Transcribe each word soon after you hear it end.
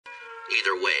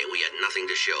Either way, we had nothing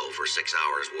to show for 6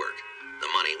 hours' work. The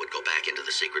money would go back into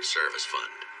the Secret Service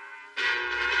fund.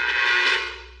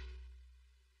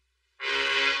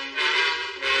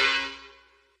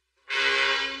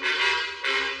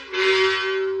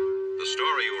 The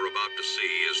story you are about to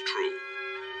see is true.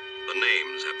 The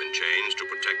names have been changed to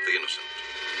protect the innocent.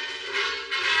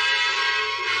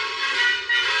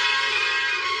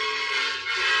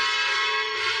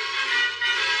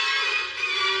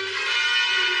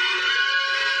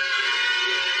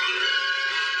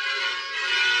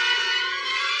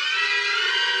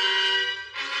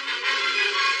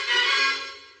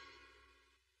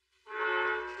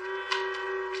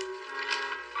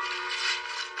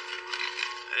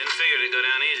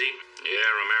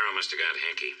 Got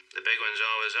hinky. The big ones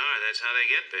always are. That's how they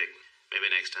get big. Maybe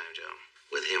next time, Joe.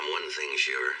 With him, one thing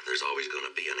sure. There's always going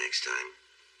to be a next time.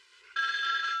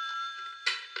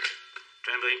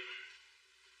 Tremblay.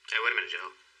 Hey, wait a minute,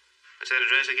 Joe. What's that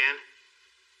address again?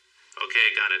 Okay,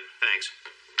 got it. Thanks.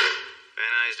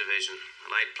 Van Nuys Division.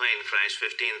 A light plane crashed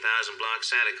 15,000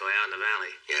 blocks Saticoy out in the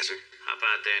valley. Yes, sir. Hop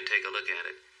out there and take a look at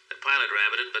it. The pilot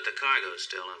rabbited, but the cargo's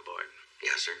still on board.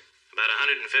 Yes, sir. About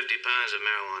 150 pounds of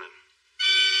marijuana.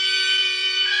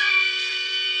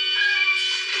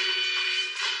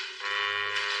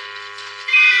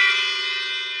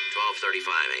 12:35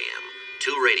 a.m.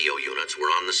 2 radio units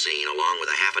were on the scene, along with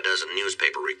a half a dozen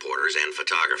newspaper reporters and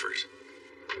photographers.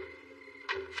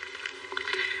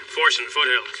 Force in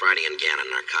Foothill. Friday and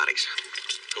Gannon Narcotics.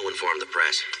 Who informed the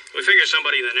press? We figure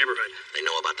somebody in the neighborhood. They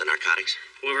know about the narcotics?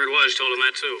 Whoever it was told them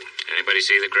that, too. Anybody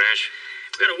see the crash?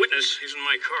 We got a witness. He's in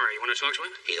my car. You want to talk to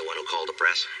him? He the one who called the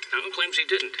press? No, claims he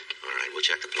didn't. All right, we'll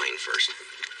check the plane first.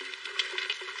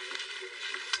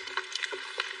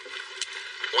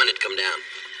 When did it come down?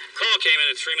 Call came in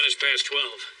at 3 minutes past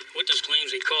 12. Witness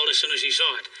claims he called as soon as he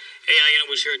saw it. AI unit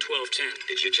was here at 12:10.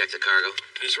 Did you check the cargo?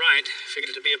 That's right.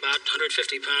 Figured it to be about 150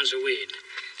 pounds of weed.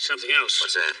 Something else.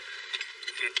 What's that?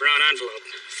 A brown envelope.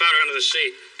 Found it under the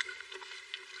seat.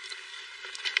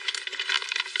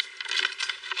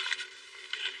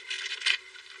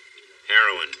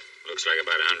 Heroin. Looks like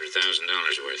about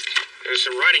 $100,000 worth. There's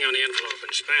some writing on the envelope in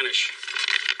Spanish.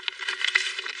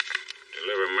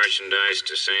 Deliver merchandise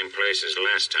to same place as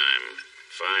last time.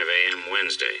 5 a.m.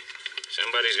 Wednesday.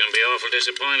 Somebody's going to be awful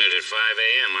disappointed at 5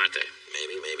 a.m., aren't they?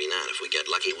 Maybe, maybe not. If we get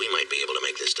lucky, we might be able to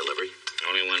make this delivery.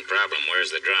 Only one problem. Where's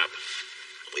the drop?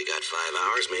 We got 5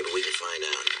 hours. Maybe we can find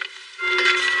out.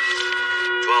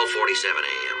 12:47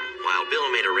 a.m. While Bill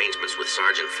made arrangements with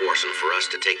Sergeant Forson for us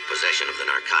to take possession of the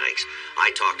narcotics,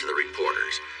 I talked to the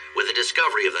reporters. With the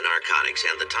discovery of the narcotics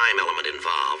and the time element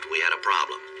involved, we had a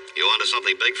problem. You onto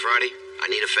something big, Friday?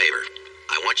 I need a favor.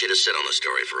 I want you to sit on the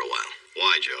story for a while.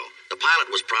 Why, Joe? The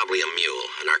pilot was probably a mule,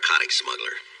 a narcotics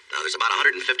smuggler. Now, there's about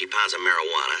 150 pounds of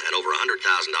marijuana and over $100,000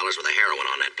 worth of heroin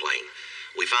on that plane.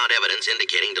 We found evidence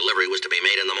indicating delivery was to be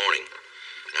made in the morning.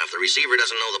 Now, if the receiver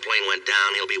doesn't know the plane went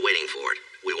down, he'll be waiting for it.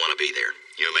 We want to be there.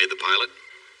 You made the pilot?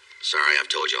 Sorry,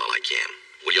 I've told you all I can.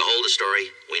 Will you hold the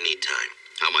story? We need time.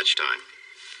 How much time?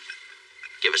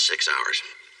 Give us 6 hours.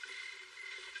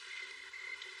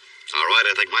 All right,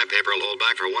 I think my paper will hold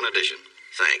back for one edition.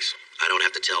 Thanks. I don't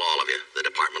have to tell all of you. The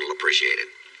department will appreciate it.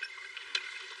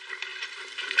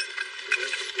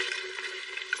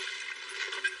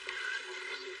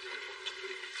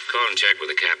 Called and checked with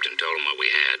the captain, told him what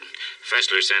we had.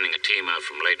 Fessler's sending a team out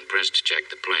from Leighton Prince to check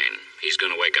the plane. He's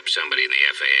going to wake up somebody in the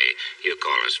FAA. He'll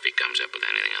call us if he comes up with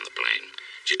anything on the plane.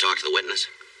 Did you talk to the witness?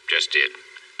 Just did.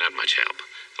 Not much help.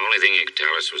 The only thing he could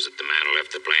tell us was that the man who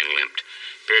left the plane limped.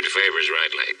 Appeared to favor his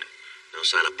right leg. No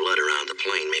sign of blood around the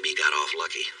plane. Maybe he got off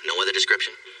lucky. No other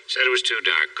description? Said it was too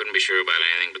dark. Couldn't be sure about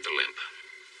anything but the limp.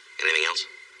 Anything else?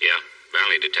 Yeah.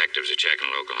 Valley detectives are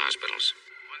checking local hospitals.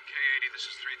 1K80,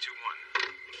 this is 321.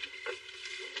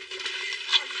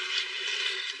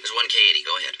 This is 1K80.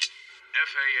 Go ahead.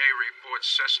 FAA reports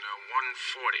Cessna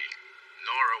 140,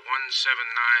 Nora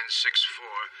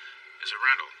 17964 is a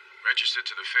rental, registered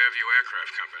to the Fairview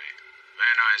Aircraft Company,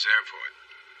 Van Nuys Airport.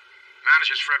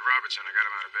 Manager's Fred Robertson. I got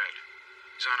him out of bed.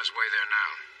 He's on his way there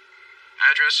now.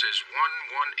 Address is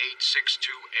 11862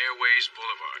 Airways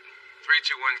Boulevard,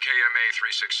 321 KMA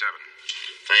 367.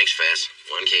 Thanks, Fess.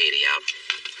 1K80 out.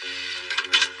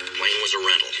 Plane was a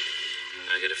rental.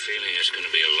 I get a feeling it's going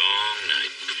to be a long night.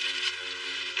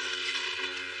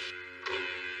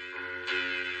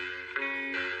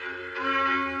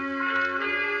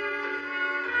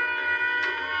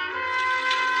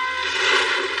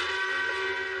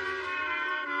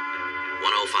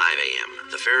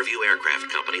 The Fairview Aircraft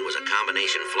Company was a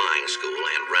combination flying school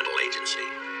and rental agency.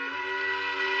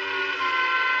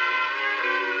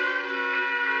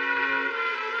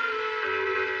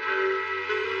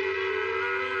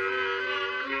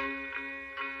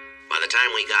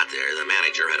 time we got there, the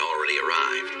manager had already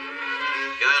arrived.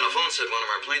 The guy on the phone said one of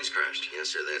our planes crashed.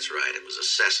 Yes, sir, that's right. It was a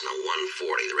Cessna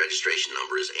 140. The registration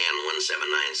number is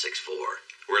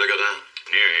N17964. Where'd it go down?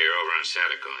 Near here, over on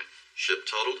Satacoy. Ship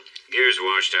totaled? Gears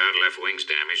washed out, left wings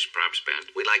damaged, props bent.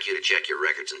 We'd like you to check your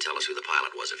records and tell us who the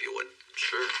pilot was, if you would.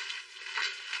 Sure.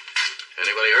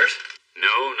 Anybody hurt?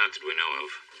 No, not that we know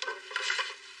of.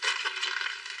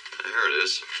 Here it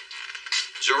is.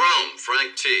 Jerome,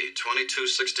 Frank T.,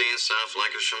 2216 South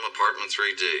Lancashire, apartment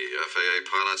 3D. FAA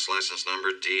pilot's license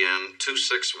number DN26189.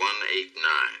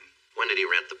 When did he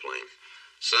rent the plane?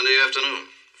 Sunday afternoon.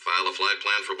 Filed a flight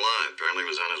plan for Blythe. Apparently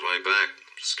was on his way back.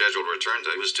 Scheduled return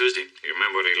date was Tuesday. You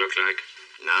remember what he looked like?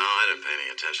 No, I didn't pay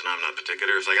any attention. I'm not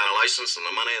particular. If they got a license and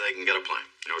the money, they can get a plane.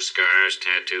 No scars,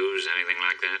 tattoos, anything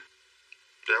like that?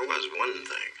 There was one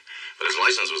thing. But his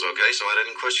license was okay, so I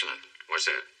didn't question it. What's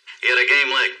that? He had a game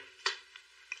leg.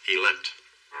 He limped.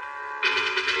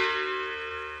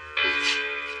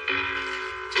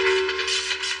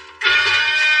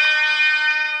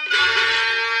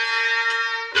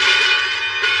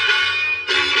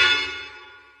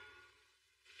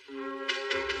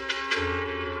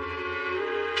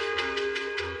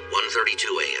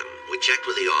 A.m. We checked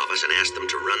with the office and asked them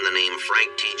to run the name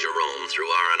Frank T. Jerome through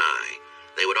R&I.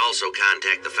 They would also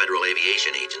contact the Federal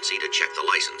Aviation Agency to check the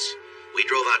license. We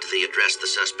drove out to the address the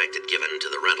suspect had given to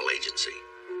the rental agency.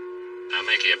 I'll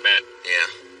make you a bet. Yeah?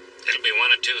 It'll be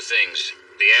one of two things.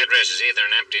 The address is either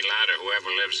an empty lot or whoever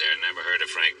lives there never heard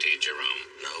of Frank T. Jerome.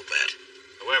 No bet.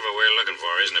 Whoever we're looking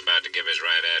for isn't about to give his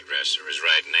right address or his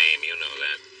right name, you know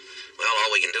that. Well,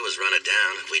 all we can do is run it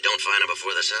down. If we don't find him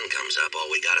before the sun comes up, all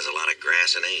we got is a lot of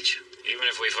grass and H. Even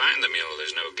if we find the mule,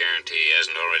 there's no guarantee he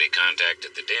hasn't already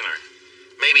contacted the dealer.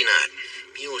 Maybe not.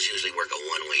 Mules usually work a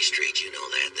one-way street, you know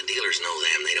that. The dealers know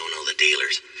them, they don't know the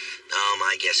dealers. No,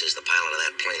 my guess is the pilot of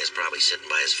that plane is probably sitting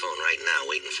by his phone right now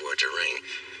waiting for it to ring.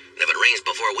 And if it rings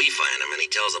before we find him and he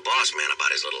tells the boss man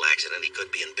about his little accident, he could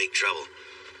be in big trouble.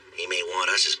 He may want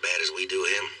us as bad as we do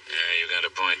him. Yeah, you got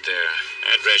a point there.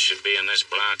 Address should be in this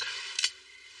block.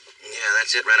 Yeah,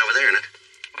 that's it right over there, isn't it?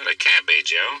 Well, it can't be,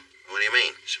 Joe. What do you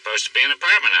mean? Supposed to be an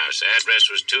apartment house. Address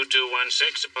was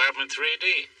 2216, apartment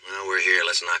 3D. Well, we're here.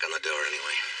 Let's knock on the door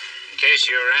anyway. In case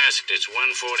you're asked, it's 1:45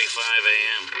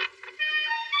 a.m.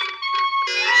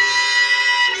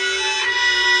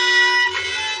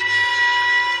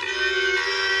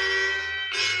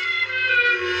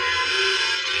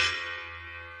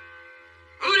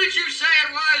 Who did you say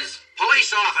it was? Police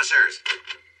officers!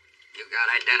 You got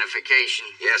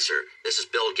identification? Yes, sir. This is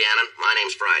Bill Gannon. My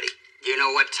name's Friday. You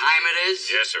know what time it is?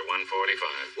 Yes, sir,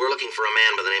 1:45. We're looking for a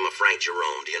man by the name of Frank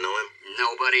Jerome. Do you know him?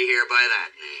 Nobody here by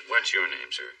that name. What's your name,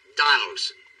 sir?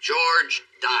 Donaldson. George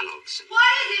Donaldson. What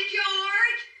is it,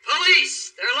 George?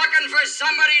 Police! They're looking for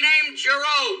somebody named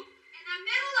Jerome. In the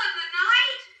middle of the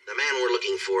night? The man we're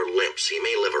looking for limps. He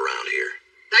may live around here.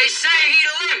 They say he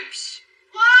limps.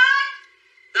 What?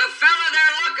 The fella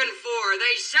they're looking for,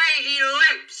 they say he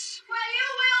limps. Well, you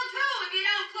will too if you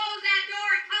don't close that door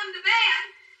and come to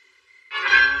bed. Well,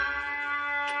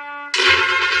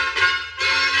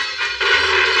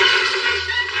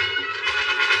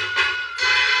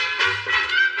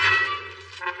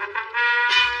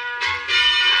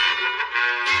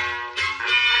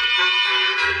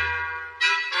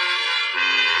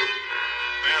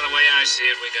 the way I see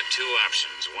it, we got two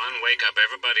options. One, wake up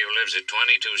everybody who lives at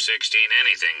 2216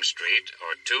 Anything Street,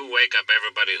 or two, wake up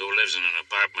everybody who lives in an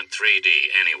apartment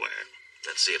 3D anywhere.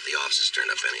 Let's see if the office has turned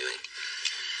up anything.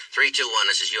 321,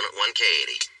 this is Unit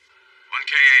 1K80.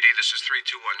 1K80, this is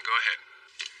 321. Go ahead.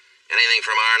 Anything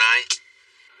from R&I?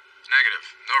 Negative.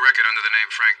 No record under the name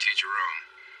Frank T.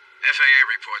 Jerome. FAA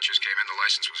report just came in. The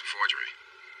license was a forgery.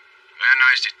 Van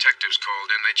Nuys detectives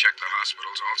called in. They checked the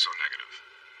hospitals. Also negative.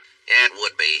 Yeah, it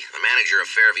would be. The manager of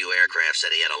Fairview Aircraft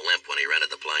said he had a limp when he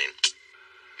rented the plane.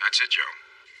 That's it, Joe.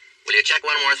 Will you check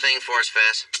one more thing for us,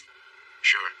 Fess?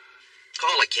 Sure.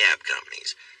 Call the cab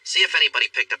companies. See if anybody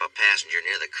picked up a passenger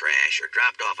near the crash or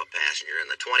dropped off a passenger in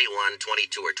the 21,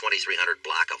 22, or 2300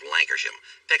 block of Lancashire.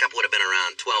 Pickup would have been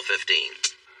around 12:15.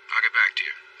 I'll get back to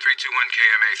you. 321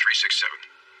 KMA 367.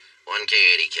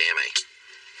 1K80 KMA.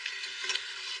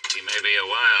 He may be a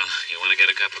while. You want to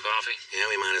get a cup of coffee? Yeah,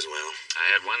 we might as well. I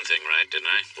had one thing right, didn't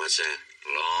I? What's that?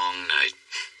 Long night.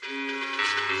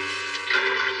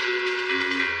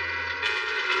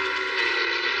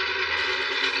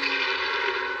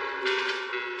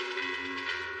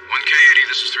 1K80,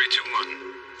 this is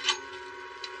 321.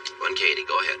 1K80,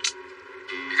 go ahead.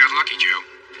 You got lucky, Joe.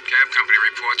 Cab company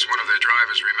reports one of their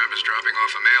drivers remembers dropping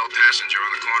off a male passenger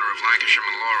on the corner of Lancashire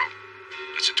and Laurel.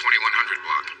 That's a 2100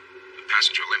 block. The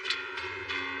passenger limped.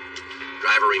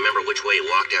 Driver remember which way he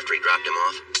walked after he dropped him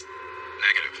off?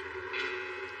 Negative.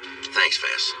 Thanks,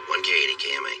 Fess. 1K80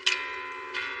 KMA.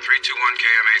 321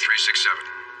 KMA 367.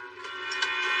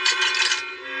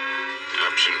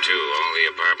 Option 2, all the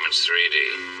apartments 3D.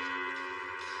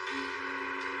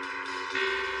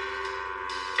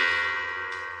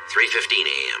 3:15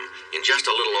 a.m. In just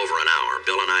a little over an hour,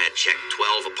 Bill and I had checked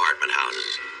 12 apartment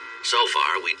houses. So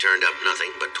far, we turned up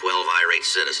nothing but 12 irate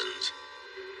citizens.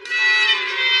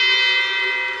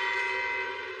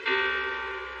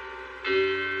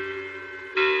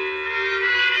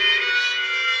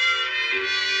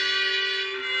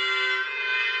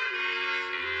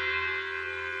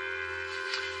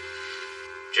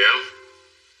 Joe?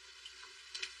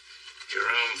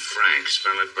 Jerome Frank.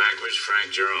 Spell it backwards.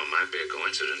 Frank Jerome. Might be a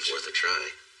coincidence. Worth a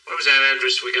try. What was that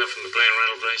address we got from the plane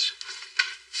rental place?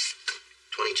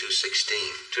 2216.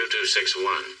 2261.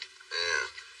 Yeah.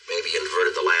 Maybe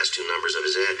inverted the last two numbers of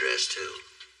his address, too.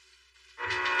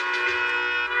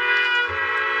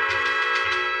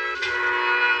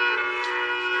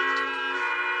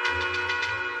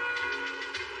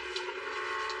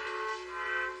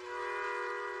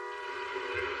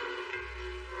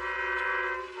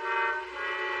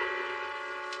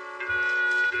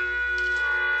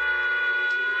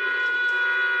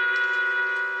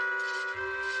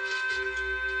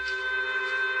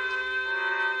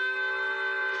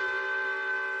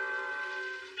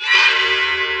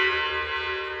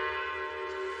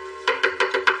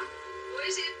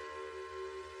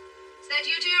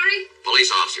 You, Jerry?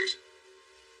 Police officers.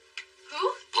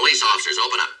 Who? Police officers,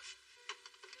 open up.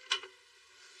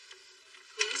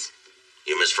 Yes?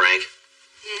 You Miss Frank?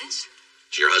 Yes?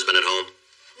 Is your husband at home?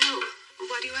 No.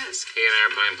 Why do you ask? He an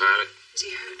airplane pilot? Is he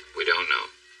hurt? We don't know.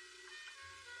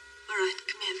 All right,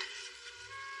 come in.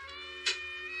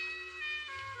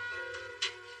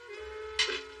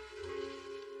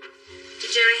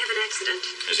 Did Jerry have an accident?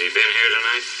 Has he been here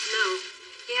tonight? No.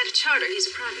 He had a charter. He's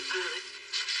a private pilot.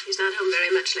 He's not home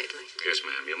very much lately. Yes,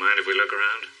 ma'am. You mind if we look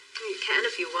around? You can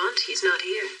if you want. He's not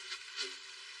here.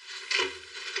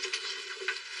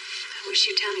 I wish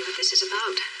you'd tell me what this is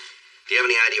about. Do you have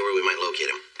any idea where we might locate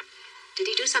him? Did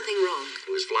he do something wrong?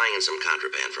 He was flying in some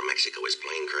contraband from Mexico. His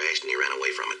plane crashed and he ran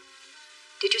away from it.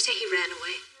 Did you say he ran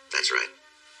away? That's right.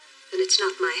 Then it's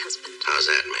not my husband. How's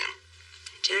that, ma'am?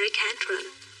 Jerry can't run.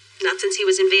 Not since he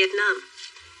was in Vietnam.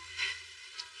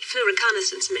 He flew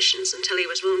reconnaissance missions until he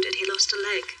was wounded. He lost a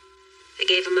leg. They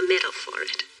gave him a medal for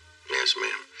it. Yes,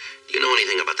 ma'am. Do you know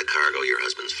anything about the cargo your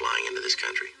husband's flying into this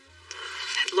country?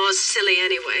 That law's silly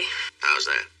anyway. How's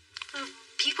that? Well,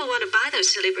 people want to buy those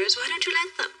silly birds. Why don't you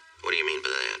let them? What do you mean by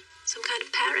that? Some kind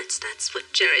of parrots. That's what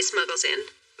Jerry smuggles in.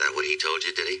 That what he told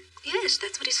you, did he? Yes,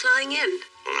 that's what he's flying in.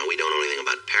 Well, now, we don't know anything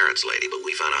about parrots, lady, but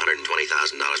we found $120,000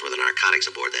 worth of narcotics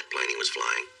aboard that plane he was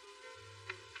flying.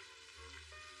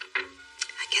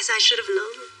 I guess I should have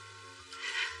known.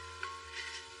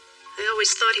 I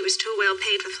always thought he was too well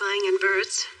paid for flying in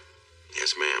birds.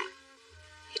 Yes, ma'am.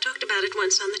 He talked about it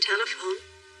once on the telephone.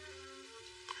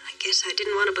 I guess I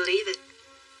didn't want to believe it.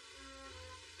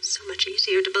 So much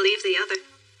easier to believe the other.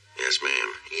 Yes, ma'am.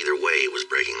 Either way, he was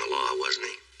breaking the law, wasn't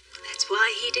he? That's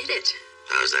why he did it.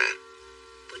 How's that?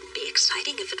 Wouldn't be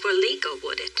exciting if it were legal,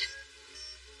 would it?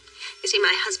 You see,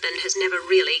 my husband has never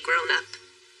really grown up.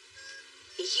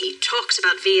 He talks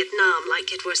about Vietnam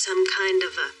like it were some kind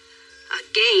of a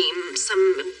game,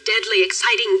 some deadly,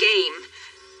 exciting game.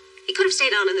 He could have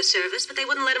stayed on in the service, but they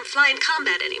wouldn't let him fly in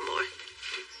combat anymore.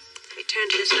 He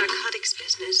turned to this narcotics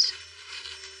business.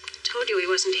 I told you he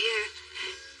wasn't here.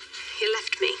 He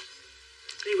left me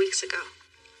 3 weeks ago.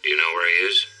 Do you know where he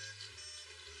is?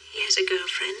 He has a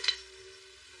girlfriend.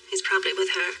 He's probably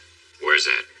with her. Where's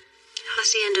that?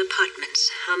 Hacienda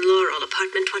Apartments on Laurel,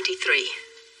 apartment 23.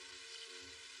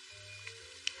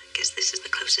 I guess this is the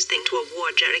closest thing to a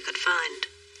war Jerry could find.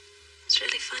 It's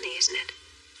really funny, isn't it?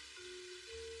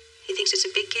 He thinks it's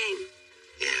a big game.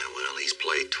 Yeah, well, he's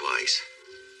played twice.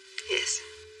 Yes.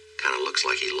 Kind of looks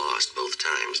like he lost both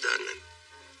times, doesn't it?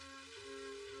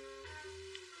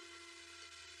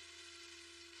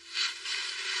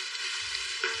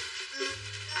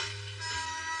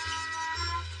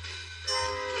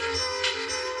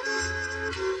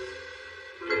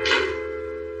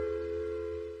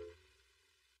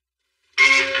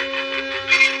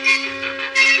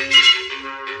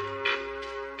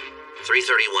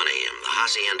 The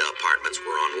Hacienda Apartments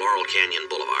were on Laurel Canyon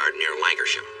Boulevard near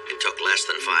Lancashire. It took less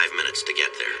than 5 minutes to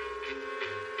get there.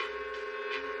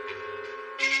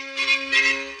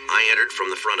 I entered from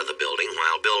the front of the building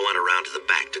while Bill went around to the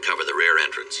back to cover the rear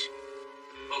entrance.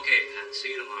 Okay, Pat. See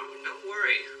you tomorrow. Don't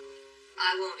worry.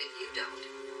 I won't if you don't.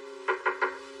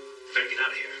 Better get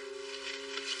out of here.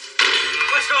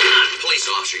 What's going on? Police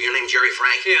officer, your name Jerry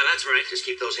Frank? Yeah, that's right. Just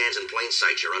keep those hands in plain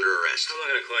sight. You're under arrest. I'm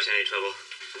not going to cause you any trouble.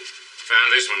 Found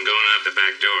this one going out the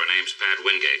back door. Name's Pat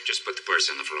Wingate. Just put the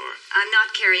purse on the floor. I'm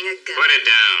not carrying a gun. Put it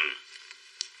down.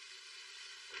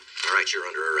 All right, you're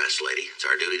under arrest, lady. It's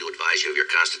our duty to advise you of your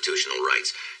constitutional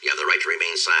rights. You have the right to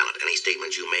remain silent. Any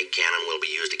statements you make can and will be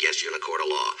used against you in a court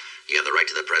of law. You have the right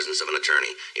to the presence of an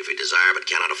attorney. If you desire but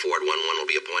cannot afford one, one will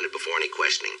be appointed before any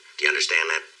questioning. Do you understand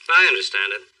that? I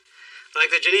understand it.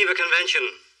 Like the Geneva Convention.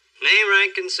 Name,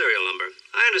 rank, and serial number.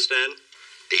 I understand.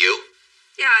 Do you?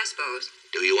 Yeah, I suppose.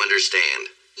 Do you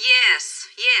understand? Yes.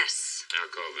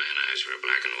 I'll call Van Nuys for a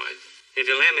black and white. If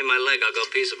you'll hand me my leg, I'll go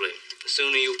peaceably. The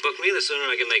sooner you book me, the sooner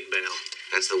I can make bail.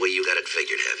 That's the way you got it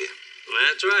figured, have you?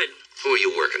 That's right. Who are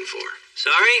you working for?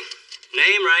 Sorry?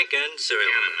 Name, rank, and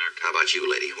serial number. How about you,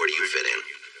 lady? Where do you fit in?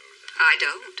 I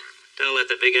don't. Don't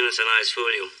let the big innocent eyes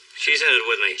fool you. She's in it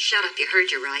with me. Shut up, you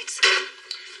heard your rights.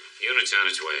 Unit's on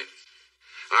its way.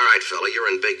 All right, fella, you're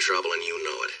in big trouble and you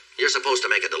know it. You're supposed to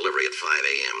make a delivery at 5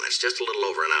 a.m. That's just a little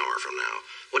over an hour from now.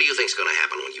 What do you think's going to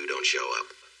happen when you don't show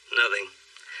up? Nothing.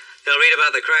 They'll read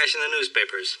about the crash in the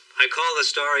newspapers. I call the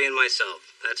story in myself.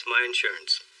 That's my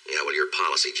insurance. Yeah, well, your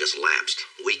policy just lapsed.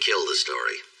 We killed the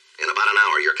story. In about an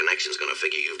hour, your connection's going to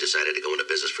figure you've decided to go into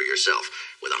business for yourself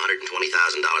with $120,000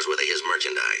 worth of his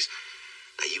merchandise.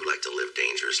 Now, you like to live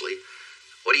dangerously.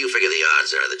 What do you figure the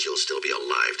odds are that you'll still be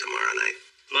alive tomorrow night?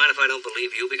 Mind if I don't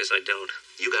believe you? Because I don't.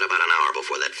 You got about an hour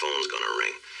before that phone's going to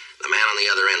ring. The man on the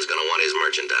other end's going to want his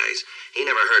merchandise. He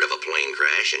never heard of a plane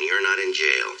crash, and you're not in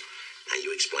jail. Now,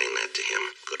 you explain that to him.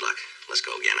 Good luck. Let's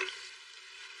go, Gannon.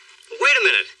 Wait a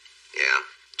minute. Yeah?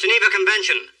 Geneva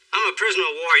Convention. I'm a prisoner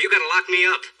of war. You gotta lock me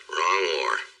up. Wrong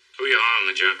war. Who you hauling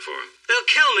the junk for?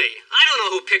 They'll kill me. I don't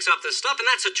know who picks up this stuff, and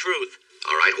that's the truth.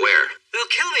 All right, where?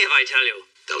 They'll kill me if I tell you.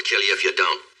 They'll kill you if you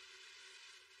don't.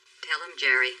 Tell him,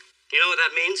 Jerry. You know what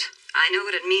that means? I know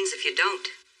what it means if you don't.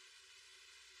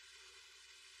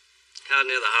 Out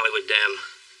near the Hollywood Dam.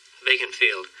 Vacant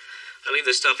field. I leave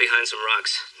the stuff behind some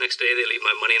rocks. Next day, they leave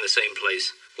my money in the same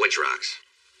place. Which rocks?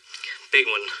 Big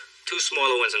one. 2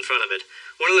 smaller ones in front of it.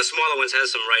 One of the smaller ones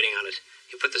has some writing on it.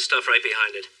 You put the stuff right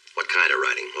behind it. What kind of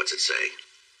writing? What's it say?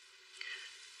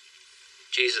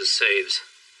 Jesus saves.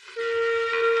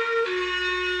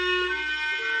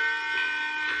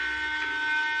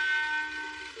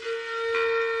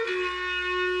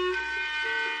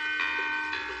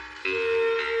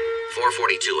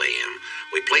 .42 a.m.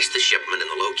 We placed the shipment in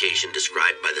the location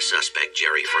described by the suspect,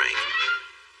 Jerry Frank.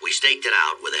 We staked it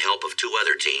out with the help of 2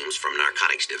 other teams from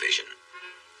Narcotics Division.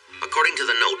 According to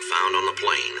the note found on the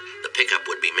plane, the pickup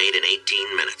would be made in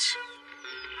 18 minutes.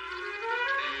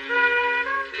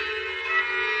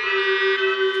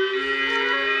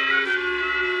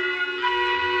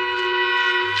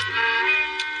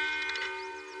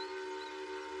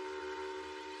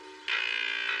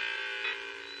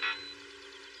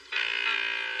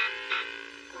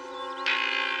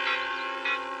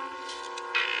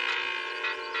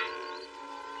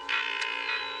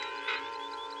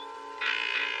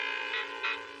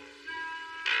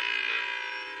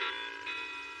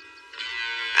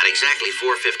 At exactly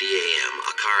 4:50 a.m.,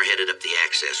 a car headed up the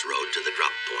access road to the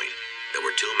drop point. There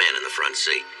were 2 men in the front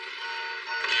seat.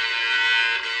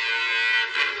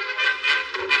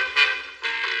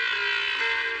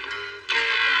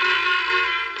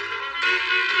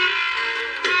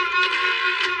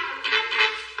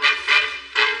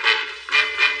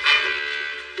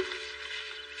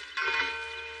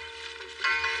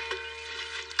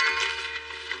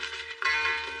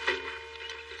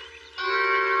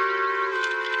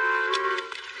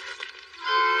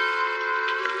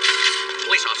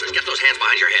 Police officers, get those hands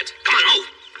behind your heads. Come on, move!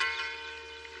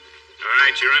 All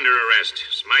right, you're under arrest.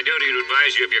 It's my duty to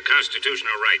advise you of your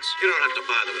constitutional rights. You don't have to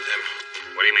bother with him.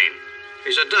 What do you mean?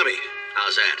 He's a dummy.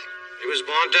 How's that? He was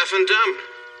born deaf and dumb.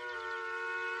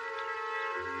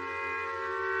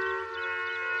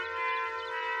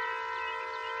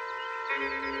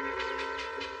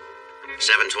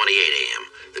 7:28 a.m.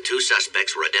 The 2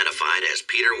 suspects were identified as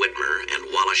Peter Whitmer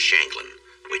and Wallace Shanklin.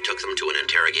 We took them to an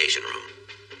interrogation room.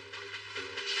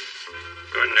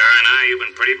 Good and darn eye, you've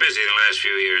been pretty busy the last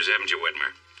few years, haven't you,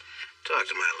 Whitmer? Talk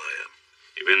to my lawyer.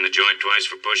 You've been in the joint twice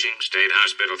for pushing, state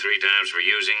hospital 3 times for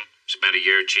using, spent a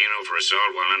year at Chino for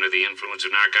assault while under the influence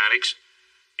of narcotics.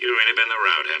 You've really been the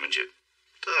route, haven't you?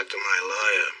 Talk to my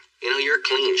lawyer. You know, you're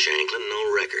clean, Shanklin,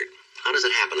 no record. How does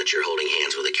it happen that you're holding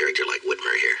hands with a character like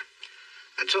Whitmer here?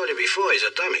 I told you before, he's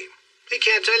a dummy. He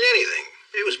can't tell you anything.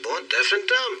 He was born deaf and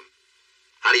dumb.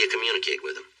 How do you communicate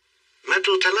with him?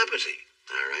 Mental telepathy.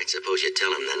 All right, suppose you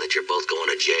tell him then that you're both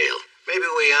going to jail. Maybe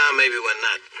we are, maybe we're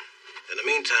not. In the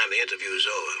meantime, the interview's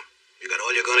over. You got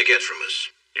all you're gonna get from us.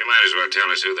 You might as well tell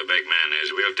us who the big man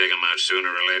is. We'll take him out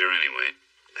sooner or later anyway.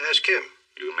 Ask him.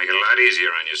 You can make it a lot easier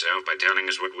on yourself by telling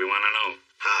us what we want to know.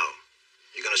 How?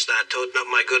 You gonna start toting up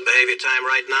my good behavior time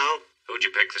right now? Who'd you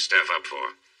pick the stuff up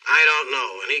for? I don't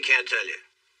know, and he can't tell you.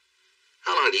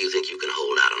 How long do you think you can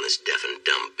hold out on this deaf and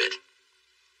dumb bit?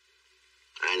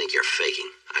 I think you're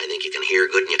faking. I think you can hear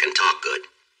good and you can talk good.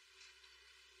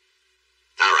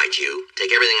 All right, you.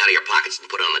 Take everything out of your pockets and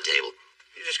put it on the table.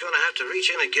 You're just gonna have to reach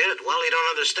in and get it. Wally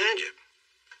don't understand you.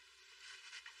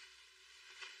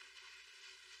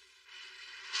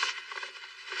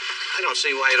 I don't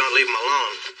see why you don't leave him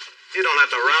alone. You don't have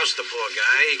to rouse the poor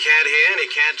guy. He can't hear and he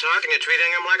can't talk, and you're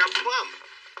treating him like a bum.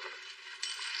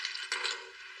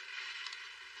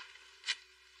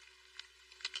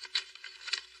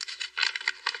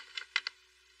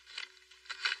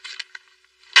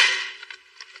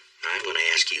 I'm going to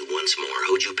ask you once more.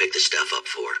 Who'd you pick the stuff up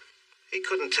for? He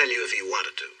couldn't tell you if he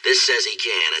wanted to. This says he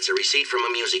can. It's a receipt from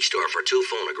a music store for 2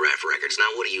 phonograph records.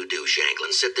 Now, what do,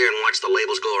 Shanklin? Sit there and watch the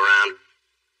labels go around?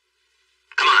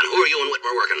 Come on, who are you and what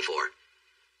we're working for?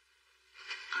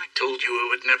 I told you it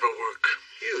would never work.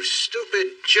 You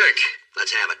stupid jerk.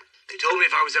 Let's have it. They told me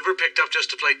if I was ever picked up just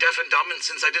to play deaf and dumb, and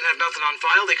since I didn't have nothing on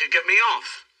file, they could get me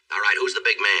off. All right, who's the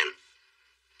big man?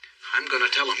 I'm gonna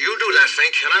tell them. You do that,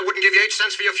 Fink, and I wouldn't give you 8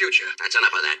 cents for your future. That's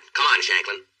enough of that. Come on,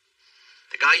 Shanklin.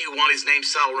 The guy you want, his name's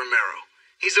Sal Romero.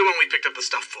 He's the one we picked up the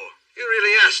stuff for. You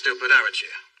really are stupid, aren't you?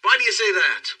 Why do you say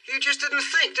that? You just didn't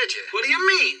think, did you? What do you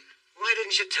mean? Why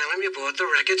didn't you tell him you bought the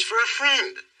records for a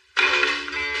friend?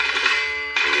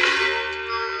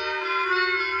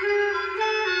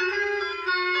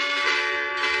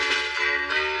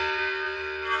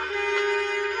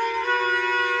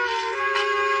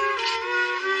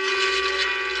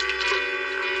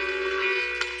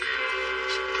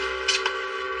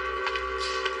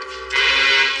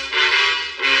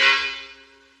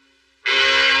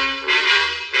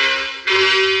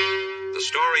 The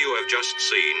story you have just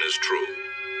seen is true.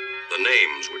 The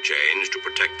names were changed to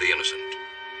protect the innocent.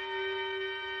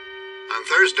 On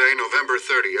Thursday, November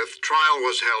 30th, trial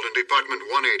was held in Department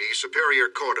 180, Superior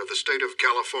Court of the State of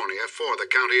California for the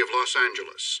County of Los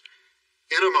Angeles.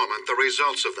 In a moment, the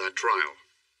results of that trial.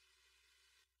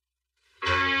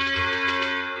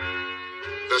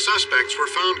 The suspects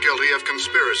were found guilty of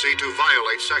conspiracy to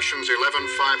violate Sections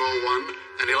 11501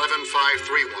 and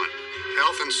 11531,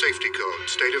 Health and Safety Code,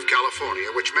 State of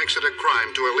California, which makes it a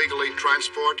crime to illegally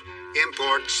transport,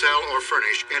 import, sell, or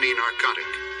furnish any narcotic.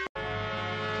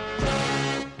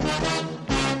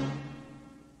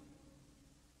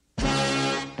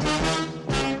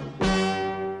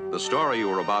 The story you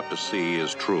are about to see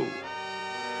is true.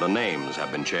 The names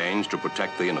have been changed to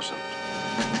protect the innocent.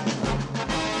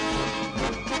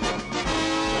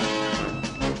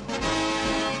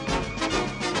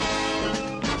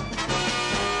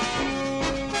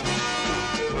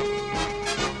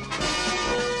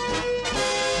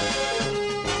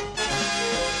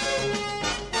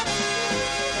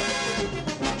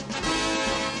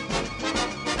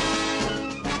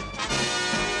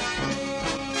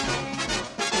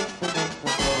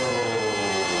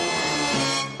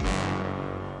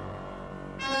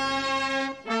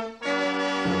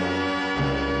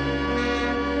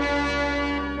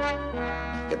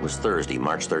 It was Thursday,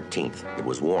 March 13th. It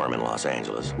was warm in Los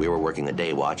Angeles. We were working the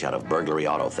day watch out of Burglary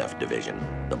Auto Theft Division.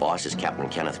 The boss is Captain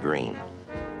Kenneth Green.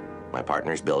 My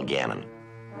partner's Bill Gannon.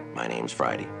 My name's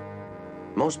Friday.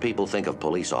 Most people think of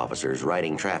police officers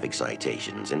writing traffic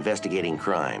citations, investigating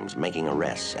crimes, making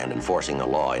arrests, and enforcing the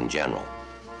law in general.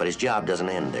 But his job doesn't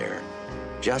end there.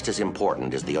 Just as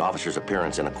important is the officer's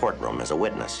appearance in a courtroom as a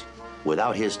witness.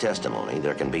 Without his testimony,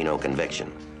 there can be no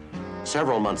conviction.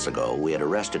 Several months ago, we had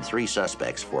arrested 3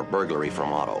 suspects for burglary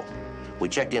from auto. We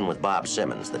checked in with Bob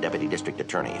Simmons, the deputy district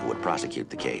attorney who would prosecute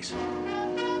the case.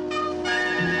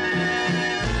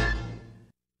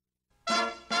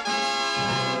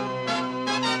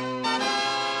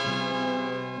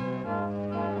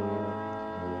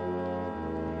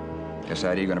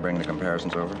 Decided you're going to bring the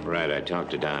comparisons over? Right, I talked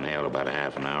to Don Hale about a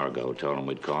half an hour ago. Told him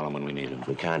we'd call him when we need him.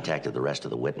 We contacted the rest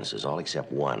of the witnesses, all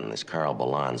except one, this Carl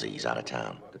Balanzi. He's out of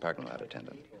town. The parking lot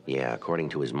attendant. Yeah, according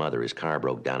to his mother, his car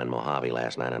broke down in Mojave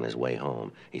last night on his way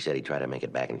home. He said he'd try to make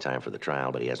it back in time for the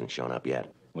trial, but he hasn't shown up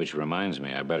yet. Which reminds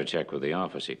me, I better check with the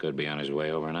office. He could be on his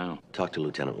way over now. Talk to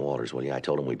Lieutenant Walters, will you? I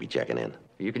told him we'd be checking in.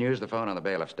 You can use the phone on the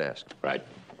bailiff's desk. Right.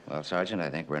 Well, Sergeant, I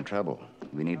think we're in trouble.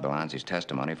 We need Balanzi's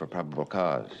testimony for probable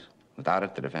cause. Without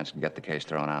it, the defense can get the case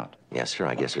thrown out. Yes, sir.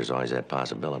 I guess there's always that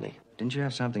possibility. Didn't you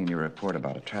have something in your report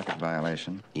about a traffic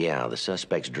violation? Yeah, the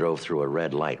suspects drove through a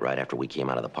red light right after we came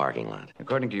out of the parking lot.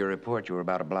 According to your report, you were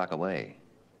about a block away.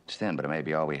 It's thin, but it may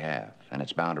be all we have, and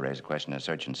it's bound to raise a question of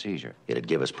search and seizure. It'd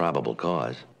give us probable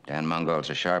cause. Dan Mungold's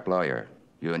a sharp lawyer.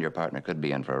 You and your partner could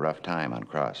be in for a rough time on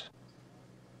cross.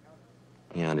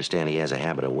 You understand he has a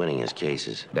habit of winning his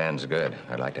cases. Dan's good.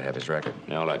 I'd like to have his record.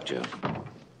 All right, Joe.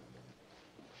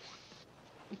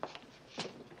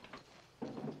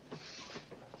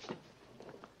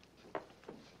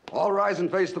 All rise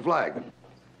and face the flag.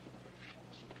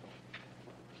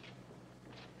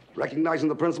 Recognizing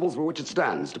the principles for which it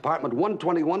stands, Department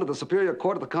 121 of the Superior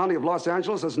Court of the County of Los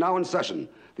Angeles is now in session.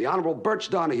 The Honorable Birch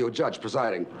Donahue, judge,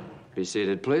 presiding. Be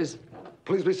seated, please.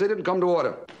 Please be seated and come to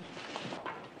order.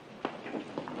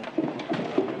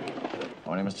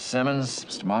 Morning, Mr. Simmons.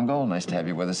 Mr. Mungold, nice to have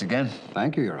you with us again.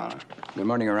 Thank you, Your Honor. Good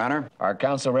morning, Your Honor. Are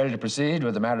counsel ready to proceed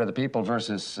with the matter of the people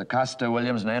versus Acosta,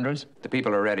 Williams, and Andrews? The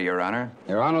people are ready, Your Honor.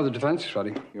 Your Honor, the defense is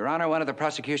ready. Your Honor, one of the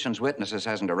prosecution's witnesses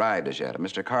hasn't arrived as yet,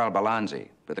 Mr. Carl Balanzi.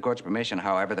 With the court's permission,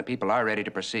 however, the people are ready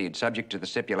to proceed, subject to the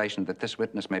stipulation that this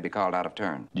witness may be called out of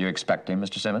turn. Do you expect him,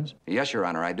 Mr. Simmons? Yes, Your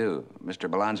Honor, I do. Mr.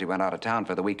 Balanzi went out of town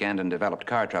for the weekend and developed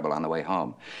car trouble on the way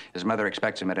home. His mother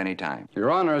expects him at any time. Your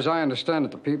Honor, as I understand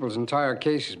it, the people's entire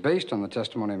case is based on the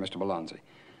testimony of Mr. Balanzi.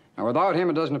 Now, without him,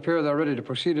 it doesn't appear they're ready to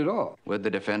proceed at all. Would the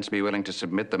defense be willing to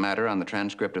submit the matter on the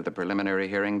transcript of the preliminary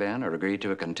hearing, then, or agree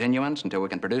to a continuance until we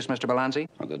can produce Mr. Balanzi?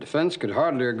 Well, the defense could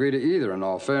hardly agree to either. In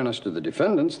all fairness to the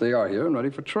defendants, they are here and ready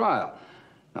for trial.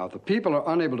 Now, if the people are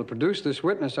unable to produce this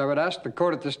witness, I would ask the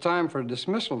court at this time for a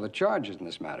dismissal of the charges in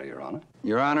this matter, Your Honor.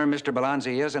 Your Honor, Mr.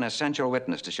 Balanzi is an essential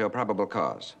witness to show probable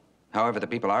cause. However, the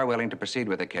people are willing to proceed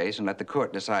with the case and let the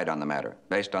court decide on the matter,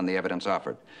 based on the evidence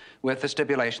offered, with the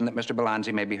stipulation that Mr.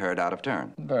 Balanzi may be heard out of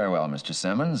turn. Very well, Mr.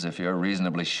 Simmons. If you're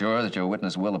reasonably sure that your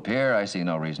witness will appear, I see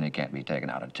no reason he can't be taken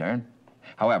out of turn.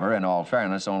 However, in all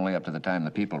fairness, only up to the time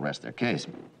the people rest their case.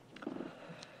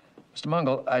 Mr.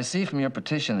 Mungold, I see from your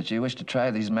petition that you wish to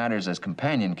try these matters as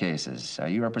companion cases. Are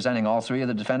you representing all three of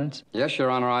the defendants? Yes, Your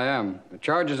Honor, I am. The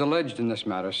charges alleged in this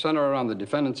matter center around the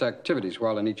defendants' activities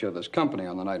while in each other's company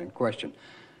on the night in question.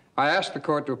 I ask the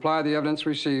court to apply the evidence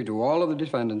received to all of the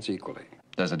defendants equally.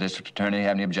 Does the district attorney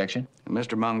have any objection?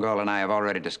 Mr. Mungold and I have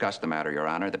already discussed the matter, Your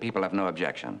Honor. The people have no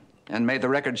objection. And may the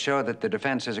record show that the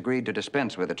defense has agreed to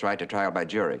dispense with its right to trial by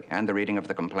jury and the reading of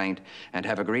the complaint and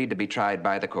have agreed to be tried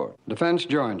by the court. Defense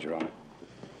joins, Your Honor.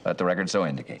 Let the record so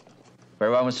indicate.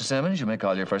 Very well, Mr. Simmons, you may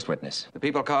call your first witness. The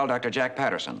people call Dr. Jack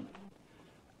Patterson.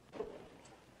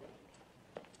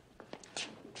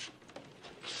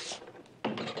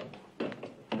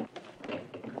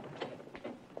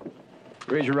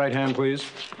 Raise your right hand, please.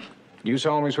 Do you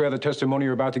solemnly swear the testimony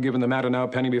you're about to give in the matter now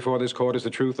pending before this court is the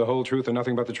truth, the whole truth, and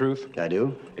nothing but the truth? I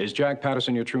do. Is Jack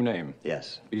Patterson your true name?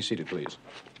 Yes. Be seated, please.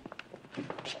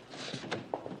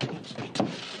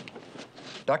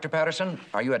 Dr. Patterson,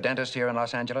 are you a dentist here in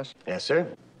Los Angeles? Yes, sir.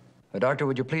 Doctor,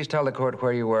 would you please tell the court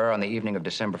where you were on the evening of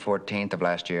December 14th of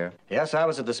last year? Yes, I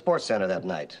was at the sports center that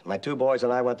night. My two boys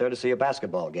and I went there to see a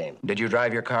basketball game. Did you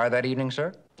drive your car that evening,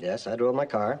 sir? Yes, I drove my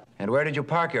car. And where did you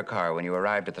park your car when you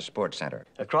arrived at the sports center?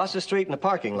 Across the street in a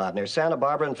parking lot near Santa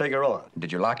Barbara and Figueroa.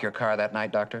 Did you lock your car that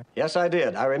night, Doctor? Yes, I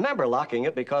did. I remember locking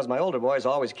it because my older boy's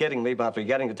always kidding me about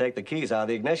forgetting to take the keys out of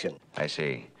the ignition. I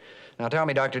see. Now tell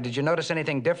me, Doctor, did you notice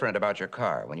anything different about your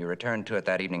car when you returned to it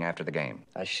that evening after the game?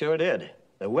 I sure did.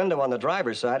 The window on the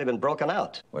driver's side had been broken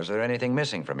out. Was there anything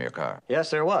missing from your car?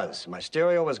 Yes, there was. My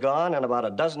stereo was gone, and about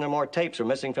a dozen or more tapes were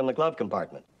missing from the glove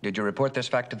compartment. Did you report this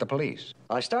fact to the police?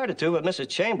 I started to, but Mrs.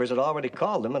 Chambers had already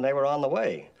called them, and they were on the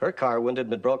way. Her car window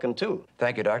had been broken, too.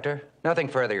 Thank you, Doctor. Nothing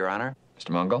further, Your Honor. Mr.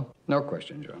 Mungold? No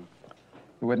questions, Your Honor.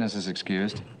 The witness is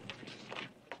excused.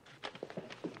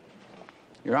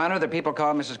 Your Honor, the people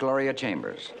call Mrs. Gloria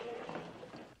Chambers.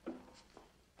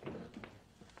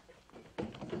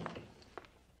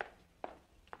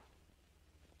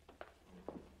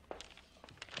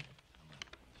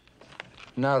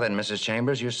 Now then, Mrs.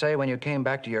 Chambers, you say when you came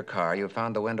back to your car, you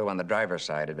found the window on the driver's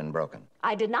side had been broken.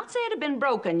 I did not say it had been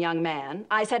broken, young man.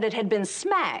 I said it had been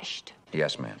smashed.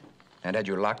 Yes, ma'am. And had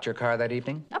you locked your car that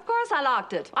evening? Of course I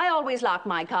locked it. I always lock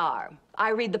my car. I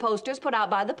read the posters put out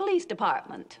by the police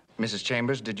department. Mrs.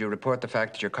 Chambers, did you report the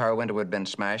fact that your car window had been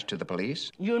smashed to the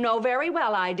police? You know very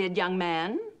well I did, young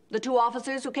man. The two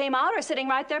officers who came out are sitting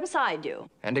right there beside you.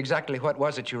 And exactly what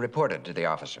was it you reported to the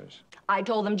officers? I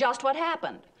told them just what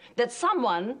happened. That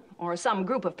someone, or some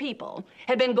group of people,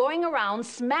 had been going around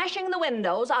smashing the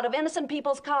windows out of innocent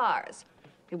people's cars.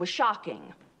 It was shocking.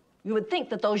 You would think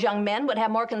that those young men would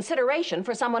have more consideration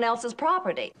for someone else's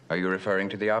property. Are you referring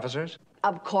to the officers?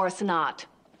 Of course not.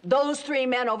 Those three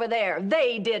men over there,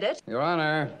 they did it. Your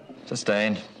Honor.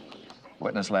 Sustained.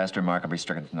 Witness last remarkably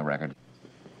stricken from the record.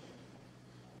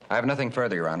 I have nothing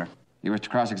further, Your Honor. You wish to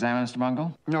cross-examine Mr.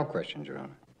 Mungle? No questions, Your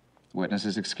Honor. Witness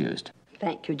is excused.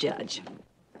 Thank you, Judge.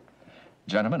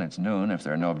 Gentlemen, it's noon. If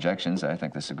there are no objections, I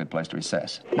think this is a good place to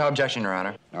recess. No objection, Your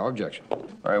Honor. No objection.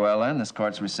 Very well, then. This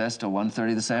court's recessed till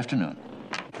 1:30 this afternoon.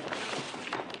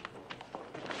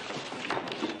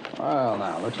 Well,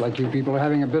 now, looks like you people are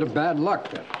having a bit of bad luck.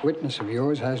 That witness of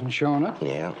yours hasn't shown up.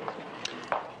 Yeah.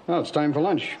 Well, it's time for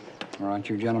lunch. Or aren't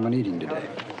you gentlemen eating today?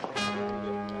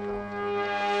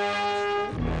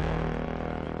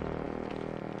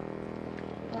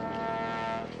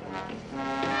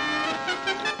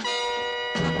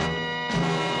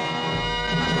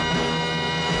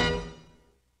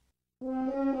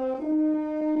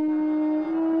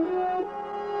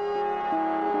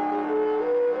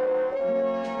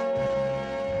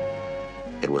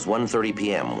 It was 1:30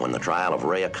 p.m. when the trial of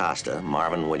Ray Acosta,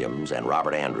 Marvin Williams, and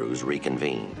Robert Andrews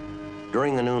reconvened.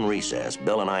 During the noon recess,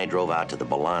 Bill and I drove out to the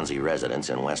Balanzi residence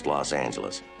in West Los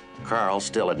Angeles. Carl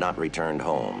still had not returned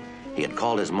home. He had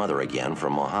called his mother again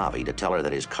from Mojave to tell her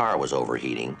that his car was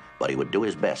overheating, but he would do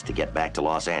his best to get back to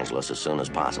Los Angeles as soon as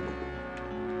possible.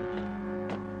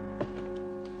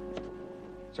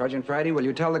 Sergeant Friday, will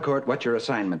you tell the court what your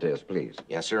assignment is, please?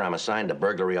 Yes, sir. I'm assigned to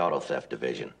Burglary Auto Theft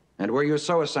Division. And were you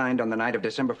so assigned on the night of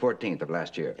December 14th of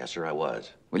last year? Yes, sir, I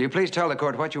was. Will you please tell the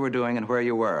court what you were doing and where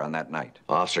you were on that night?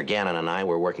 Officer Gannon and I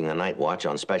were working the night watch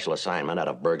on special assignment out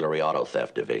of Burglary Auto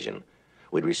Theft Division.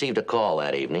 We'd received a call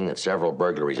that evening that several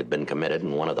burglaries had been committed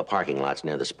in one of the parking lots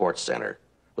near the sports center.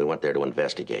 We went there to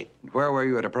investigate. Where were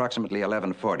you at approximately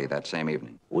 11:40 that same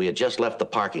evening? We had just left the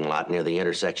parking lot near the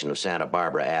intersection of Santa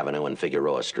Barbara Avenue and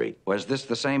Figueroa Street. Was this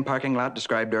the same parking lot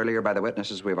described earlier by the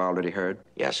witnesses we've already heard?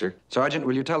 Yes, sir. Sergeant,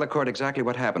 will you tell the court exactly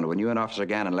what happened when you and Officer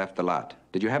Gannon left the lot?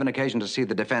 Did you have an occasion to see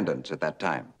the defendants at that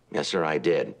time? Yes, sir, I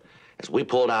did. As we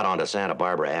pulled out onto Santa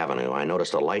Barbara Avenue, I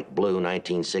noticed a light blue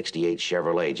 1968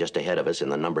 Chevrolet just ahead of us in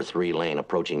the number 3 lane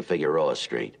approaching Figueroa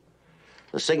Street.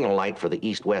 The signal light for the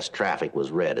east-west traffic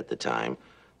was red at the time.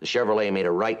 The Chevrolet made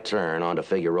a right turn onto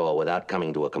Figueroa without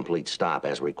coming to a complete stop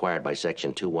as required by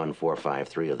Section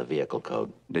 21453 of the Vehicle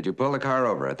Code. Did you pull the car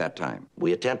over at that time?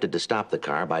 We attempted to stop the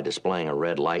car by displaying a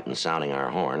red light and sounding our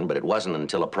horn, but it wasn't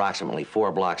until approximately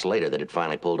 4 blocks later that it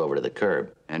finally pulled over to the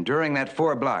curb. And during that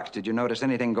 4 blocks, did you notice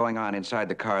anything going on inside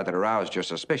the car that aroused your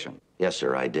suspicion? Yes,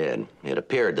 sir, I did. It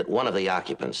appeared that one of the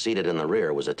occupants seated in the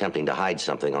rear was attempting to hide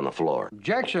something on the floor.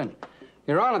 Objection.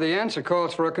 Your Honor, the answer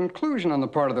calls for a conclusion on the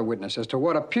part of the witness as to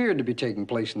what appeared to be taking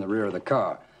place in the rear of the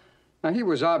car. Now, he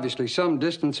was obviously some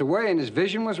distance away, and his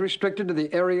vision was restricted to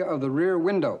the area of the rear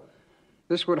window.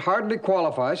 This would hardly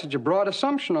qualify such a broad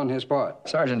assumption on his part.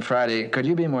 Sergeant Friday, could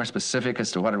you be more specific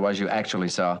as to what it was you actually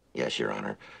saw? Yes, Your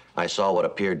Honor. I saw what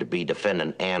appeared to be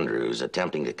Defendant Andrews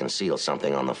attempting to conceal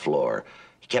something on the floor.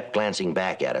 He kept glancing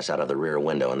back at us out of the rear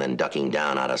window and then ducking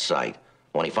down out of sight.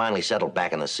 When he finally settled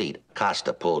back in the seat,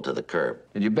 Costa pulled to the curb.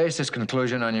 Did you base this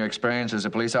conclusion on your experience as a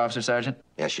police officer, Sergeant?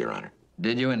 Yes, Your Honor.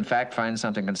 Did you, in fact, find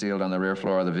something concealed on the rear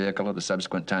floor of the vehicle at the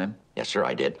subsequent time? Yes, sir,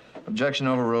 I did. Objection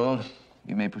overruled.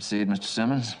 You may proceed, Mr.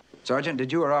 Simmons. Sergeant,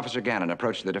 did you or Officer Gannon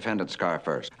approach the defendant's car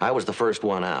first? I was the first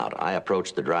one out. I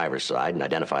approached the driver's side and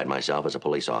identified myself as a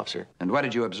police officer. And what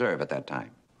did you observe at that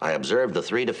time? I observed the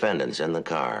 3 defendants in the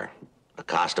car.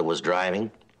 Acosta was driving,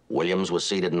 Williams was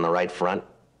seated in the right front,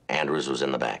 Andrews was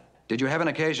in the back. Did you have an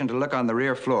occasion to look on the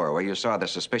rear floor where you saw the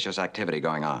suspicious activity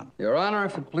going on? Your Honor,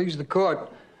 if it please the court,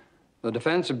 the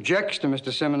defense objects to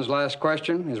Mr. Simmons' last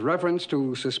question. His reference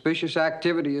to suspicious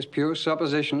activity is pure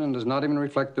supposition and does not even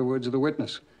reflect the words of the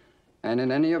witness. And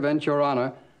in any event, Your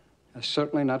Honor, has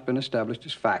certainly not been established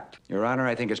as fact. Your Honor,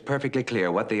 I think it's perfectly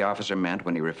clear what the officer meant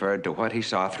when he referred to what he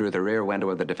saw through the rear window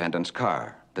of the defendant's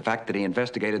car. The fact that he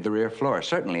investigated the rear floor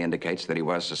certainly indicates that he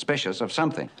was suspicious of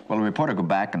something. Will the reporter go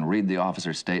back and read the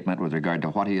officer's statement with regard to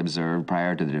what he observed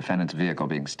prior to the defendant's vehicle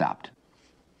being stopped?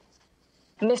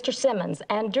 Mr. Simmons,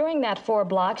 and during that 4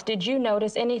 blocks, did you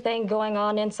notice anything going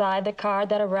on inside the car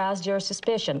that aroused your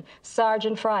suspicion?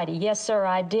 Sergeant Friday, yes, sir,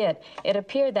 I did. It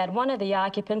appeared that one of the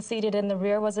occupants seated in the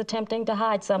rear was attempting to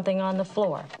hide something on the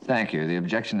floor. Thank you. The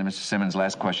objection to Mr. Simmons'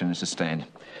 last question is sustained.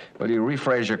 Will you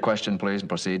rephrase your question, please, and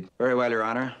proceed? Very well, Your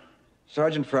Honor.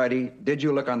 Sergeant Friday, did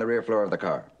you look on the rear floor of the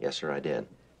car? Yes, sir, I did.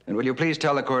 And will you please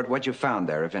tell the court what you found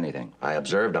there, if anything? I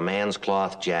observed a man's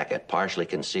cloth jacket partially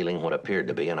concealing what appeared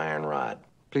to be an iron rod.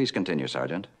 Please continue,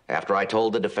 Sergeant. After I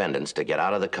told the defendants to get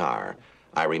out of the car,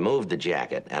 I removed the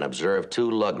jacket and observed 2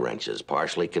 lug wrenches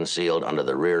partially concealed under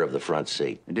the rear of the front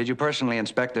seat. Did you personally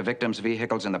inspect the victim's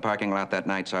vehicles in the parking lot that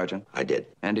night, Sergeant? I did.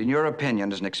 And in your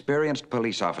opinion, as an experienced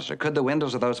police officer, could the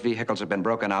windows of those vehicles have been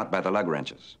broken out by the lug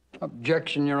wrenches?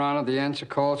 Objection, Your Honor. The answer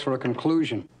calls for a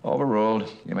conclusion. Overruled.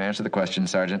 You may answer the question,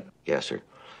 Sergeant. Yes, sir.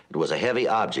 It was a heavy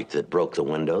object that broke the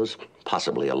windows,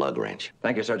 possibly a lug wrench.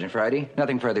 Thank you, Sergeant Friday.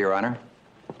 Nothing further, Your Honor.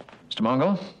 Mr.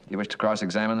 Mungle, you wish to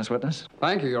cross-examine this witness?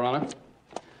 Thank you, Your Honor.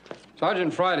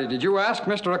 Sergeant Friday, did you ask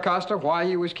Mr. Acosta why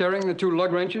he was carrying the 2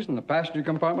 lug wrenches in the passenger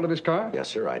compartment of his car? Yes,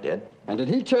 sir, I did. And did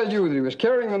he tell you that he was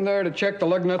carrying them there to check the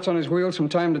lug nuts on his wheels from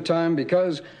time to time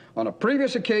because on a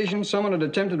previous occasion someone had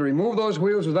attempted to remove those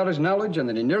wheels without his knowledge and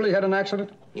that he nearly had an accident?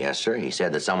 Yes, sir. He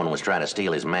said that someone was trying to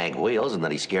steal his mag wheels and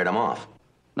that he scared them off.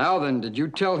 Now then, did you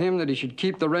tell him that he should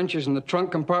keep the wrenches in the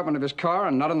trunk compartment of his car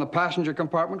and not in the passenger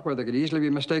compartment where they could easily be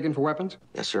mistaken for weapons?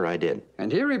 Yes, sir, I did.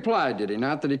 And he replied, did he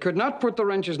not, that he could not put the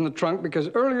wrenches in the trunk because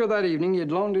earlier that evening he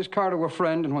had loaned his car to a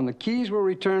friend, and when the keys were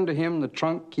returned to him, the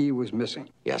trunk key was missing.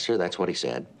 Yes, sir, that's what he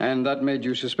said. And that made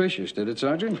you suspicious, did it,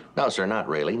 Sergeant? No, sir, not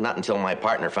really. Not until my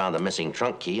partner found the missing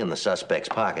trunk key in the suspect's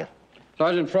pocket.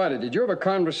 Sergeant Friday, did you have a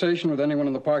conversation with anyone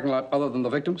in the parking lot other than the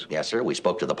victims? Yes, sir. We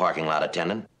spoke to the parking lot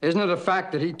attendant. Isn't it a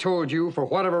fact that he told you, for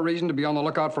whatever reason, to be on the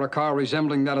lookout for a car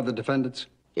resembling that of the defendant's?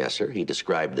 Yes, sir. He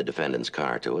described the defendant's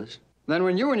car to us. Then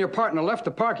when you and your partner left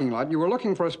the parking lot, you were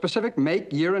looking for a specific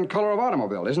make, year, and color of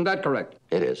automobile. Isn't that correct?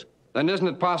 It is. Then isn't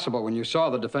it possible when you saw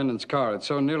the defendant's car, it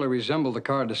so nearly resembled the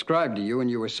car described to you,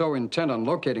 and you were so intent on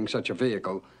locating such a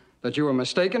vehicle, that you were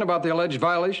mistaken about the alleged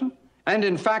violation? And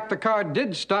in fact, the car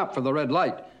did stop for the red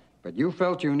light, but you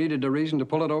felt you needed a reason to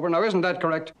pull it over. Now, isn't that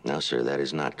correct? No, sir, that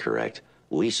is not correct.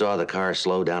 We saw the car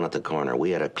slow down at the corner. We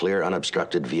had a clear,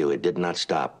 unobstructed view. It did not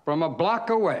stop. From a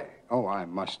block away. Oh, I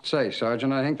must say,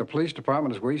 Sergeant, I think the police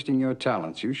department is wasting your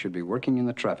talents. You should be working in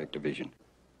the traffic division.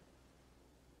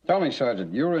 Tell me,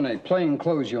 Sergeant, you were in a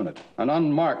plainclothes unit, an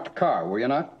unmarked car, were you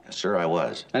not? Yes, sir, I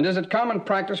was. And is it common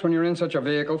practice when you're in such a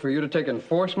vehicle for you to take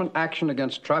enforcement action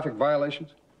against traffic violations?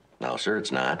 No, sir,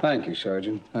 it's not. Thank you,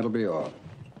 Sergeant. That'll be all.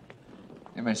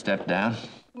 You may step down.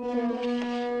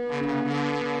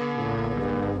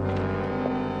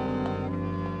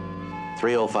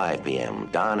 3:05 p.m.,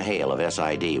 Don Hale of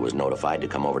SID was notified to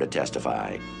come over to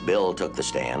testify. Bill took the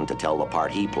stand to tell the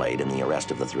part he played in the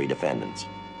arrest of the 3 defendants.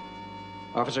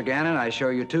 Officer Gannon, I show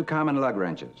you 2 common lug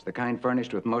wrenches, the kind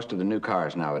furnished with most of the new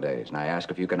cars nowadays, and I ask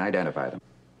if you can identify them.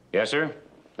 Yes, sir.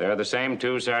 They're the same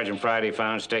 2 Sergeant Friday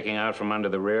found sticking out from under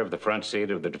the rear of the front seat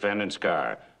of the defendant's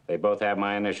car. They both have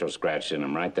my initials scratched in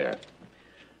them right there.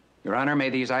 Your Honor, may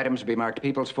these items be marked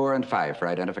Peoples 4 and 5 for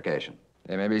identification.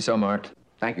 They may be so marked.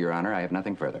 Thank you, Your Honor. I have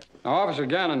nothing further. Now, Officer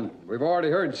Gannon, we've already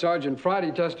heard Sergeant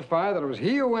Friday testify that it was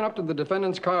he who went up to the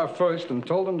defendant's car first and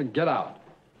told him to get out.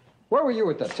 Where were you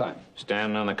at that time?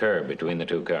 Standing on the curb between the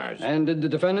 2 cars. And did the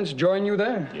defendants join you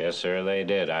there? Yes, sir, they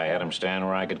did. I had them stand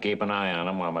where I could keep an eye on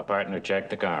them while my partner checked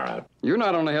the car out. You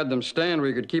not only had them stand where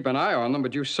you could keep an eye on them,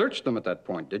 but you searched them at that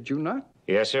point, did you not?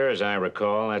 Yes, sir. As I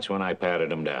recall, that's when I patted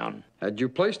them down. Had you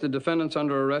placed the defendants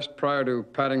under arrest prior to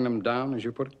patting them down, as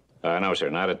you put it? No, sir,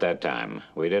 not at that time.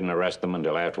 We didn't arrest them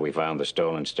until after we found the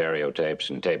stolen stereo tapes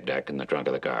and tape deck in the trunk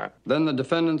of the car. Then the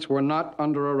defendants were not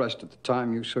under arrest at the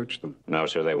time you searched them? No,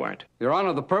 sir, they weren't. Your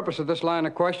Honor, the purpose of this line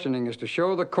of questioning is to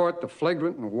show the court the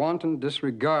flagrant and wanton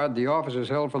disregard the officers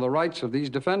held for the rights of these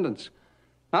defendants.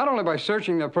 Not only by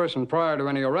searching their person prior to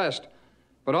any arrest,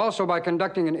 but also by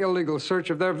conducting an illegal search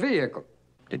of their vehicle.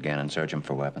 Did Gannon search them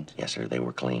for weapons? Yes, sir, they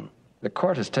were clean. The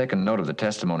court has taken note of the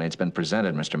testimony that's been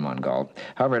presented, Mr. Mungal.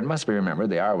 However, it must be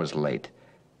remembered the hour was late.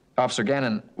 Officer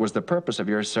Gannon, was the purpose of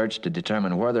your search to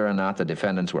determine whether or not the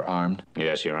defendants were armed?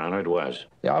 Yes, Your Honor, it was.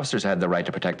 The officers had the right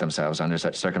to protect themselves under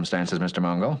such circumstances, Mr.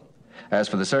 Mungal. As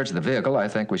for the search of the vehicle, I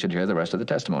think we should hear the rest of the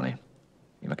testimony.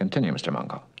 You may continue, Mr.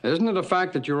 Mungal. Isn't it a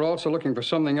fact that you're also looking for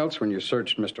something else when you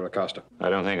searched Mr. Acosta? I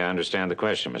don't think I understand the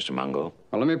question, Mr. Mungal.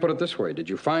 Well, let me put it this way. Did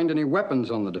you find any weapons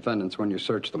on the defendants when you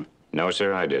searched them? No,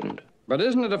 sir, I didn't. But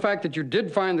isn't it a fact that you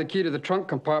did find the key to the trunk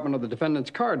compartment of the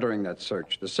defendant's car during that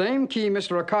search? The same key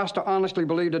Mr. Acosta honestly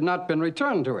believed had not been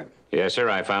returned to him. Yes, sir,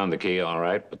 I found the key, all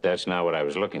right, but that's not what I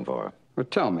was looking for. Well,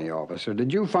 tell me, officer,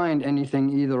 did you find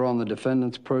anything either on the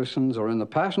defendant's persons or in the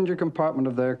passenger compartment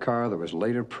of their car that was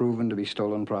later proven to be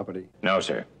stolen property? No,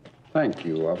 sir. Thank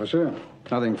you, officer.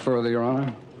 Nothing further, Your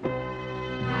Honor.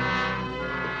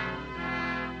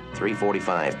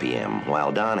 3:45 p.m.,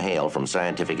 while Don Hale from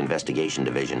Scientific Investigation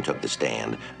Division took the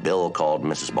stand, Bill called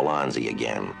Mrs. Balanzi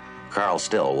again. Carl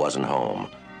still wasn't home.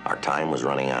 Our time was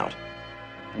running out.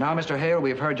 Now, Mr. Hale,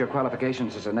 we've heard your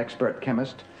qualifications as an expert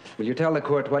chemist. Will you tell the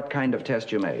court what kind of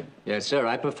test you made? Yes, sir.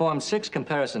 I performed 6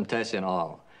 comparison tests in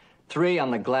all. 3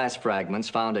 on the glass fragments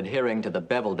found adhering to the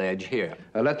beveled edge here.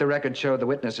 Let the record show the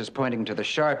witness is pointing to the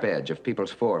sharp edge of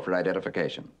Peoples 4 for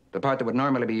identification, the part that would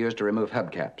normally be used to remove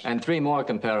hubcaps. And 3 more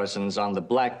comparisons on the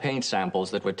black paint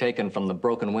samples that were taken from the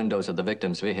broken windows of the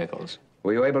victims' vehicles.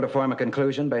 Were you able to form a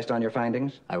conclusion based on your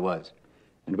findings? I was.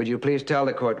 And would you please tell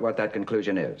the court what that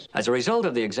conclusion is? As a result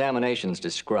of the examinations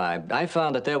described, I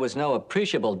found that there was no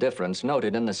appreciable difference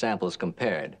noted in the samples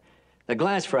compared. The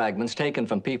glass fragments taken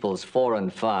from peoples 4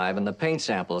 and 5 and the paint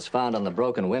samples found on the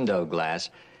broken window glass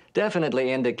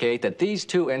definitely indicate that these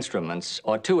two instruments,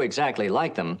 or two exactly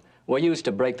like them, were used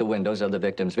to break the windows of the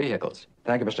victims' vehicles.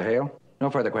 Thank you, Mr. Hale. No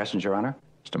further questions, Your Honor.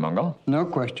 Mr. Mungle? No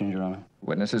questions, Your Honor.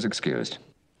 Witness is excused.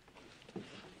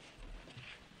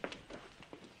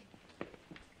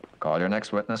 Call your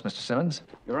next witness, Mr. Simmons.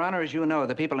 Your Honor, as you know,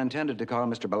 the people intended to call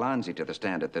Mr. Balanzi to the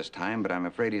stand at this time, but I'm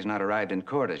afraid he's not arrived in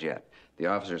court as yet. The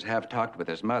officers have talked with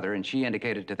his mother, and she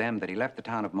indicated to them that he left the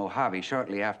town of Mojave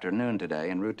shortly after noon today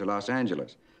en route to Los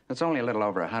Angeles. It's only a little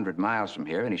over 100 miles from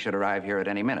here, and he should arrive here at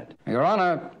any minute. Your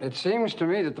Honor, it seems to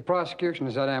me that the prosecution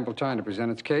has had ample time to present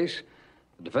its case.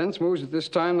 The defense moves at this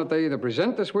time that they either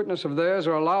present this witness of theirs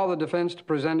or allow the defense to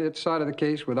present its side of the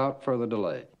case without further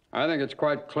delay. I think it's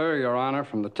quite clear, Your Honor,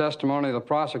 from the testimony of the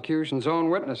prosecution's own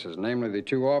witnesses, namely the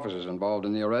two officers involved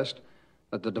in the arrest,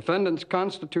 that the defendant's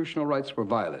constitutional rights were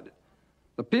violated.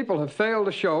 The people have failed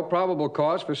to show probable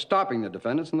cause for stopping the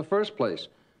defendants in the first place,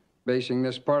 basing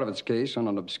this part of its case on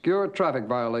an obscure traffic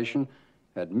violation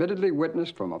admittedly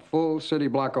witnessed from a full city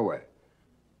block away.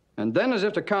 And then, as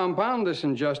if to compound this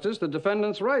injustice, the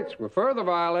defendants' rights were further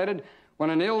violated when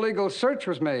an illegal search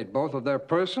was made, both of their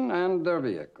person and their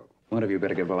vehicle. One of you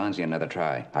better give Balanzi another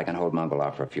try. I can hold Mungle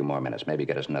off for a few more minutes, maybe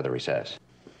get us another recess.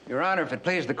 Your Honor, if it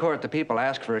please the court, the people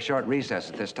ask for a short recess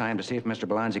at this time to see if Mr.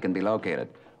 Balanzi can be located.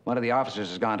 One of the officers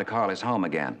has gone to call his home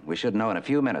again. We should know in a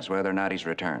few minutes whether or not he's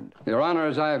returned. Your Honor,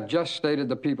 as I have just stated,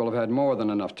 the people have had more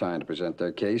than enough time to present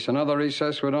their case. Another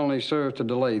recess would only serve to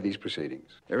delay these proceedings.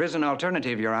 There is an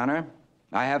alternative, Your Honor.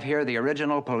 I have here the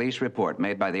original police report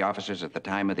made by the officers at the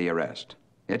time of the arrest.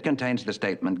 It contains the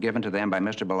statement given to them by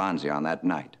Mr. Balanzi on that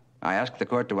night. I ask the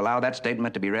court to allow that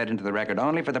statement to be read into the record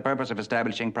only for the purpose of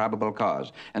establishing probable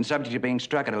cause and subject to being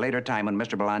struck at a later time when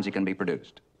Mr. Balanzi can be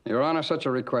produced. Your Honor, such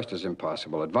a request is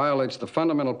impossible. It violates the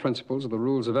fundamental principles of the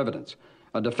rules of evidence.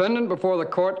 A defendant before the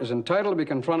court is entitled to be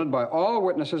confronted by all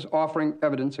witnesses offering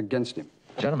evidence against him.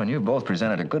 Gentlemen, you've both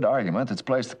presented a good argument that's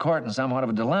placed the court in somewhat of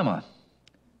a dilemma.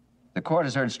 The court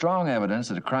has heard strong evidence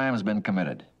that a crime has been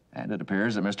committed, and it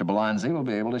appears that Mr. Balanzi will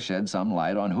be able to shed some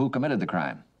light on who committed the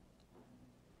crime.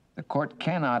 The court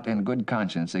cannot, in good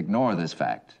conscience, ignore this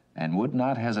fact, and would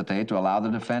not hesitate to allow the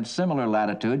defense similar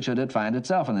latitude should it find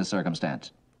itself in this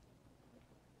circumstance.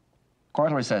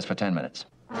 Court will recess for 10 minutes.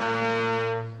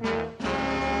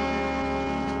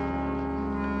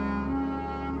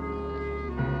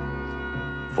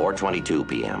 4:22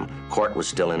 p.m. Court was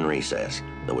still in recess.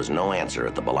 There was no answer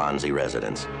at the Balanzi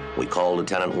residence. We called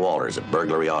Lieutenant Walters at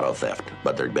burglary auto theft,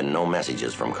 but there'd been no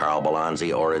messages from Carl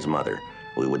Balanzi or his mother.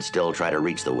 We would still try to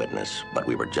reach the witness, but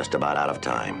we were just about out of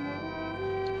time.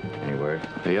 Any word?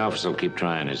 The officer will keep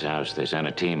trying his house. They sent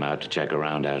a team out to check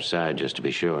around outside just to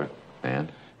be sure.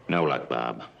 And? No luck,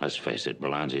 Bob. Let's face it,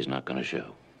 Balanzi's not going to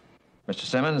show. Mr.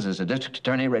 Simmons, is the district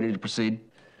attorney ready to proceed?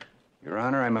 Your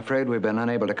Honor, I'm afraid we've been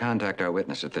unable to contact our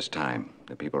witness at this time.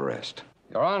 The people rest.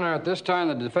 Your Honor, at this time,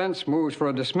 the defense moves for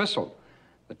a dismissal.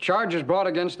 The charges brought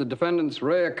against the defendants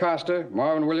Ray Acosta,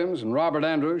 Marvin Williams, and Robert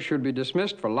Andrews should be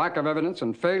dismissed for lack of evidence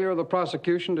and failure of the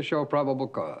prosecution to show probable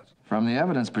cause. From the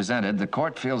evidence presented, the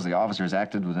court feels the officers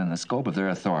acted within the scope of their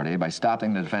authority by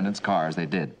stopping the defendants' car as they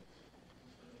did.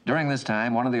 During this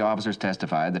time, one of the officers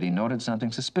testified that he noted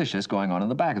something suspicious going on in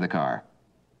the back of the car.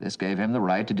 This gave him the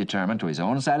right to determine to his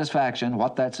own satisfaction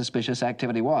what that suspicious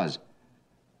activity was.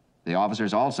 The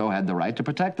officers also had the right to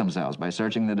protect themselves by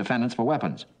searching the defendants for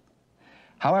weapons.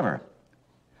 However,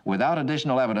 without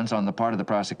additional evidence on the part of the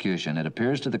prosecution, it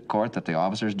appears to the court that the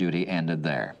officer's duty ended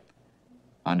there.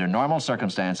 Under normal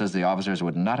circumstances, the officers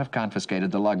would not have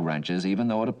confiscated the lug wrenches, even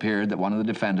though it appeared that one of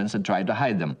the defendants had tried to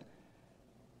hide them.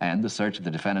 And the search of the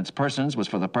defendants' persons was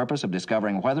for the purpose of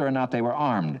discovering whether or not they were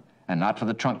armed, and not for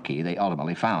the trunk key they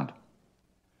ultimately found.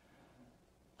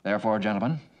 Therefore,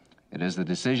 gentlemen, it is the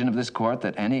decision of this court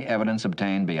that any evidence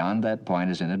obtained beyond that point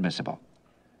is inadmissible.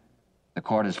 The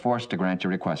court is forced to grant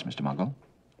your request, Mr. Mungle.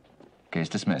 Case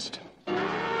dismissed.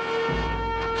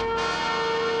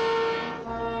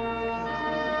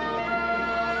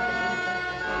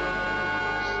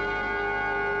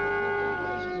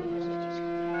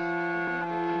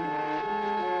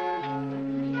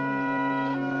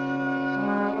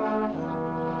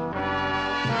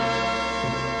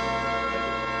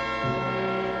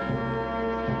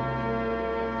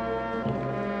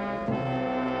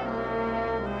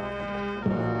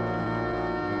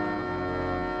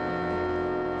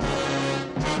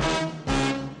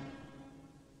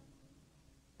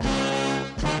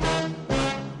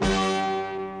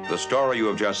 The story you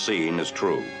have just seen is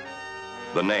true.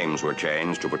 The names were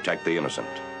changed to protect the innocent.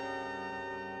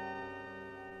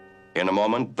 In a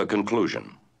moment, the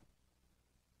conclusion.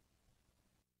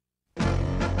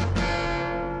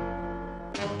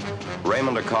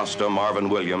 Raymond Acosta, Marvin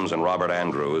Williams, and Robert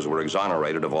Andrews were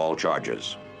exonerated of all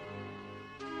charges.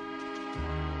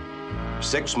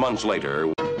 6 months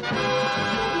later,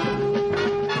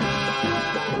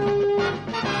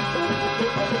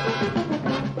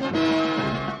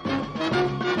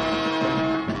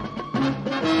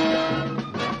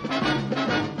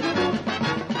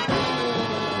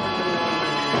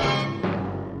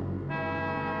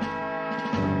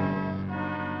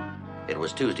 It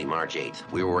was Tuesday, March 8th.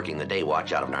 We were working the day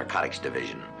watch out of Narcotics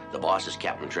Division. The boss is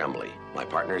Captain Tremblay. My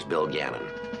partner's Bill Gannon.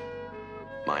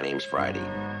 My name's Friday.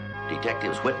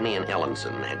 Detectives Whitney and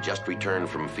Ellenson had just returned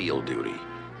from field duty.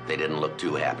 They didn't look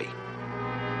too happy.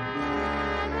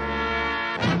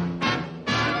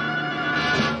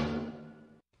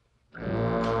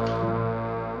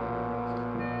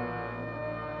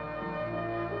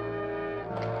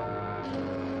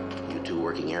 You two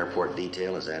working airport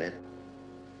detail, is that it?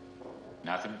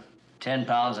 Nothing. 10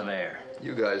 pounds of air.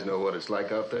 You guys know what it's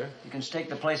like out there? You can stake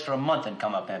the place for a month and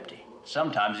come up empty.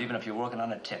 Sometimes even if you're working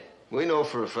on a tip. We know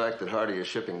for a fact that Hardy is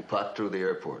shipping pot through the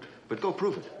airport. But go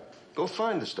prove it. Go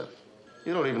find the stuff.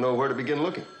 You don't even know where to begin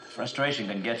looking. Frustration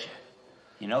can get you.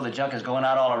 You know the junk is going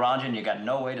out all around you and you got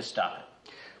no way to stop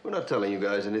it. We're not telling you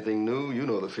guys anything new. You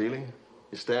know the feeling.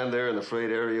 You stand there in the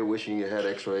freight area wishing you had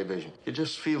X-ray vision. You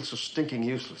just feel so stinking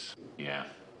useless. Yeah.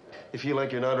 You feel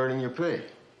like you're not earning your pay.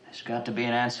 There's got to be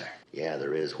an answer. Yeah,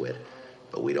 there is, Whit.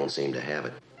 But we don't seem to have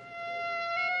it.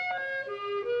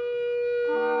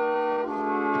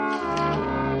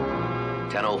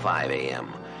 "10:05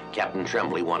 a.m. Captain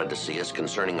Tremblay wanted to see us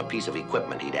concerning a piece of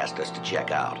equipment he'd asked us to check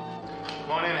out.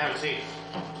 Come on in and have a seat.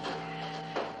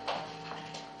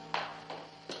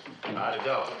 How'd it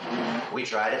go? We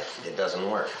tried it. It doesn't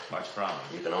work. What's the problem?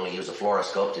 You can only use a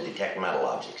fluoroscope to detect metal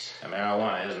objects. The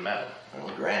marijuana isn't metal. Well,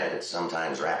 granted, it's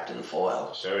sometimes wrapped in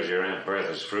foil. So is your Aunt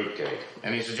Bertha's fruitcake.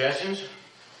 Any suggestions?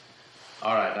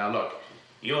 All right, now look.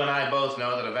 You and I both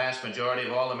know that a vast majority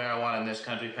of all the marijuana in this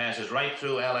country passes right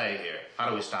through L.A. here. How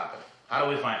do we stop it? How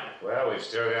do we find it? Well, we've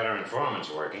still got our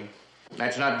informants working.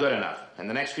 That's not good enough. In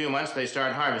the next few months, they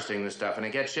start harvesting this stuff, and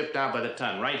it gets shipped out by the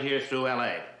ton right here through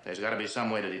L.A. There's got to be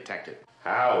some way to detect it.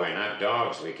 How? We're not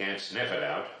dogs. We can't sniff it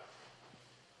out.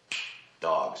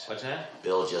 Dogs. What's that?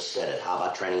 Bill just said it. How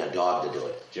about training a dog to do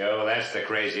it? Joe, that's the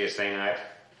craziest thing I've...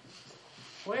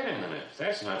 Wait a minute.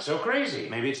 That's not so crazy.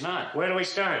 Maybe it's not. Where do we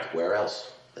start? Where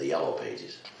else? The yellow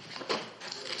pages.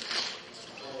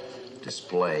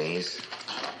 Displays.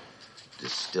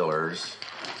 Distillers.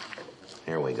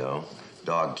 Here we go.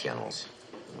 Dog kennels.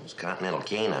 Those Continental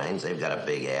Canines, they've got a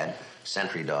big ad.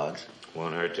 Sentry dogs.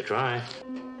 Won't hurt to try.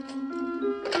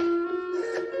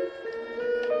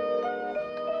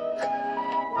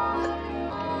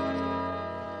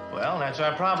 Well, that's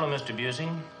our problem, Mr. Busey.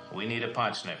 We need a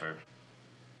pot sniffer.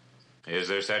 Is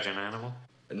there such an animal?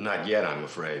 Not yet, I'm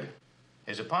afraid.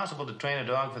 Is it possible to train a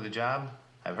dog for the job?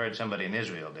 I've heard somebody in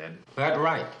Israel did. That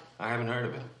right. I haven't heard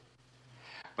of it.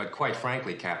 But quite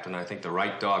frankly, Captain, I think the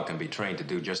right dog can be trained to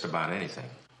do just about anything.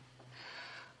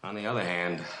 On the other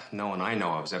hand, no one I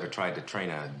know of has ever tried to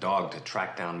train a dog to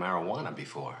track down marijuana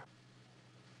before.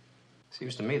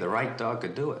 Seems to me the right dog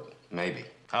could do it. Maybe.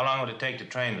 How long would it take to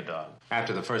train the dog?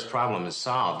 After the first problem is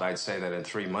solved, I'd say that in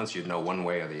 3 months you'd know one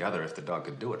way or the other if the dog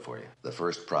could do it for you. The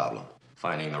first problem?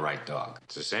 Finding the right dog.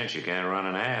 It's a cinch you can't run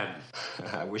an ad.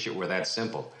 I wish it were that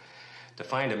simple. To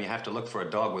find him, you have to look for a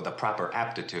dog with the proper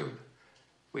aptitude.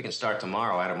 We can start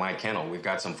tomorrow out of my kennel. We've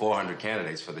got some 400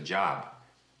 candidates for the job.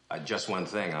 Just one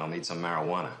thing, I'll need some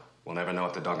marijuana. We'll never know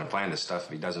if the dog can find this stuff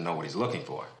if he doesn't know what he's looking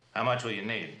for. How much will you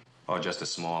need? Oh, just a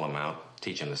small amount.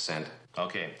 Teach him the scent.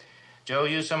 Okay. Joe,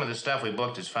 use some of the stuff we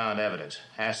booked as found evidence.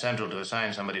 Ask Central to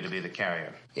assign somebody to be the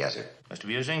carrier. Yes, sir. Mr.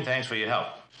 Busing, thanks for your help.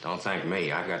 Don't thank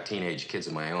me. I've got teenage kids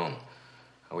of my own.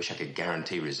 I wish I could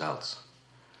guarantee results.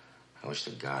 I wish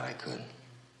to God I could.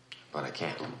 But I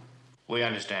can't. We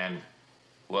understand.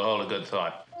 We'll hold a good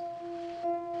thought.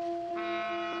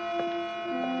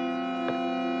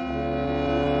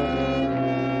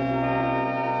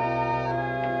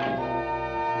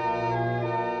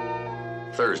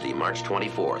 Thursday, March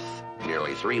 24th.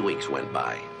 Nearly 3 weeks went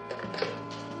by.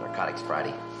 Narcotics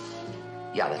Friday?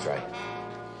 Yeah, that's right.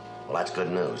 Well, that's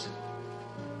good news.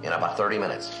 In about 30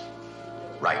 minutes.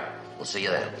 Right. We'll see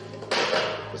you then.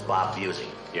 It was Bob Busey.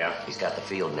 Yeah? He's got the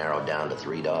field narrowed down to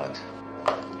 3 dogs.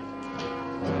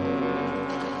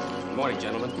 Good morning,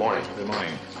 gentlemen. Morning. Good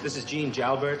morning. This is Gene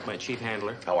Jalbert, my chief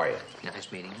handler. How are you?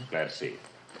 Nice meeting you. Glad to see you.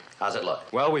 How's it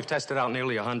look? Well, we've tested out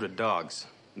nearly 100 dogs.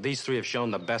 These 3 have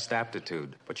shown the best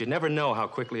aptitude. But you never know how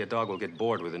quickly a dog will get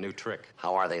bored with a new trick.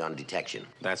 How are they on detection?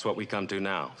 That's what we come to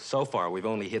now. So far, we've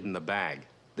only hidden the bag.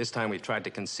 This time, we've tried to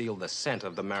conceal the scent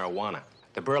of the marijuana.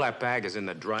 The burlap bag is in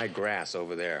the dry grass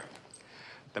over there.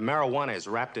 The marijuana is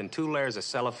wrapped in 2 layers of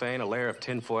cellophane, a layer of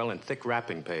tinfoil, and thick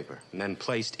wrapping paper, and then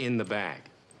placed in the bag.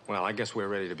 Well, I guess we're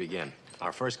ready to begin.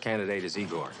 Our first candidate is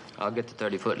Igor. I'll get the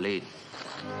 30-foot lead.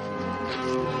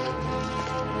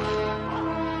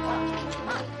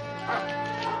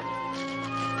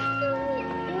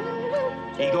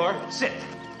 Igor, sit.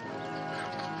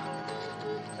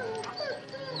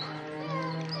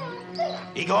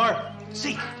 Igor,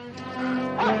 seek.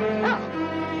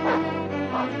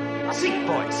 Seek,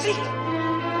 boy, seek.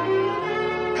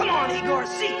 Come on, Igor,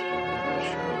 seek.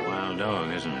 Sure a wild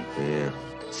dog, isn't it? Yeah.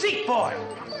 Seek, boy.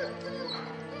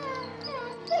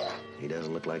 He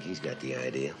doesn't look like he's got the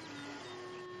idea.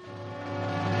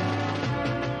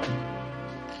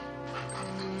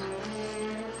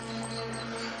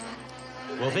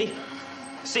 Wolfie,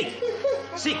 seek.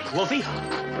 Seek, Wolfie.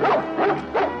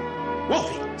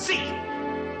 Wolfie, seek.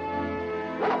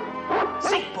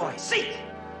 Seek, boy, seek.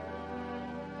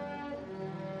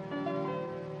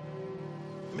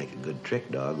 Make a good trick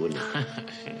dog, wouldn't it?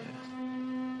 Yeah.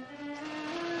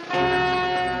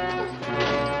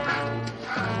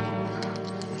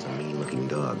 He's a mean-looking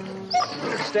dog.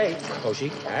 Stay.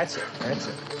 Hoshi, that's it, that's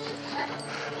it.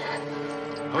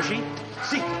 Hoshi,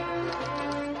 seek.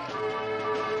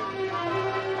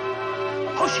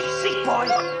 Hoshi, seek, boy.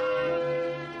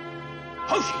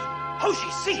 Hoshi,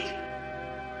 Hoshi, seek.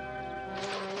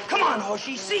 Come on,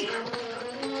 Hoshi, seek.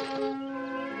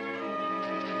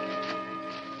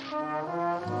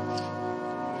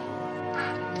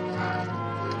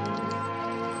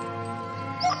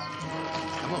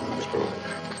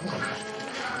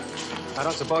 I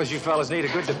don't suppose you fellas need a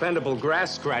good, dependable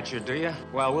grass scratcher, do you?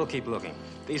 Well, we'll keep looking.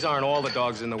 These aren't all the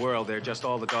dogs in the world. They're just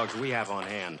all the dogs we have on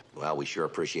hand. Well, we sure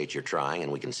appreciate your trying,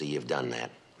 and we can see you've done that.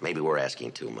 Maybe we're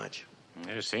asking too much.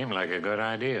 It seemed like a good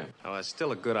idea. Oh, it's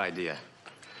still a good idea.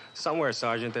 Somewhere,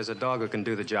 Sergeant, there's a dog who can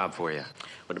do the job for you.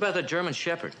 What about the German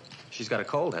Shepherd? She's got a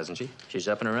cold, hasn't she? She's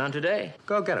up and around today.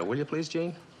 Go get her, will you please,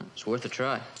 Gene? It's worth a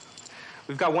try.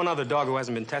 We've got one other dog who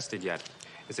hasn't been tested yet.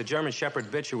 It's a German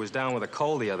Shepherd bitch who was down with a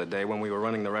cold the other day when we were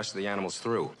running the rest of the animals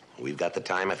through. We've got the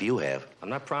time if you have. I'm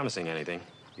not promising anything.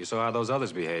 You saw how those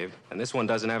others behaved, and this one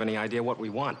doesn't have any idea what we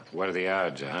want. What are the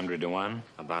odds, 100 to 1?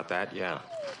 About that, yeah.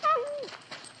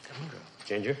 Come on, girl.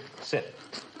 Ginger, sit.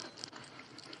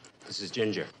 This is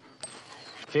Ginger.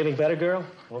 Feeling better, girl?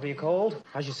 Over your cold?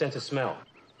 How's your sense of smell?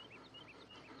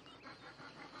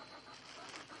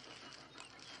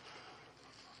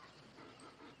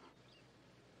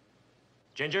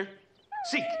 Ginger,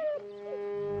 seek.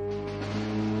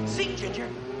 Seek, Ginger.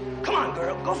 Come on,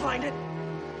 girl, go find it.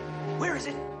 Where is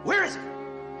it? Where is it?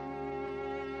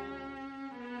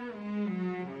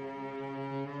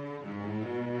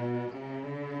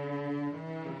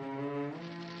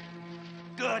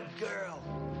 Good girl.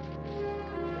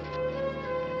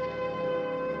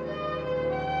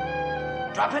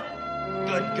 Drop it.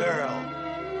 Good girl.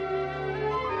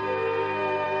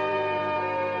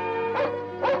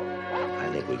 I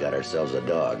think we got ourselves a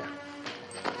dog.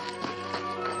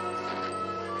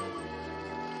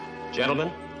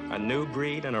 Gentlemen, a new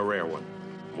breed and a rare one.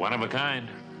 One of a kind.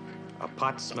 A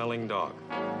pot-smelling dog.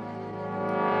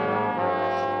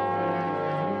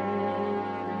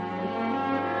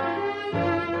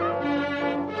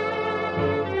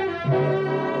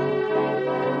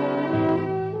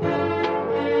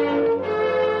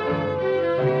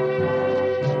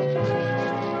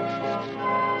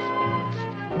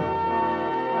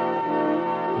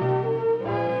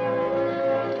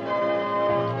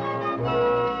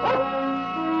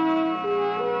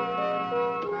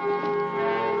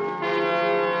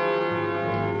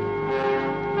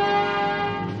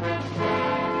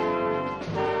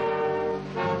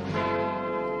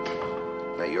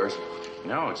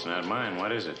 No, it's not mine.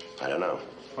 What is it? I don't know.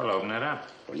 Well, open it up.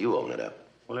 Well, you open it up.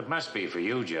 Well, it must be for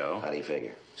you, Joe. How do you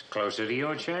figure? It's closer to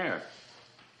your chair.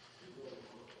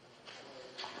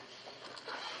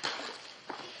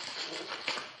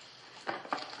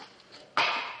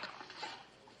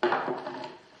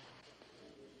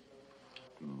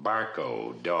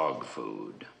 Barco dog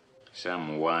food.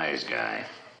 Some wise guy.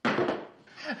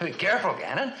 Be careful,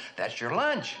 Gannon. That's your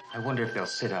lunch. I wonder if they'll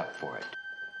sit up for it.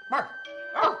 Mark.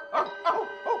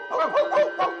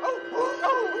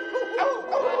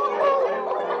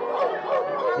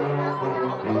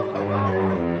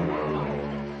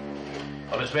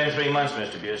 Well, it's been 3 months,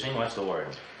 Mr. Busing. What's the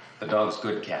word? The dog's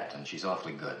good, Captain. She's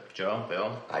awfully good. Joe,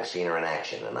 Bill? I've seen her in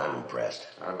action, and I'm impressed.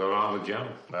 I'll go along with Joe.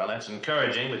 Well, that's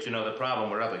encouraging, but you know the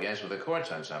problem we're up against with the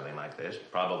courts on something like this.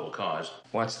 Probable cause.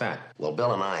 What's that? Well,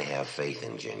 Bill and I have faith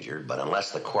in Ginger, but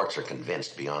unless the courts are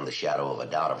convinced beyond the shadow of a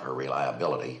doubt of her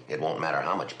reliability, it won't matter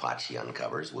how much pot she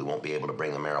uncovers. We won't be able to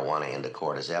bring the marijuana into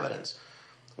court as evidence.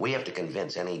 We have to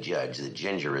convince any judge that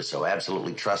Ginger is so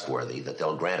absolutely trustworthy that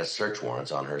they'll grant us search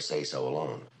warrants on her say-so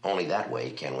alone. Only that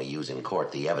way can we use in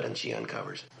court the evidence she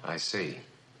uncovers. I see.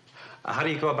 How do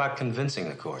you go about convincing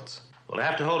the courts? We'll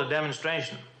have to hold a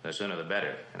demonstration. The sooner the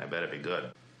better, and it better be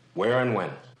good. Where and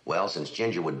when? Well, since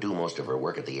Ginger would do most of her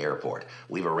work at the airport,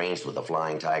 we've arranged with the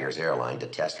Flying Tigers Airline to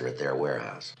test her at their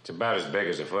warehouse. It's about as big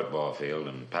as a football field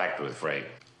and packed with freight.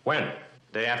 When?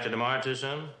 Day after tomorrow, too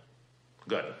soon?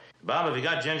 Good. Bob, have you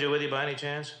got Ginger with you by any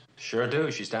chance? Sure do.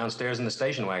 She's downstairs in the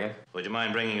station wagon. Would you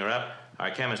mind bringing her up?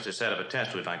 Our chemist has set up a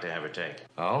test we'd like to have her take.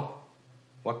 Oh?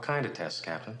 What kind of test,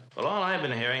 Captain? Well, all I've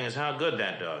been hearing is how good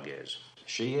that dog is.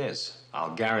 She is.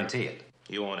 I'll guarantee it.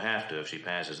 You won't have to if she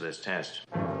passes this test.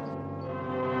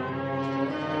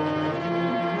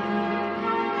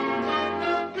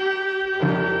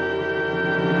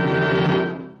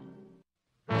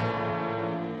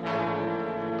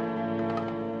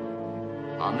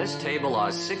 On this table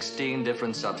are 16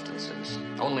 different substances.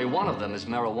 Only one of them is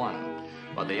marijuana,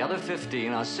 but the other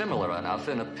 15 are similar enough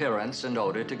in appearance and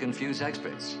odor to confuse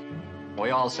experts.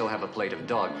 We also have a plate of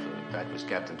dog food. That was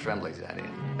Captain Tremblay's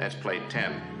idea. That's plate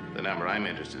 10. The number I'm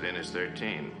interested in is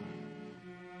 13.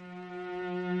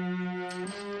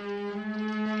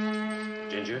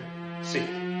 Ginger, seek.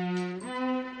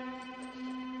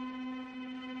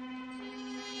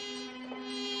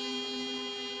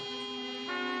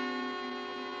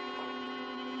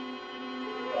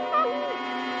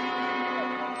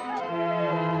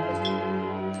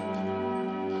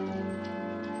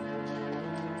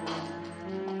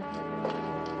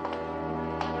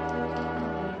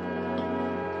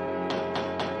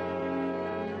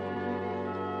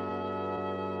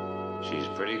 She's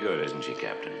pretty good, isn't she,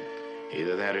 Captain?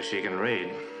 Either that or she can read.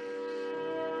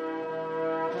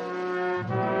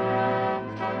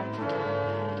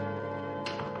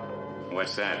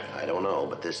 What's that? I don't know,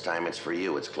 but this time it's for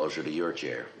you. It's closer to your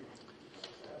chair.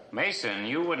 Mason,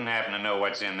 you wouldn't happen to know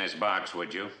what's in this box,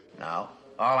 would you? No.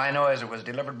 All I know is it was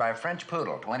delivered by a French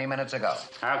poodle 20 minutes ago.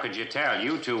 How could you tell?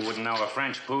 You two wouldn't know a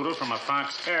French poodle from a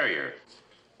fox terrier.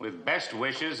 With best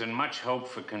wishes and much hope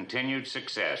for continued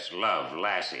success. Love,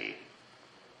 Lassie.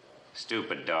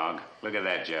 Stupid dog. Look at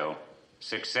that, Joe.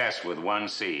 Success with one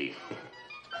C.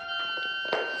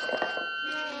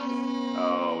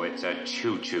 Oh, it's a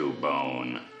choo-choo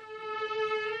bone.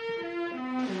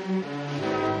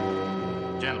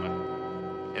 Gentlemen,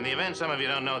 in the event some of you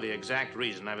don't know the exact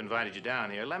reason I've invited you down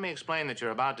here, let me explain that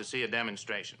you're about to see a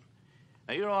demonstration.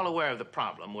 Now, you're all aware of the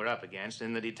problem we're up against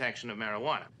in the detection of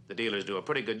marijuana. The dealers do a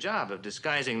pretty good job of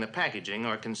disguising the packaging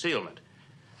or concealment.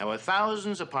 Now, with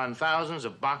thousands upon thousands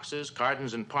of boxes,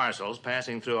 cartons, and parcels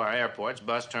passing through our airports,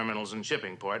 bus terminals, and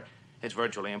shipping port, it's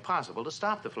virtually impossible to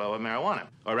stop the flow of marijuana.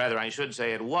 Or rather, I should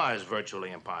say it was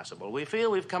virtually impossible. We feel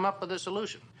we've come up with a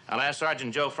solution. I'll ask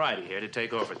Sergeant Joe Friday here to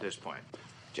take over at this point.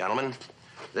 Gentlemen,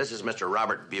 this is Mr.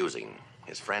 Robert Busing.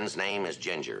 His friend's name is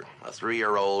Ginger, a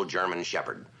 3-year-old German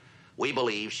Shepherd. We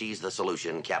believe she's the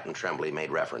solution Captain Tremblay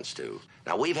made reference to.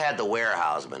 Now, we've had the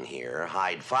warehouseman here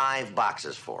hide 5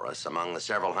 boxes for us among the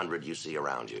several hundred you see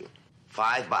around you.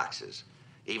 5 boxes.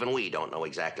 Even we don't know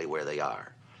exactly where they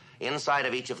are. Inside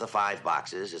of each of the 5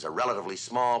 boxes is a relatively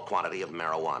small quantity of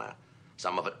marijuana.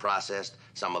 Some of it processed,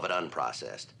 some of it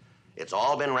unprocessed. It's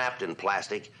all been wrapped in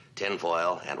plastic,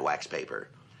 tinfoil, and wax paper.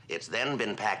 It's then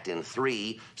been packed in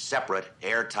 3 separate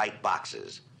airtight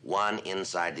boxes, one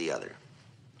inside the other.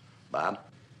 Bob?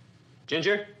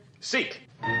 Ginger, seek.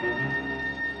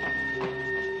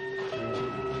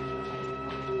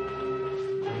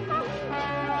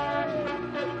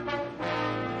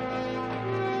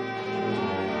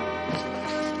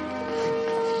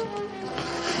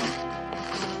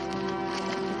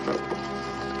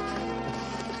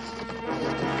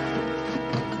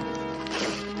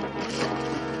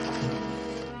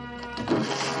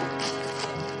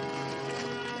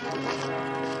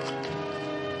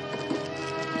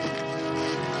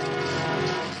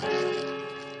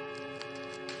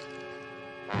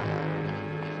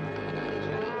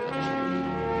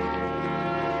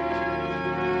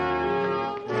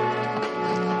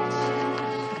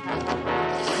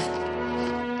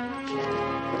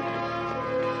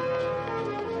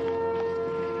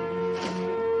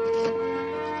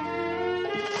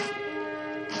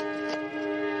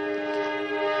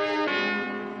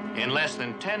 In less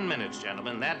than 10 minutes,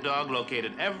 gentlemen, that dog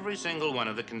located every single one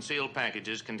of the concealed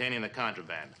packages containing the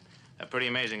contraband. A pretty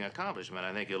amazing accomplishment,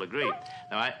 I think you'll agree.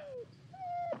 Now,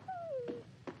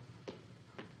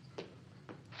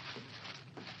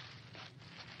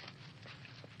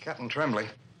 Captain Tremblay.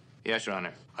 Yes, Your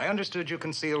Honor. I understood you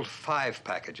concealed 5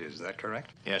 packages. Is that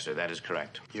correct? Yes, sir, that is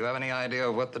correct. You have any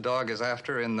idea what the dog is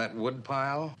after in that wood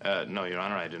pile? No, Your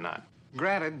Honor, I do not.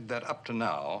 Granted that up to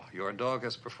now, your dog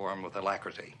has performed with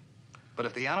alacrity. But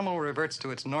if the animal reverts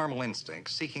to its normal instinct,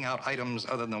 seeking out items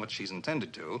other than what she's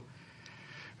intended to,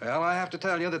 well, I have to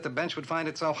tell you that the bench would find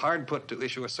itself hard put to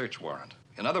issue a search warrant.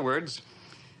 In other words,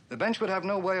 the bench would have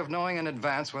no way of knowing in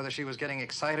advance whether she was getting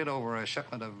excited over a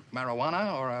shipment of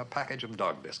marijuana or a package of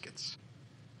dog biscuits.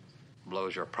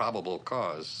 Blows your probable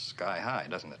cause sky high,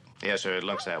 doesn't it? Yes, sir, it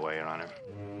looks that way, Your Honor.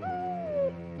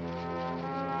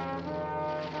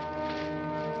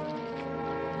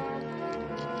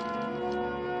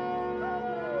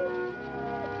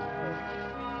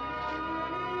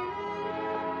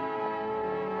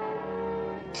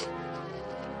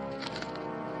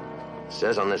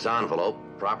 Says on this envelope,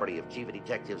 property of Chief of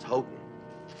Detectives Houghton.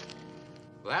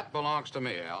 That belongs to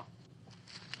me, Al.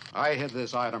 I hid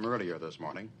this item earlier this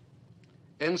morning.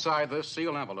 Inside this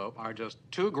sealed envelope are just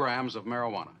 2 grams of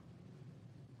marijuana.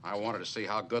 I wanted to see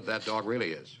how good that dog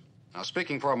really is. Now,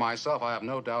 speaking for myself, I have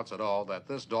no doubts at all that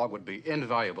this dog would be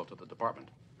invaluable to the department.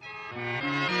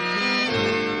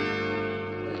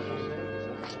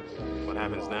 What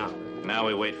happens now? Now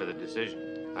we wait for the decision.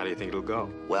 How do you think it'll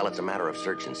go? Well, it's a matter of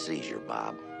search and seizure,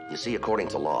 Bob. You see, according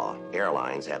to law,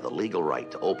 airlines have the legal right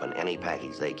to open any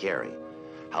package they carry.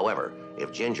 However,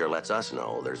 if Ginger lets us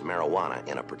know there's marijuana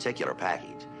in a particular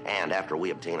package, and after we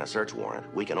obtain a search warrant,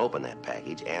 we can open that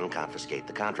package and confiscate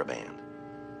the contraband.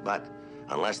 But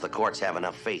unless the courts have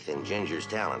enough faith in Ginger's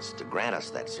talents to grant us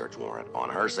that search warrant on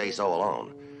her say-so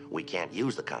alone, we can't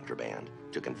use the contraband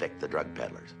to convict the drug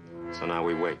peddlers. So now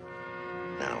we wait.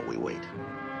 Now we wait.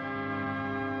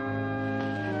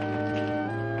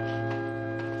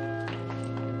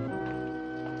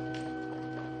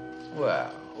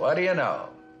 Well, what do you know?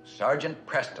 Sergeant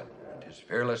Preston and his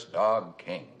fearless dog,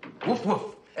 King. Woof,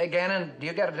 woof. Hey, Gannon, do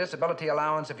you get a disability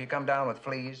allowance if you come down with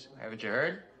fleas? Haven't you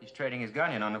heard? He's trading his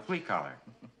gun in on the flea collar.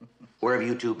 Where have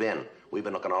you two been? We've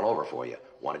been looking all over for you.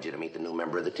 Wanted you to meet the new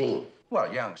member of the team.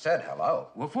 Well, Young said hello.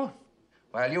 Woof, woof.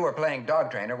 While you were playing dog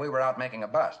trainer, we were out making a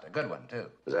bust. A good one, too.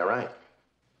 Is that right?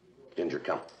 Ginger,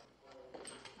 come.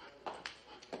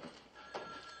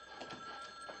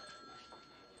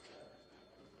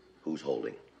 Who's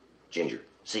holding? Ginger,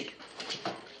 seek.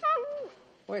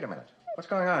 Wait a minute. What's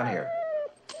going on here?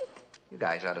 You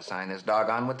guys ought to sign this dog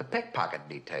on with the pickpocket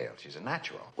detail. She's a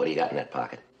natural. What do you got in that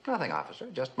pocket? Nothing, officer.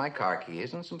 Just my car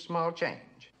keys and some small change.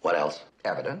 What else?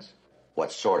 Evidence.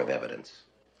 What sort of evidence?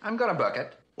 I'm going to book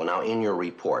it. Well, now, in your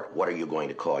report, what are you going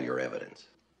to call your evidence?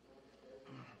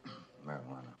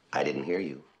 Marijuana. I didn't hear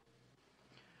you.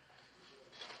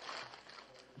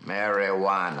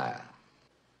 Marijuana.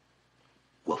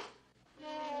 Woof.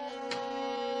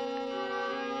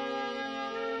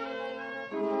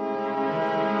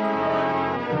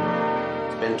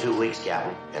 It's been 2 weeks,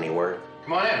 Captain. Any word?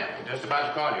 Come on in. I'm just about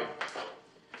to call you.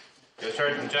 Just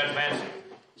heard from Judge Manson.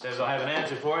 Says they'll have an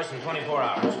answer for us in 24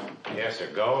 hours. Yes, or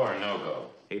go or no go?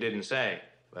 He didn't say,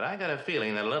 but I got a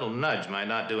feeling that a little nudge might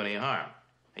not do any harm.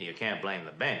 And you can't blame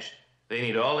the bench. They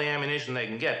need all the ammunition they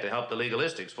can get to help the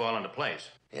legalistics fall into place.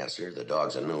 Yes, sir. The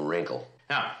dog's a new wrinkle.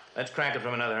 Now, let's crack it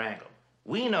from another angle.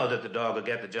 We know that the dog will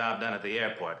get the job done at the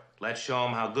airport. Let's show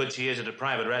him how good she is at a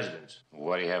private residence.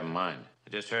 What do you have in mind? I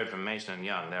just heard from Mason and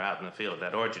Young. They're out in the field at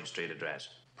that Orchard Street address.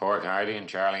 Pork Hardy and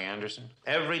Charlie Anderson?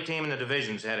 Every team in the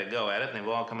division's had a go at it, and they've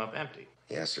all come up empty.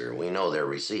 Yes, sir. We know they're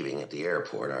receiving at the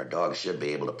airport. Our dog should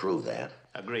be able to prove that.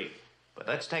 Agreed. But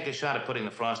let's take a shot at putting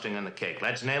the frosting on the cake.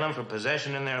 Let's nail them for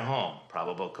possession in their home.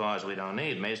 Probable cause we don't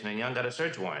need. Mason and Young got a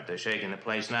search warrant. They're shaking the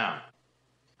place now.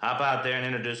 Hop out there and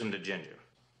introduce them to Ginger.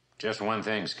 Just one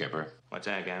thing, Skipper. What's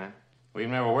that, Gannon? We've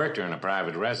never worked her in a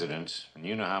private residence, and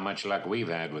you know how much luck we've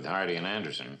had with Hardy and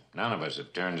Anderson. None of us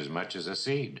have turned as much as a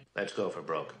seed. Let's go for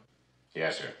broke.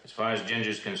 Yes, sir. As far as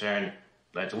Ginger's concerned,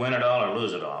 let's win it all or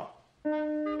lose it all.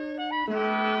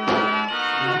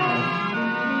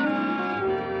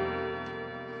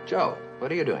 Joe,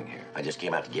 what are you doing here? I just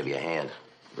came out to give you a hand.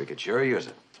 We could sure use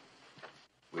it.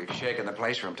 We've shaken the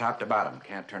place from top to bottom.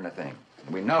 Can't turn a thing.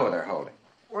 We know they're holding.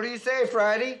 What do you say,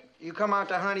 Friday? You come out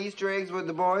to hunt Easter eggs with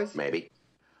the boys? Maybe.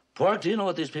 Pork, do you know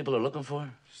what these people are looking for?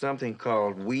 Something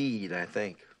called weed, I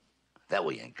think. That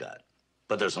we ain't got.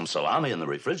 But there's some salami in the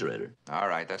refrigerator. All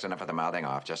right, that's enough of the mouthing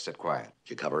off. Just sit quiet.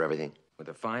 Did you cover everything? With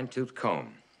a fine-tooth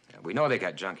comb. Yeah, we know they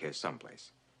got junk here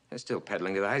someplace. They're still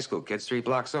peddling to the high school kids 3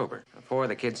 blocks over. 4 of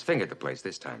the kids fingered the place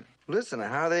this time. Listen to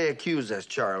how they accuse us,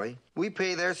 Charlie. We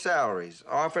pay their salaries,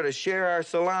 offer to share our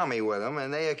salami with them,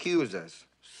 and they accuse us.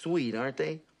 Sweet, aren't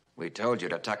they? We told you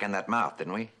to tuck in that mouth,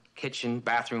 didn't we? Kitchen,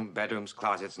 bathroom, bedrooms,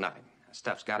 closets, nothing.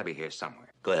 Stuff's got to be here somewhere.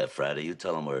 Go ahead, Friday. You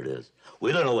tell them where it is.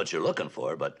 We don't know what you're looking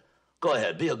for, but go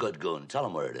ahead. Be a good goon. Tell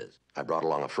them where it is. I brought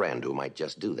along a friend who might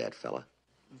just do that, fella.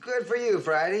 Good for you,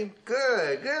 Friday.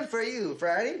 Good for you,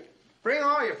 Friday. Bring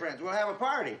all your friends. We'll have a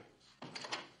party.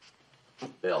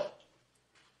 Bill.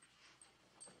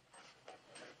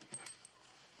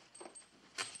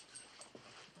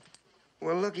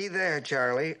 Well, looky there,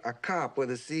 Charlie. A cop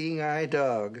with a seeing-eye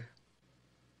dog.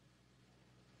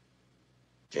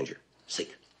 Ginger,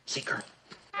 seek. Seek her.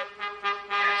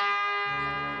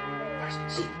 Where's it?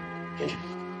 Seek. Ginger.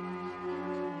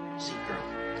 Seek girl.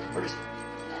 Where is it?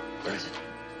 Where is it?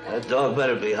 That dog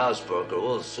better be housebroke or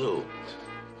we'll sue.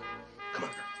 Come on,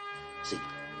 girl. Seek.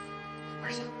 Where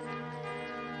is it?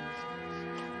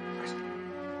 Where is it?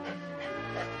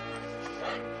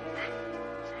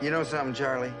 You know something,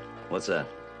 Charlie? What's that?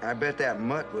 I bet that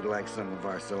mutt would like some of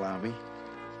our salami.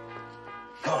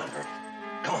 Come on, girl.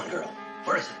 Come on, girl.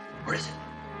 Where is it? Where is it?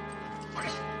 Where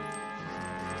is it?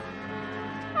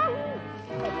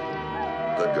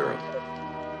 Good girl.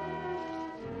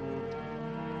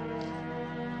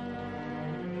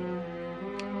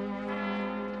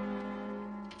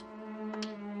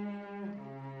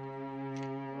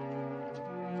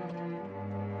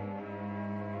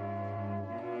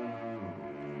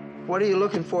 What are you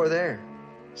looking for there?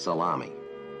 Salami.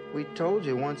 We told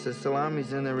you once the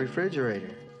salami's in the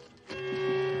refrigerator.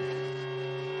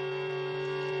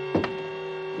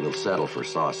 We'll settle for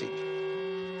sausage.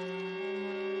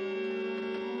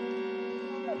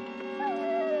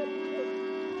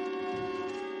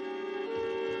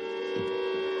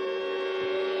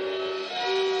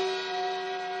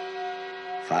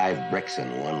 Five bricks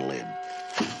and one lid.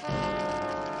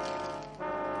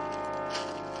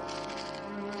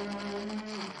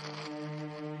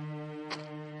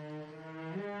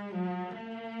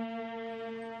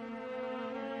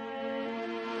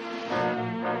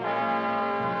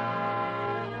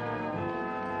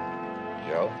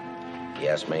 Joe?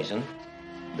 Yes, Mason?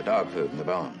 The dog food and the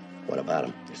bone. What about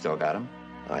him? You still got him?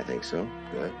 I think so.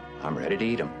 Good. I'm ready to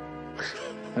eat him.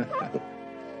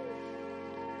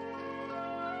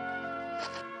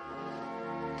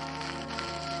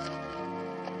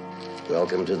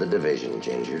 Welcome to the division,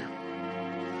 Ginger.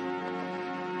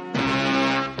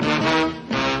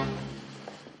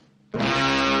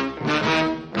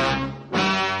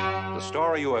 The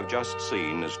story you have just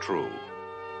seen is true.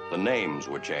 The names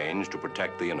were changed to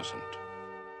protect the innocent.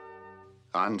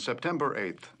 On September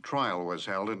 8th, trial was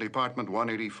held in Department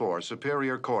 184,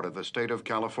 Superior Court of the State of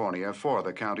California for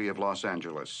the County of Los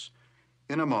Angeles.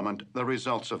 In a moment, the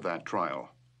results of that trial.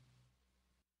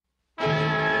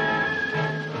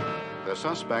 The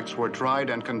suspects were tried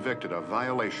and convicted of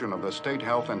violation of the State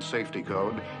Health and Safety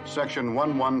Code, Section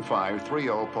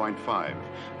 11530.5,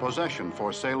 possession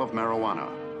for sale of marijuana.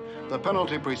 The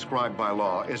penalty prescribed by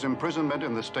law is imprisonment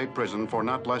in the state prison for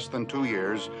not less than 2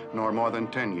 years, nor more than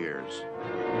 10 years.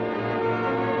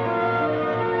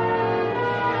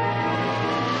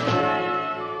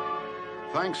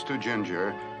 Thanks to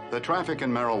Ginger, the traffic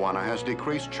in marijuana has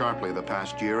decreased sharply the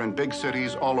past year in big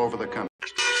cities all over the country.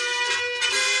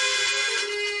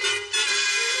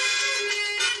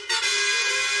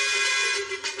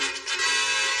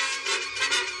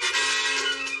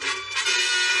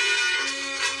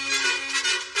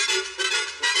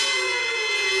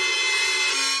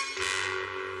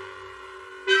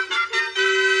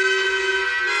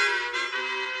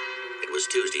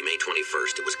 Tuesday, May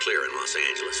 21st. It was clear in Los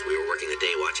Angeles. We were working the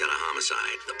day watch out of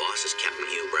homicide. The boss is Captain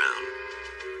Hugh Brown.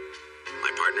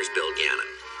 My partner's Bill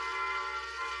Gannon.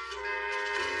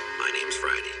 My name's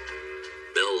Friday.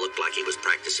 Bill looked like he was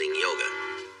practicing yoga.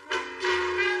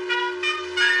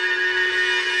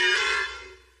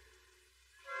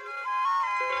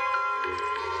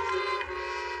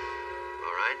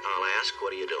 All right, I'll ask,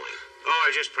 what are you doing? Oh, I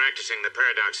was just practicing the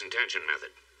paradox intention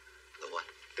method. The what?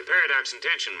 The paradox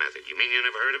intention method. You mean you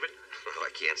never heard of it? Oh,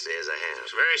 I can't say as I have.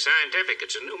 It's very scientific.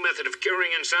 It's a new method of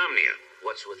curing insomnia.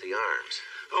 What's with the arms?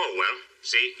 Oh, well,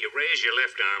 see, you raise your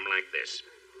left arm like this.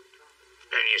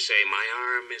 Then you say, my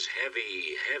arm is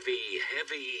heavy, heavy,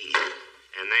 heavy.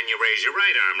 And then you raise your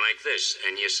right arm like this,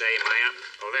 and you say, my arm...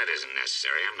 Oh, that isn't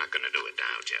necessary. I'm not going to do it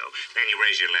now, Joe. Then you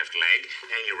raise your left leg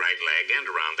and your right leg and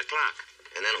around the clock.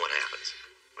 And then what happens?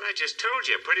 Well, I just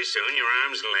told you. Pretty soon your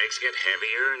arms and legs get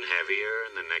heavier and heavier,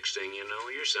 and the next thing you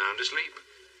know, you're sound asleep.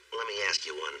 Let me ask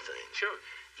you one thing. Sure.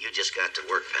 You just got to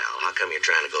work, pal. How come you're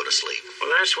trying to go to sleep?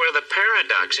 Well, that's where the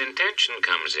paradox intention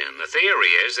comes in. The theory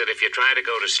is that if you try to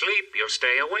go to sleep, you'll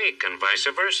stay awake, and vice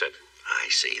versa. I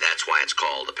see. That's why it's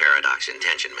called the paradox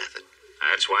intention method.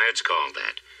 That's why it's called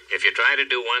that. If you try to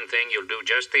do one thing, you'll do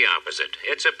just the opposite.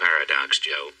 It's a paradox,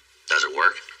 Joe. Does it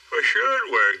work? Well, sure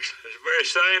it works. It's very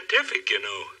scientific, you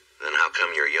know. Then how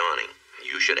come you're yawning?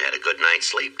 You should have had a good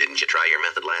night's sleep. Didn't you try your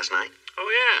method last night? Oh,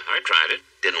 yeah, I tried it.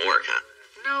 Didn't work, huh?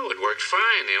 No, it worked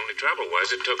fine. The only trouble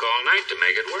was it took all night to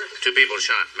make it work. 2 people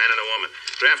shot, man and a woman.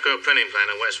 Draftco printing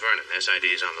plant in West Vernon.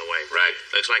 SID's on the way. Right.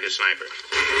 Looks like a sniper.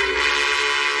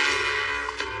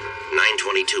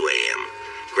 9:22 a.m.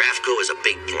 Grafco is a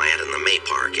big plant in the May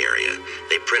Park area.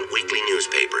 They print weekly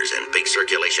newspapers and big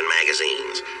circulation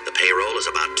magazines. The payroll is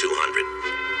about 200.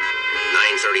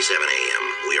 9:37 a.m.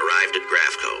 We arrived at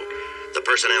Grafco. The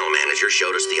personnel manager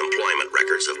showed us the employment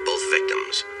records of both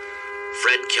victims.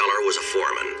 Fred Keller was a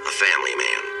foreman, a family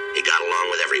man. He got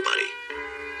along with everybody.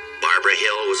 Barbara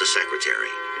Hill was a secretary.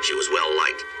 She was well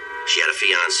liked. She had a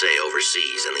fiancé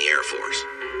overseas in the Air Force.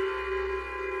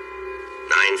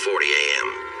 9:40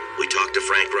 a.m. We talked to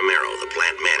Frank Romero, the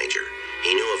plant manager.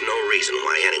 He knew of no reason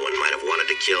why anyone might have wanted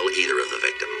to kill either of the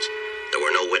victims. There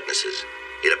were no witnesses.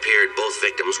 It appeared both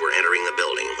victims were entering the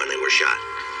building when they were shot.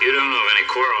 You don't know of any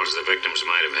quarrels the victims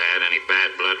might have had, any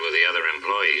bad blood with the other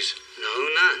employees? No,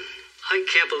 none. I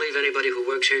can't believe anybody who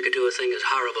works here could do a thing as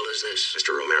horrible as this.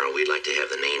 Mr. Romero, we'd like to have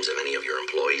the names of any of your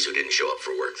employees who didn't show up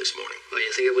for work this morning. Well,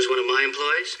 you think it was one of my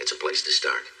employees? It's a place to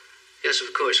start. Yes, of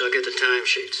course. I'll get the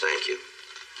timesheets. Thank you.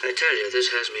 I tell you,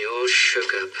 this has me all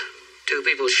shook up. 2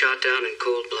 people shot down in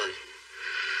cold blood.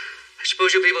 I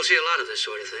suppose you people see a lot of this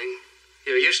sort of thing.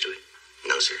 You're used to it.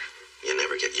 No, sir. You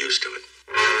never get used to it.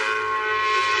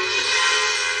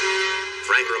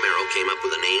 Frank Romero came up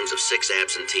with the names of 6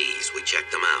 absentees. We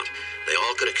checked them out. They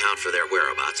all could account for their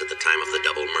whereabouts at the time of the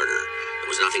double murder.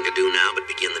 There was nothing to do now but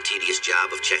begin the tedious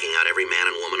job of checking out every man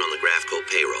and woman on the Grafco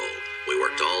payroll. We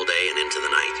worked all day and into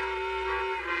the night.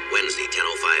 Wednesday,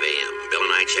 10:05 a.m. Bill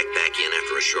and I checked back in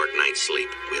after a short night's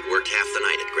sleep. We had worked half the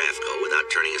night at Grafco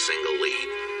without turning a single lead.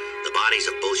 The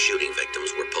bodies of both shooting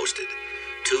victims were posted.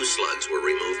 2 slugs were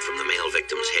removed from the male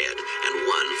victim's head, and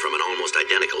 1 from an almost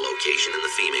identical location in the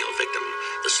female victim.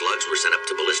 The slugs were sent up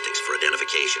to ballistics for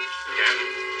identification. Captain,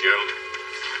 Joe.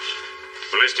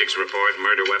 Ballistics report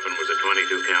murder weapon was a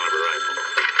 .22 caliber rifle.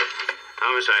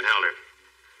 Homicide Helder.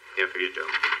 Here for you, Joe.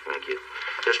 Thank you.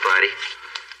 This Friday?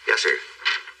 Yes, sir.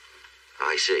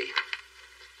 I see.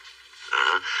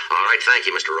 All right, thank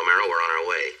you, Mr. Romero. We're on our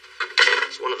way.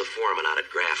 It's one of the foremen out at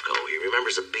Grafco. He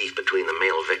remembers a beef between the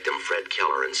male victim, Fred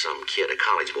Keller, and some kid, a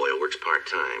college boy who works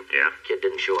part-time. Yeah? Kid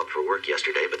didn't show up for work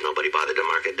yesterday, but nobody bothered to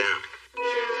mark it down.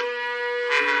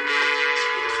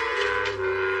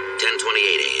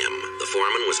 10:28 a.m. The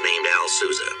foreman was named Al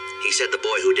Souza. He said the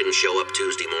boy who didn't show up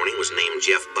Tuesday morning was named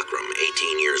Jeff Buckram,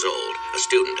 18 years old, a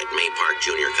student at May Park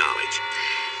Junior College.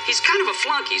 He's kind of a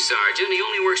flunky, Sergeant. He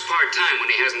only works part-time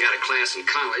when he hasn't got a class in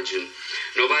college, and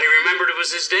nobody remembered it was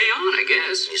his day on, I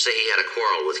guess. You say he had a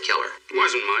quarrel with Keller?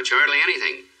 Wasn't much, hardly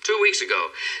anything. 2 weeks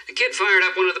ago, the kid fired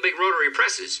up one of the big rotary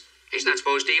presses. He's not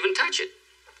supposed to even touch it.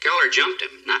 Keller jumped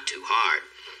him, not too hard.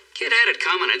 Kid had it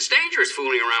coming. It's dangerous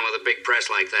fooling around with a big press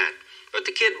like that. But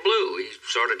the kid blew. He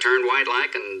sort of turned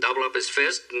white-like and doubled up his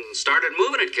fist and started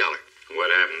moving at Keller. What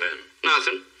happened then?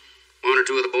 Nothing. 1 or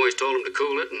 2 of the boys told him to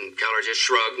cool it, and Keller just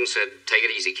shrugged and said, "Take it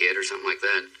easy, kid," or something like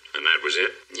that. And that was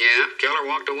it? Yeah, Keller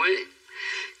walked away.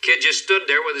 Kid just stood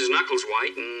there with his knuckles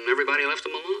white, and everybody left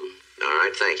him alone. All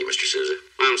right, thank you, Mr. Souza.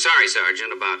 I'm sorry,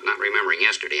 Sergeant, about not remembering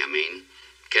yesterday, I mean.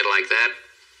 Kid like that,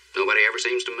 nobody ever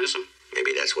seems to miss him.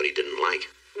 Maybe that's what he didn't like.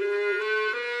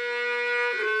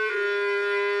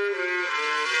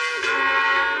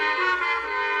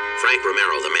 Frank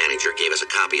Romero, the manager, gave us a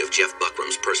copy of Jeff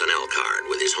Buckram's personnel card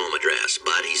with his home address,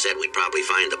 but he said we'd probably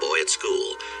find the boy at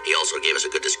school. He also gave us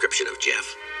a good description of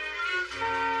Jeff.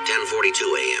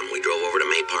 10:42 a.m., we drove over to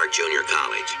May Park Junior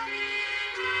College.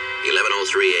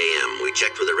 11:03 a.m., we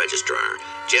checked with the registrar.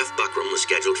 Jeff Buckram was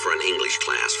scheduled for an English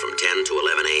class from 10 to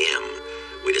 11 a.m.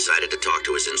 We decided to talk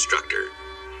to his instructor.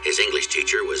 His English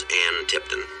teacher was Ann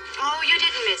Tipton. Oh, you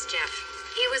didn't miss Jeff.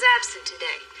 He was absent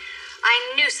today.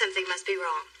 I knew something must be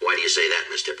wrong. Why do you say that,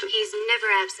 Miss Tipton? He's never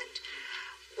absent.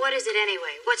 What is it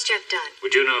anyway? What's Jeff done?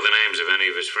 Would you know the names of any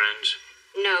of his friends?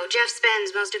 No, Jeff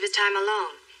spends most of his time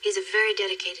alone. He's a very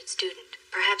dedicated student.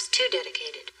 Perhaps too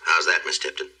dedicated. How's that, Miss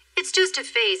Tipton? It's just a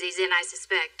phase he's in, I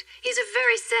suspect. He's a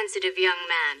very sensitive young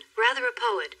man. Rather a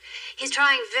poet. He's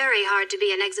trying very hard to be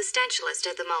an existentialist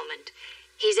at the moment.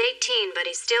 He's 18, but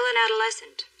he's still an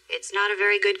adolescent. It's not a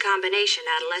very good combination,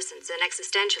 adolescence and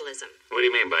existentialism. What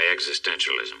do you mean by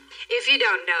existentialism? If you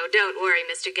don't know, don't worry,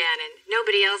 Mr. Gannon.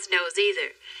 Nobody else knows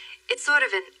either. It's sort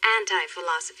of an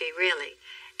anti-philosophy, really.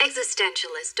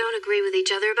 Existentialists don't agree with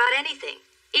each other about anything,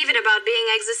 even about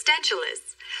being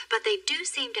existentialists. But they do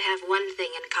seem to have one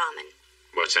thing in common.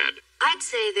 What's that? I'd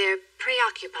say they're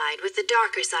preoccupied with the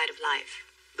darker side of life.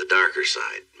 The darker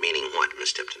side? Meaning what,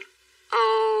 Miss Tipton?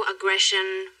 Oh,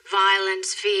 aggression,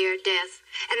 violence, fear, death.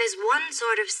 And there's one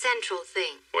sort of central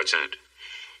thing. What's that?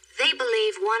 They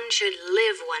believe one should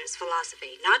live one's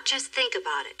philosophy, not just think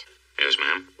about it. Yes,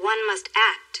 ma'am. One must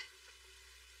act.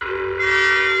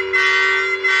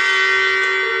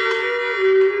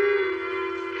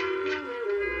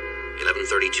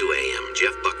 11:32 a.m.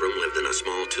 Jeff Buckram lived in a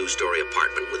small two-story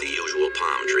apartment with the usual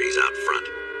palm trees out front.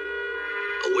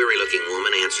 A weary-looking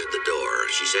woman answered the door.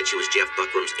 She said she was Jeff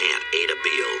Buckram's aunt, Ada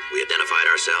Beale. We identified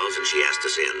ourselves, and she asked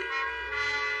us in.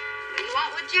 What do you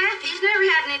want with Jeff? He's never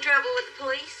had any trouble with the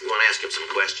police. We want to ask him some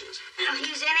questions. Well,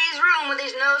 he's in his room with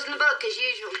his nose in the book, as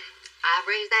usual. I've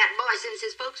raised that boy since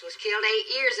his folks was killed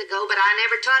 8 years ago, but I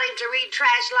never taught him to read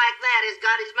trash like that. As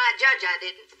God is my judge, I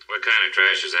didn't. What kind of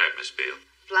trash is that, Miss Beale?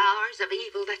 Flowers of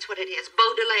evil, that's what it is.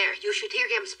 Baudelaire. You should hear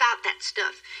him spout that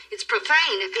stuff. It's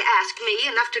profane, if you ask me,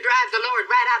 enough to drive the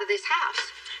Lord right out of this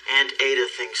house. Aunt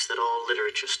Ada thinks that all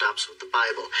literature stops with the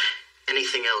Bible.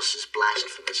 Anything else is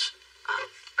blasphemous.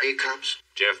 Are you cops?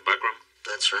 Jeff Buckram?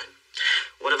 That's right.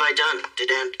 What have I done? Did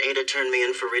Aunt Ada turn me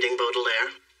in for reading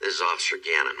Baudelaire? This is Officer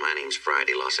Gannon. My name's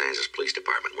Friday, Los Angeles Police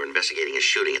Department. We're investigating a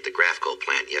shooting at the Grafco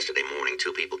plant yesterday morning.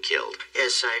 2 people killed.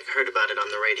 Yes, I heard about it on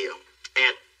the radio.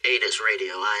 Aunt Ada's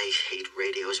radio. I hate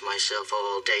radios myself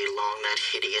all day long, that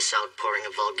hideous outpouring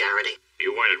of vulgarity.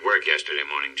 You weren't at work yesterday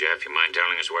morning, Jeff. You mind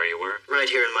telling us where you were? Right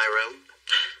here in my room.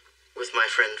 With my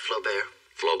friend Flaubert.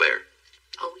 Flaubert?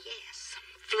 Oh, yes.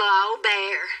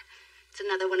 Flaubert. It's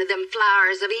another one of them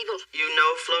flowers of evil. You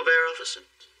know Flaubert, officer?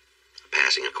 A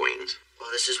passing acquaintance.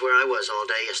 Well, this is where I was all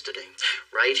day yesterday.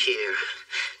 Right here.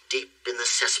 Deep in the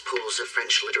cesspools of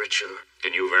French literature.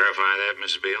 Can you verify that,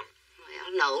 Mrs. Beale? Well,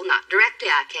 no, not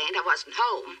directly I can't. I wasn't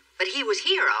home. But he was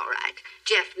here all right.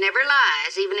 Jeff never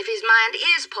lies, even if his mind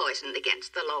is poisoned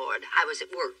against the Lord. I was at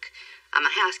work. I'm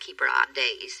a housekeeper odd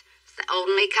days. It's the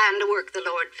only kind of work the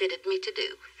Lord fitted me to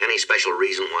do. Any special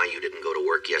reason why you didn't go to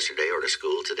work yesterday or to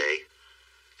school today?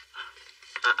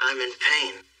 I'm in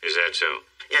pain. Is that so?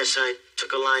 Yes, I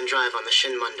took a line drive on the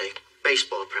Shin Monday.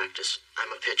 Baseball practice.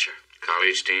 I'm a pitcher.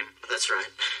 College team? That's right.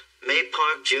 May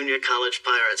Park Junior College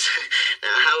Pirates.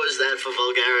 Now, how is that for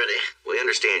vulgarity? We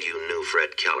understand you knew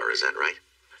Fred Keller, is that right?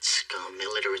 That scum,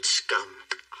 illiterate scum.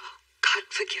 Oh, God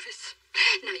forgive us.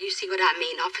 Now you see what I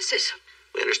mean, officers.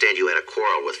 We understand you had a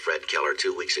quarrel with Fred Keller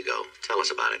 2 weeks ago. Tell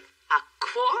us about it. A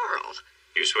quarrel?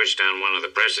 You switched down one of the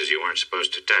presses you weren't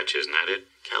supposed to touch, isn't that it?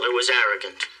 Keller was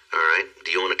arrogant. All right. Do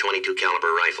you own a .22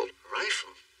 caliber rifle?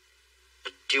 Rifle?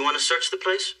 But do you want to search the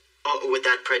place? Or would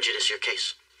that prejudice your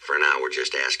case? For now, we're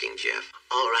just asking, Jeff.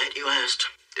 All right, you asked.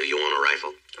 Do you own a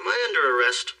rifle? Am I under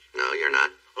arrest? No, you're not.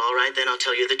 All right, then I'll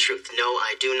tell you the truth. No,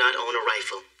 I do not own a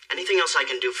rifle. Anything else I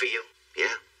can do for you?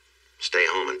 Yeah. Stay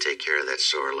home and take care of that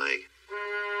sore leg.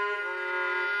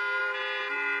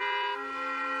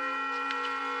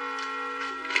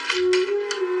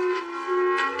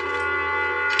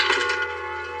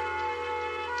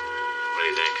 What do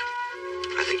you think?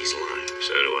 I think he's lying.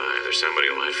 So do I. There's somebody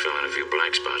who might fill in a few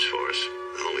blank spots for us.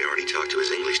 Oh, we already talked to his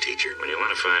English teacher. When you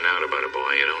want to find out about a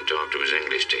boy, you don't talk to his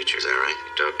English teacher. Is that right?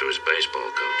 You talk to his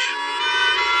baseball coach.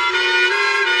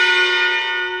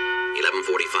 11:45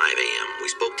 a.m. We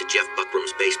spoke to Jeff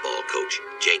Buckram's baseball coach,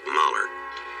 Jake Mahler.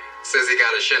 Says he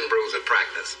got a shin bruise at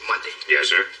practice Monday. Yes,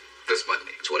 sir. This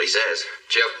Monday. That's what he says.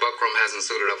 Jeff Buckram hasn't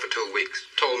suited up for 2 weeks.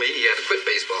 Told me he had to quit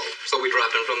baseball, so we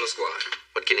dropped him from the squad.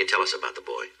 What can you tell us about the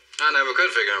boy? I never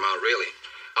could figure him out, really.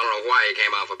 I don't know why he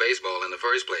came out for baseball in the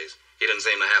first place. He didn't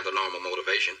seem to have the normal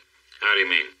motivation. How do you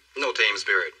mean? No team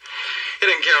spirit. He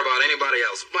didn't care about anybody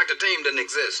else. Like the team didn't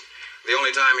exist. The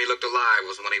only time he looked alive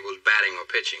was when he was batting or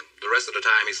pitching. The rest of the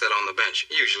time he sat on the bench,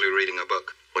 usually reading a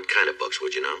book. What kind of books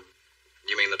would you know?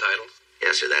 You mean the titles?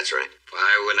 Yes, sir, that's right.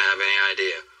 I wouldn't have any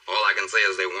idea. All I can say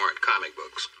is they weren't comic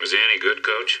books. Was he any good,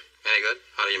 Coach? Any good?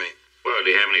 How do you mean? Well,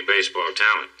 do you have any baseball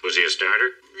talent? Was he a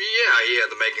starter? Yeah, he had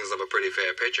the makings of a pretty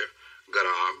fair pitcher. Good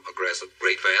arm, aggressive,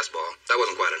 great fastball. That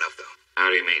wasn't quite enough, though.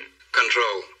 How do you mean?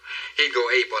 Control. He'd go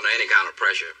ape under any kind of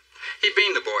pressure. He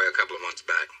beaned the boy a couple of months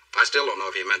back. I still don't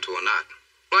know if he meant to or not.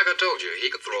 Like I told you,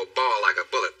 he could throw a ball like a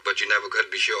bullet, but you never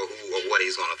could be sure who or what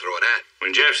he's going to throw it at.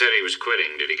 When Jeff said he was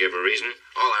quitting, did he give a reason?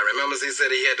 All I remember is he said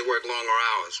he had to work longer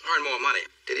hours, earn more money.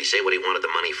 Did he say what he wanted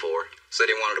the money for? Said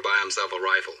he wanted to buy himself a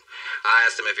rifle. I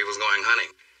asked him if he was going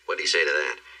hunting. What did he say to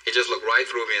that? He just looked right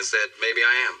through me and said, maybe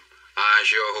I am. I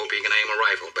sure hope he can aim a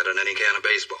rifle better than he can a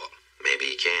baseball. Maybe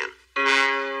he can.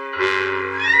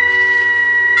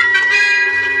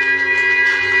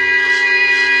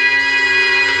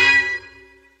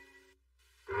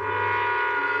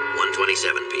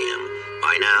 1:27 p.m.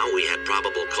 By now, we had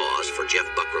probable cause for Jeff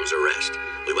Buckram's arrest.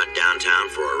 We went downtown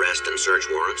for arrest and search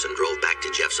warrants and drove back to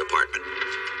Jeff's apartment.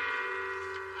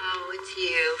 Oh, it's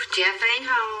you. Jeff ain't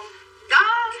home.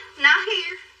 Gone. Not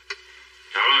here.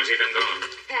 How long has he been gone?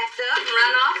 Packed up and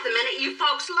run off the minute you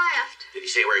folks left. Did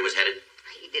he say where he was headed?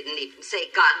 He didn't even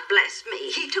say, God bless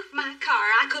me. He took my car.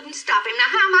 I couldn't stop him. Now,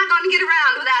 how am I going to get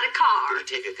around without a car? Did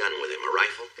he take a gun with him, a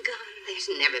rifle? A gun? There's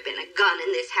never been a gun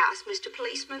in this house, Mr.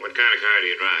 Policeman. What kind of car do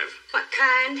you drive? What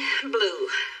kind?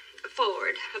 Blue.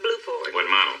 Ford. A blue Ford.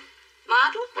 What model?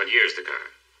 Model? What year's the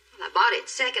car? I bought it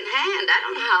second hand. I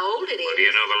don't know how old it is. Well, do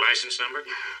you know the license number?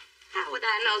 How would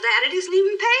I know that? It isn't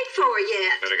even paid for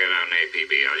yet. Better get out an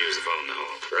APB. I'll use the phone in the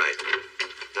hall. Right.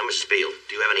 Now, Mrs. Beale,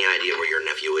 do you have any idea where your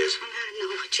nephew is? I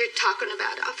know what you're talking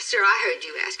about, officer. I heard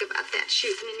you ask about that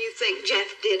shooting, and you think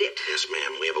Jeff did it. Yes,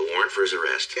 ma'am. We have a warrant for his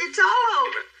arrest. It's all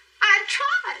over. I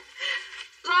tried.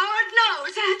 Lord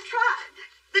knows I tried.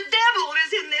 The devil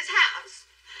is in this house.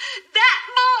 That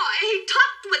boy, he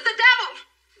talked with the devil.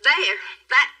 There,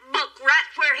 that book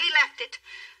right where he left it.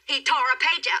 He tore a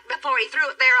page out before he threw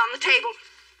it there on the table.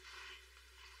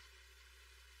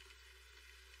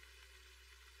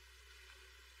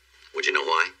 Would you know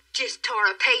why? Just tore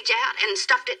a page out and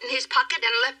stuffed it in his pocket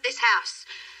and left this house.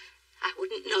 I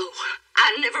wouldn't know.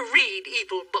 I never read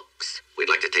evil books. We'd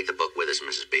like to take the book with us,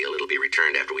 Mrs. Beale. It'll be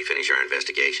returned after we finish our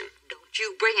investigation. Don't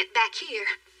you bring it back here.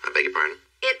 I beg your pardon?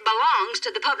 It belongs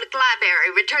to the public library.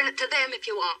 Return it to them if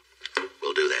you want.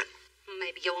 We'll do that.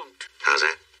 Maybe you won't. How's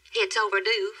that? It's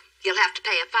overdue. You'll have to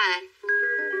pay a fine.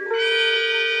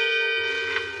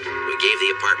 We gave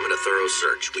the apartment a thorough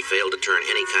search. We failed to turn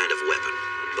any kind of weapon.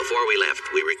 Before we left,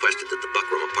 we requested that the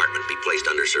Buckram apartment be placed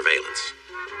under surveillance.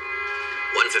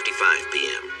 1:55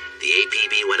 p.m. The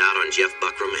APB went out on Jeff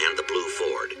Buckram and the blue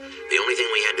Ford. The only thing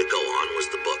we had to go on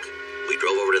was the book. We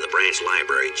drove over to the branch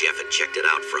library Jeff had checked it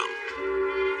out from.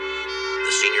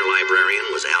 The senior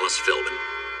librarian was Alice Philbin.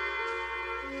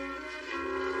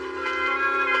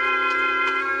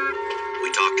 We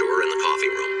talked to her in the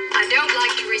coffee room. I don't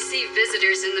like to receive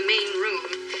visitors in the main room.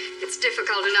 It's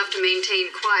difficult enough to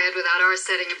maintain quiet without our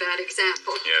setting a bad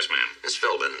example. Yes, ma'am. Miss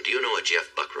Philbin, do you know a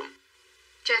Jeff Buckram?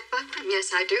 Jeff Buckram,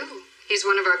 yes, I do. He's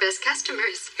one of our best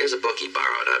customers. Here's a book he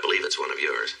borrowed. I believe it's one of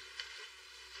yours.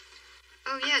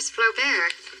 Oh, yes,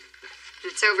 Flaubert.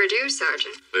 It's overdue,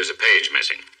 Sergeant. There's a page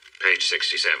missing. Page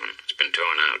 67. It's been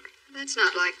torn out. That's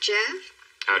not like Jeff.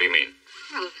 How do you mean?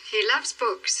 Well, he loves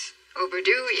books.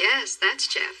 Overdue, yes, that's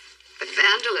Jeff. But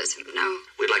vandalism, no.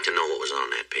 We'd like to know what was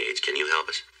on that page. Can you help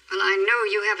us? Well, I know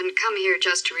you haven't come here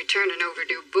just to return an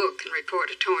overdue book and report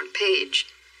a torn page.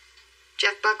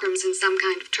 Jeff Buckram's in some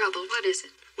kind of trouble. What is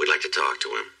it? We'd like to talk to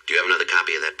him. Do you have another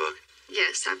copy of that book?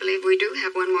 Yes, I believe we do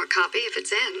have one more copy if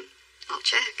it's in. I'll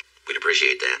check. We'd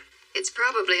appreciate that. It's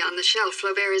probably on the shelf.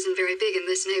 Flaubert isn't very big in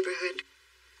this neighborhood.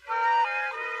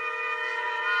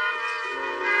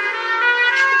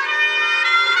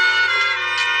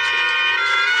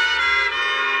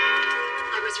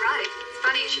 I was right. It's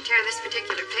funny you should tear this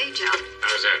particular page out.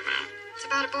 How's that, ma'am? It's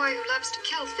about a boy who loves to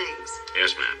kill things.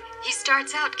 Yes, ma'am. He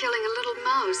starts out killing a little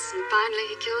mouse, and finally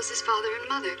he kills his father and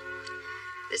mother.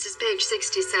 This is page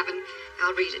 67.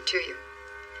 I'll read it to you.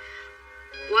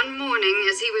 One morning,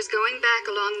 as he was going back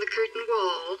along the curtain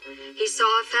wall, he saw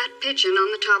a fat pigeon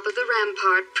on the top of the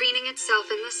rampart preening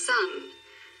itself in the sun.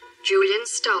 Julian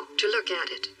stopped to look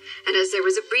at it, and as there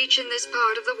was a breach in this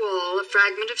part of the wall, a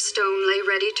fragment of stone lay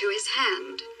ready to his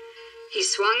hand. He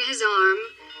swung his arm,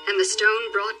 and the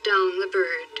stone brought down the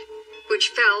bird,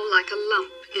 which fell like a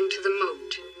lump into the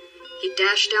moat. He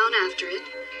dashed down after it,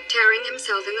 tearing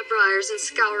himself in the briars and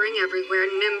scouring everywhere,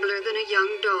 nimbler than a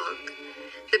young dog.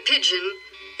 The pigeon,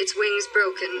 its wings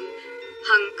broken,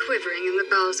 hung quivering in the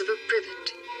boughs of a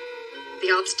privet.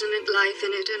 The obstinate life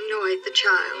in it annoyed the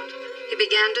child. He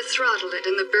began to throttle it,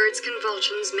 and the bird's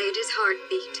convulsions made his heart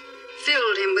beat,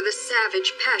 filled him with a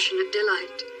savage, passionate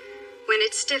delight. When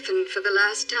it stiffened for the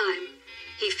last time,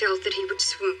 he felt that he would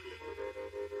swoon.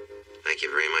 Thank you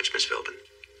very much, Miss Philbin.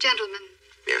 Gentlemen.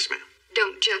 Yes, ma'am.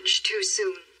 Don't judge too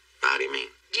soon. How do you mean?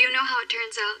 Do you know how it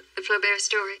turns out, the Flaubert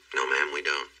story? No, ma'am, we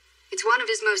don't. It's one of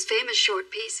his most famous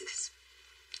short pieces.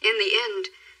 In the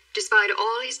end, despite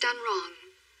all he's done wrong,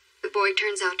 the boy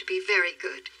turns out to be very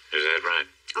good. Is that right?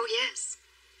 Oh, yes.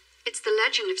 It's the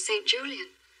legend of St.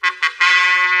 Julian.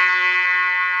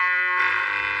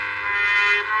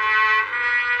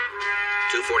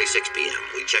 2:46 p.m.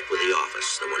 We checked with the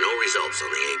office. There were no results on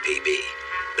the APB.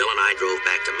 Bill and I drove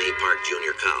back to May Park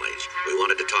Junior College. We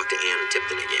wanted to talk to Ann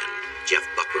Tipton again, Jeff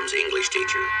Buckram's English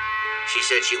teacher. She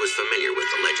said she was familiar with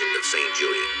the legend of St.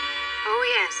 Julian. Oh,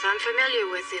 yes, I'm familiar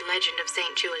with the legend of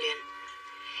St. Julian.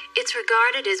 It's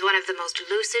regarded as one of the most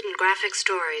lucid and graphic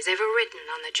stories ever written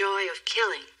on the joy of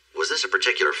killing. Was this a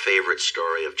particular favorite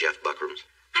story of Jeff Buckram's?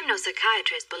 I'm no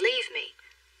psychiatrist, believe me.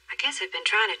 I guess I've been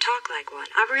trying to talk like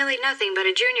one. I'm really nothing but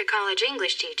a junior college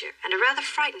English teacher, and a rather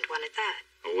frightened one at that.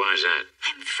 Well, why is that?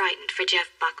 I'm frightened for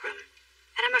Jeff Buckram.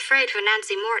 And I'm afraid for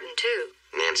Nancy Morton, too.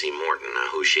 Nancy Morton,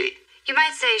 now who's she? You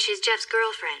might say she's Jeff's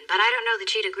girlfriend, but I don't know that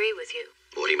she'd agree with you.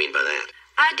 What do you mean by that?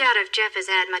 I doubt if Jeff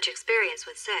has had much experience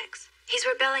with sex. He's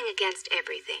rebelling against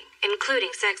everything,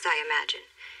 including sex, I imagine.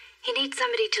 He needs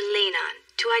somebody to lean on,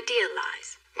 to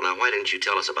idealize. Well, now, why didn't you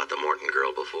tell us about the Morton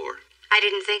girl before? I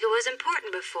didn't think it was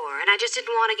important before, and I just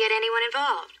didn't want to get anyone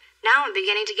involved. Now I'm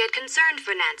beginning to get concerned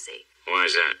for Nancy. Why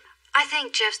is that? I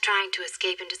think Jeff's trying to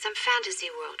escape into some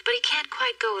fantasy world, but he can't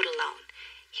quite go it alone.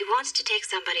 He wants to take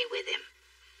somebody with him.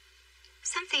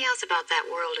 Something else about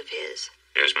that world of his.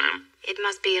 Yes, ma'am? It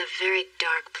must be a very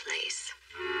dark place.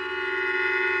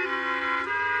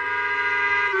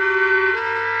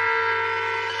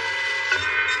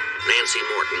 Nancy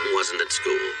Morton wasn't at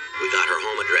school. We got her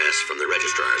home address from the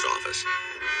registrar's office.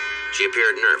 She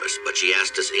appeared nervous, but she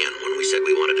asked us in when we said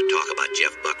we wanted to talk about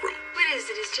Jeff Buckram. What is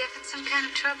it? Is Jeff in some kind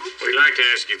of trouble? We'd like to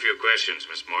ask you a few questions,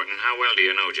 Miss Morton. How well do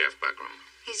you know Jeff Buckram?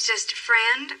 He's just a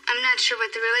friend. I'm not sure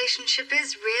what the relationship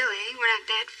is, really. We're not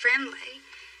that friendly.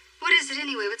 What is it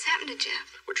anyway? What's happened to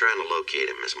Jeff? We're trying to locate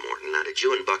him, Miss Morton. Now, did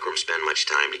you and Buckram spend much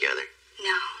time together?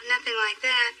 No, nothing like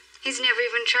that. He's never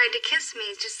even tried to kiss me.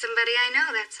 He's just somebody I know,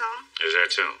 that's all. Is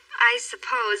that so? I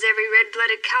suppose every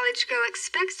red-blooded college girl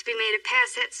expects to be made a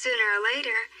pass at sooner or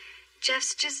later.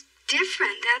 Jeff's just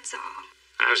different, that's all.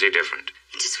 How's he different?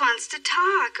 He just wants to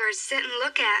talk or sit and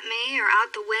look at me or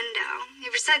out the window. He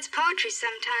recites poetry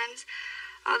sometimes,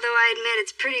 although I admit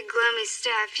it's pretty gloomy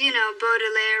stuff. You know,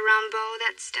 Baudelaire, Rimbaud,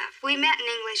 that stuff. We met in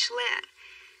English Lit.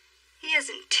 He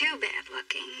isn't too bad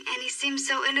looking, and he seems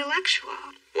so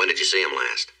intellectual. When did you see him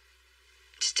last?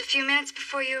 Just a few minutes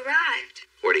before you arrived.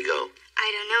 Where'd he go? I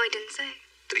don't know, he didn't say.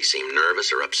 Did he seem nervous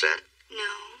or upset?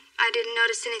 No, I didn't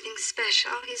notice anything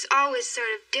special. He's always sort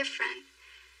of different.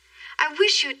 I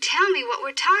wish you'd tell me what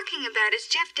we're talking about. Has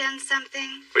Jeff done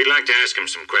something? We'd like to ask him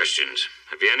some questions.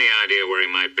 Have you any idea where he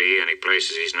might be, any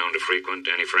places he's known to frequent,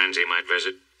 any friends he might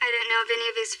visit? I don't know of any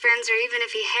of his friends or even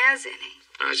if he has any.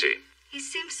 I see. He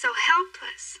seems so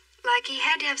helpless, like he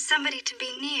had to have somebody to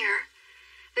be near.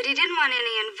 But he didn't want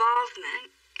any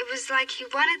involvement. It was like he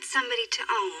wanted somebody to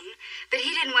own, but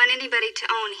he didn't want anybody to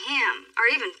own him or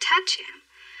even touch him.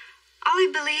 All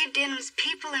he believed in was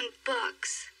people and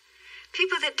books.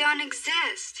 People that don't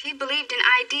exist. He believed in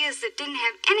ideas that didn't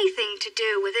have anything to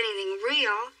do with anything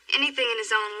real, anything in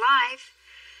his own life.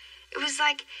 It was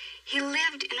like he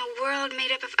lived in a world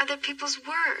made up of other people's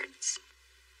words.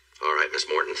 All right, Miss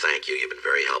Morton, thank you. You've been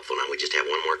very helpful. Now, we just have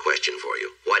one more question for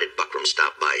you. Why did Buckram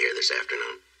stop by here this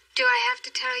afternoon? Do I have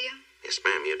to tell you? Yes,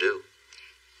 ma'am, you do.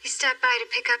 He stopped by to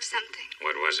pick up something.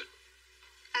 What was it?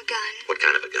 A gun. What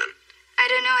kind of a gun? I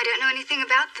don't know. I don't know anything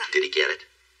about them. Did he get it?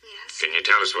 Yes. Can you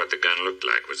tell us what the gun looked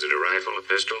like? Was it a rifle, a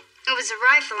pistol? It was a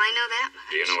rifle. I know that much.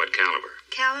 Do you know what caliber?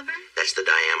 Caliber? That's the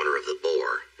diameter of the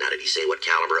bore. Now, did he say what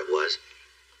caliber it was?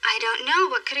 I don't know.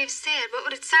 What could he have said? What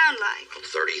would it sound like?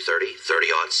 30-30?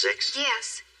 30-06?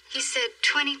 Yes. He said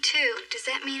 22. Does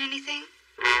that mean anything?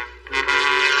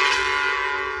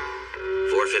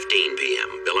 4:15 p.m.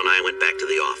 Bill and I went back to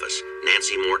the office.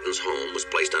 Nancy Morton's home was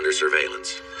placed under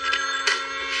surveillance.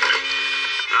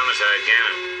 Homicide,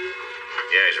 Gannon.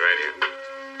 Yeah, he's right here.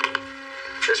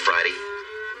 This Friday?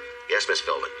 Yes, Miss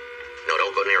Philbin. No,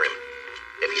 don't go near him.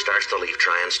 If he starts to leave,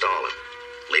 try and stall him.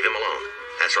 Leave him alone.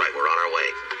 That's right, we're on our way.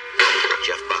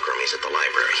 Jeff Buckram, he's at the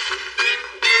library.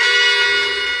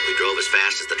 We drove as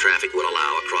fast as the traffic would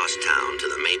allow across town to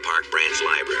the May Park Branch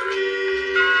Library.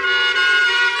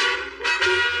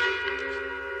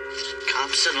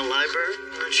 Cops in a library?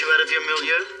 Aren't you out of your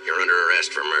milieu? You're under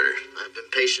arrest for murder. I've been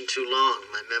patient too long.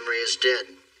 My memory is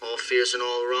dead. All fears and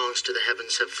all wrongs to the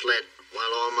heavens have fled,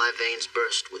 while all my veins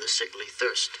burst with a sickly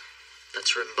thirst.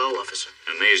 That's Rimbaud, officer.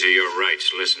 And these are your rights.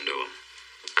 Listen to him.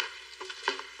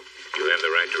 You have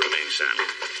the right to remain silent.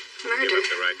 Murder? You have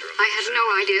the right to remain I had no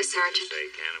idea, Sergeant.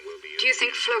 Say, Cannon will be Do you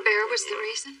think Flaubert was the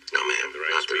reason? No, ma'am,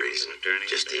 not the reason.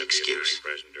 Just the excuse.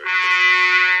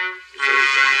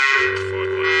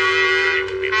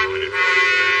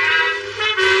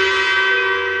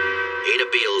 Ada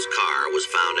Beale's car was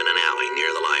found in an alley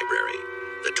near the library.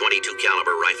 The .22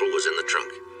 caliber rifle was in the trunk.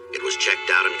 It was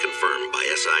checked out and confirmed by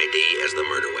SID as the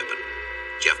murder weapon.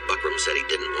 Jeff Buckram said he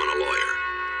didn't want a lawyer.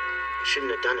 I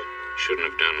shouldn't have done it. Shouldn't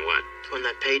have done what? Throwing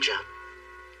that page out.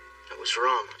 That was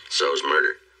wrong. So's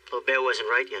murder. Flaubert wasn't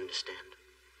right, you understand.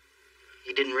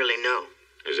 He didn't really know.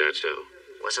 Is that so?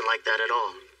 Wasn't like that at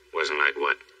all. Wasn't like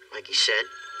what? Like he said,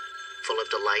 full of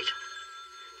delight.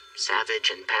 Savage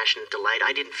and passionate delight.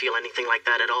 I didn't feel anything like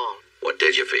that at all. What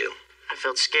did you feel? I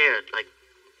felt scared, like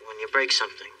when you break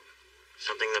something.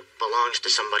 Something that belongs to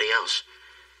somebody else.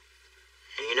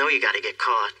 And you know you gotta get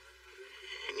caught.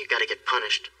 And you gotta get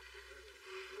punished.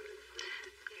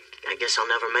 I guess I'll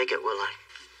never make it, will I?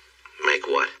 Make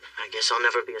what? I guess I'll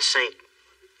never be a saint,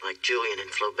 like Julian and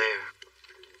Flaubert.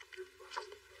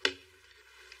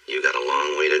 You got a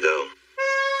long way to go.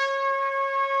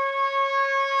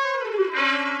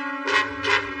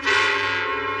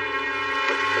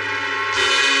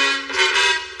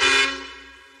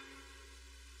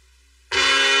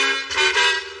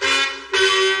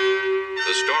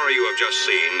 The story you have just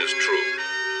seen is true.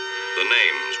 The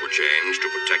names were changed to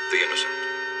protect the innocent.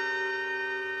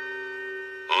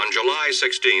 On July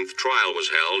 16th, trial was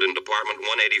held in Department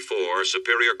 184,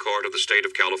 Superior Court of the State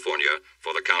of California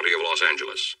for the County of Los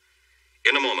Angeles.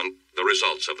 In a moment, the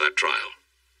results of that trial.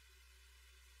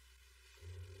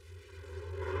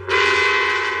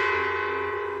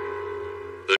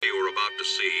 The you are about to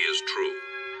see is true.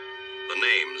 The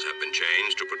names have been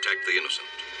changed to protect the innocent.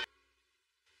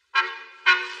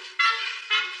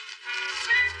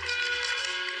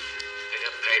 Pick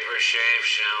up paper, shave,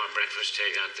 shower, breakfast,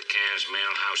 take out the cans,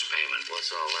 mail, house payment.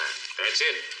 What's all that? That's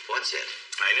it. What's it?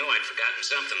 I knew I'd forgotten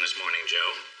something this morning,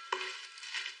 Joe.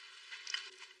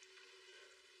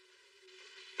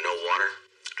 No water?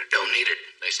 I don't need it.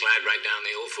 They slide right down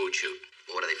the old food chute.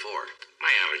 What are they for?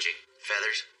 My allergy.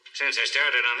 Feathers? Since I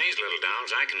started on these little dogs,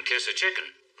 I can kiss a chicken.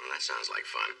 Well, that sounds like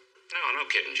fun. No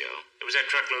kidding, Joe. It was that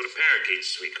truckload of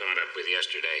parakeets we caught up with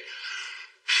yesterday.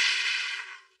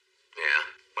 Yeah?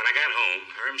 When I got home,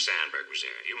 Herm Sandberg was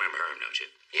there. You remember Herm, don't you?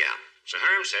 Yeah. So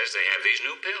Herm says they have these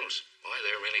new pills. Boy,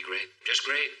 they're really great. Just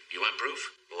great. You want proof?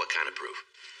 Well, what kind of proof?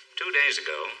 2 days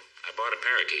ago, I bought a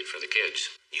parakeet for the kids.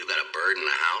 You got a bird in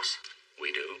the house?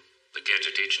 We do. The kids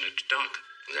are teaching it to talk.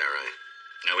 Is that right?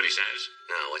 Know what he says?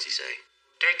 No, what's he say?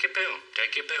 Take your pill.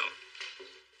 Take your pill.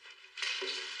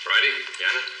 Friday,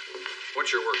 Janet, what's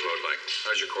your workload like?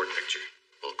 How's your court picture?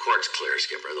 Well, court's clear,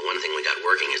 Skipper. The one thing we got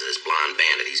working is this blonde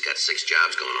bandit. He's got 6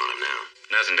 jobs going on him now.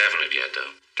 Nothing definite yet,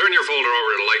 though. Turn your folder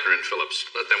over to Leitner and Phillips.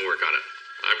 Let them work on it.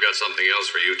 I've got something else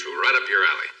for you two, right up your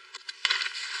alley.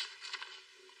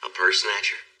 A purse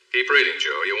snatcher? Keep reading,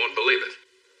 Joe. You won't believe it.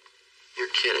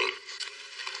 You're kidding.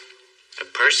 A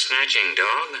purse-snatching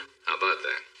dog? How about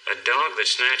that? A dog that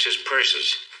snatches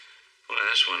purses. Well,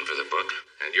 that's one for the book.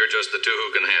 And you're just the two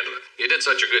who can handle it. You did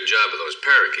such a good job with those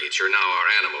parakeets, you're now our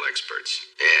animal experts.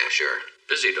 Yeah, sure.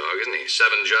 Busy dog, isn't he?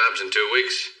 7 jobs in 2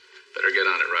 weeks. Better get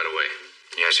on it right away.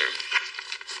 Yes, sir.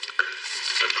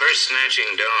 A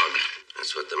purse-snatching dog.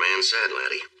 That's what the man said,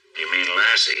 laddie. You mean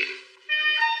Lassie?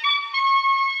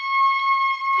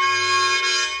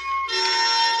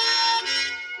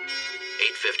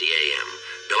 a.m.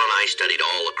 Bill and I studied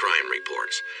all the crime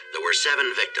reports. There were 7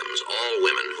 victims, all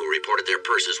women, who reported their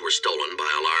purses were stolen by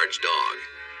a large dog.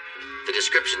 The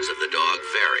descriptions of the dog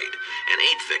varied. An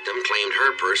 8th victim claimed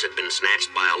her purse had been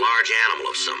snatched by a large animal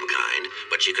of some kind,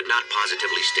 but she could not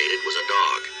positively state it was a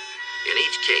dog. In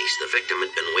each case, the victim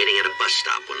had been waiting at a bus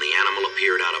stop when the animal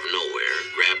appeared out of nowhere,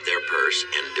 grabbed their purse,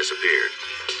 and disappeared.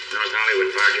 North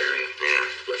Hollywood Park area. Yeah,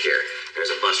 look here. There's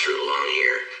a bus route along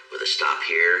here, with a stop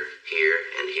here,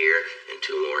 and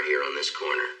 2 more here on this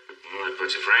corner. Well, that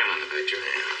puts a frame on the picture.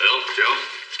 Yeah. Bill, Joe?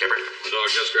 Skipper? The dog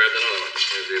just grabbed another one.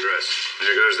 Here's the address.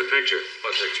 There goes the picture.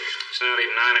 What picture? It's not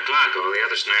even 9 o'clock. All the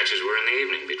other snatches were in the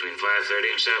evening, between 5:30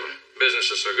 and 7.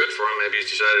 Business is so good for him, maybe he's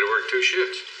decided to work 2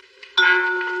 shifts.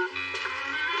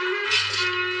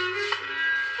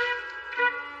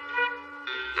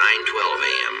 9:12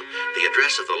 a.m. The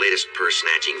address of the latest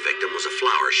purse-snatching victim was a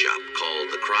flower shop called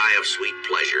The Cry of Sweet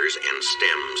Pleasures and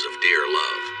Stems of Dear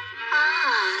Love.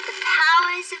 Ah, the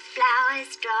powers of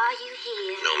flowers draw you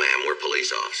here. No, ma'am, we're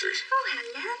police officers. Oh, how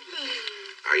lovely.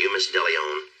 Are you Miss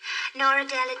DeLeon? Nora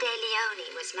Della De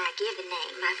Leone was my given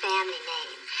name, my family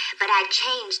name. But I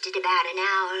changed it about an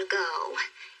hour ago.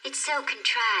 It's so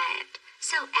contrived,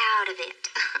 so out of it.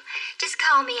 Just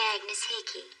call me Agnes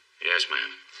Hickey. Yes,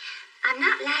 ma'am. I'm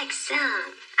not like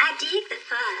some. I dig the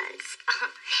fuzz.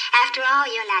 After all,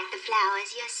 you're like the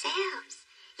flowers yourselves.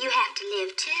 You have to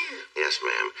live, too. Yes,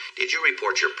 ma'am. Did you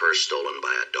report your purse stolen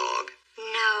by a dog?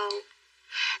 No.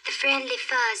 The friendly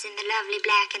fuzz in the lovely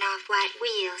black and off-white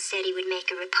wheel said he would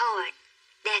make a report.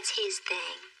 That's his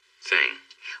thing. Thing?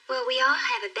 Well, we all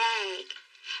have a bag,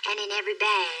 and in every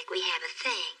bag we have a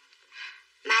thing.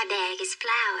 My bag is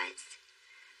flowers.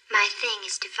 My thing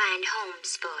is to find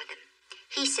homes for them.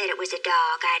 He said it was a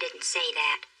dog. I didn't say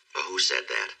that. Well, who said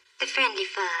that? The friendly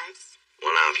fuzz.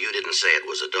 Well, now, if you didn't say it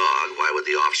was a dog, why would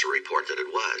the officer report that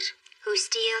it was? Who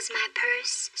steals my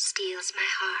purse steals my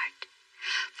heart.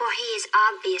 For he is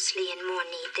obviously in more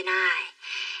need than I,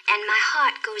 and my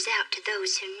heart goes out to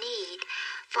those who need,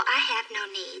 for I have no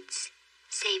needs,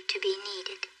 save to be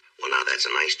needed. Well, now, that's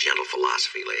a nice, gentle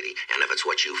philosophy, lady. And if it's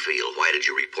what you feel, why did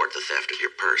you report the theft of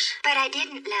your purse? But I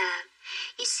didn't, love.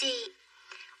 You see,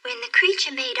 when the creature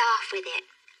made off with it,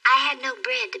 I had no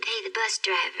bread to pay the bus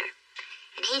driver,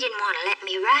 and he didn't want to let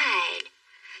me ride.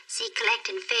 See,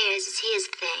 collecting fares is his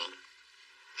thing.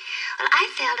 Well, I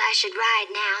felt I should ride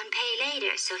now and pay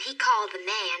later, so he called the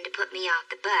man to put me off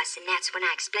the bus, and that's when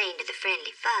I explained to the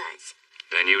friendly fuzz.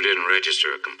 Then you didn't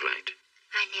register a complaint?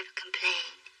 I never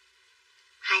complained.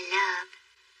 I love.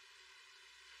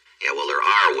 Yeah, well, there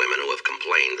are women who have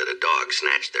complained that a dog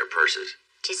snatched their purses.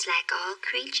 Just like all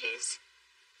creatures,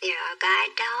 there are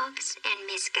guide dogs and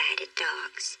misguided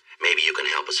dogs. Maybe you can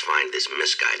help us find this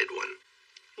misguided one.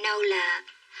 No, love.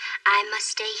 I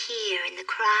must stay here in the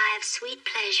cry of sweet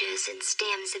pleasures and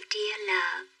stems of dear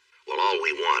love. Well, all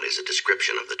we want is a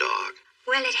description of the dog.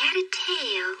 Well, it had a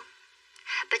tail,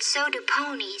 but so do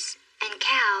ponies and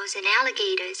cows and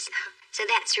alligators. So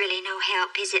that's really no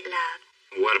help, is it,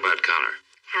 love? What about color?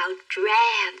 How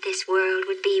drab this world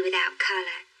would be without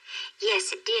color.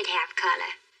 Yes, it did have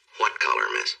color. What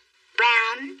color, miss?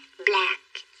 Brown,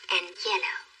 black, and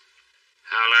yellow.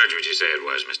 How large would you say it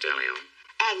was, Miss DeLeon?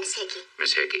 Agnes Hickey.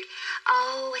 Miss Hickey.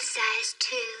 Oh, a size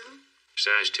 2.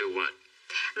 Size 2 what?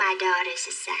 My daughter's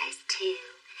a size 2.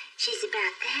 She's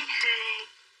about that high.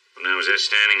 Well, now, was that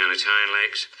standing on its hind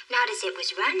legs? Not as it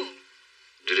was running.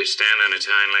 Did it stand on its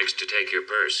hind legs to take your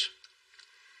purse?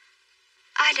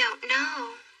 I don't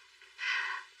know.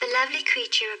 The lovely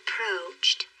creature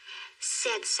approached,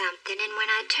 said something, and when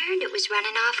I turned, it was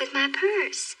running off with my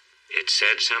purse. It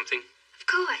said something? Of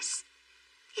course.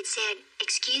 It said,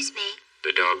 "Excuse me."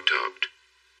 The dog talked.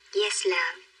 Yes,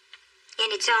 love.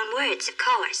 In its own words, of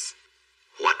course.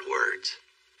 What words?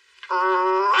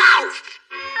 Ralph!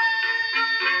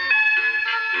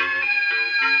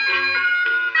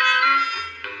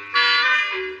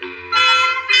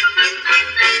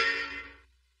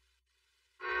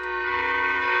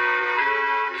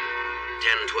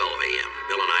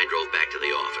 Bill and I drove back to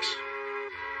the office.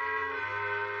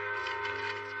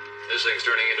 This thing's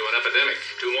turning into an epidemic.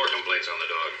 2 more complaints on the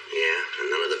dog. Yeah,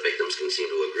 and none of the victims can seem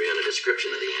to agree on a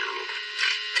description of the animal.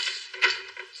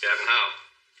 Captain Howe.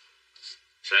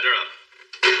 Set her up.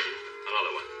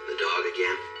 Another one. The dog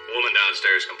again? Woman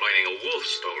downstairs complaining a wolf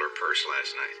stole her purse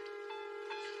last night.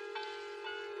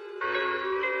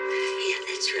 Yeah,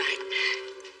 that's right.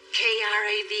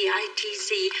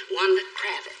 Kravitz, Wanda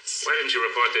Kravitz. Why didn't you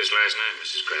report this last night,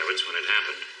 Mrs. Kravitz, when it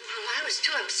happened? Well, I was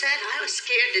too upset. I was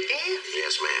scared to death.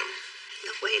 Yes, ma'am.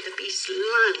 The way the beast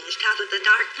lunged out of the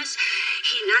darkness,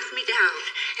 he knocked me down.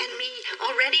 And me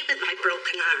already with my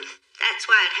broken arm. That's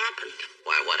why it happened.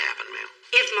 Why, what happened, ma'am?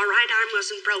 If my right arm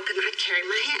wasn't broken, I'd carry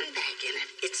my handbag in it.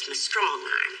 It's my strong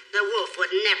arm. The wolf would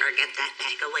never get that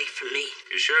bag away from me.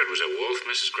 You sure it was a wolf,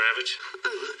 Mrs. Kravitz?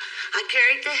 I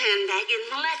carried the handbag in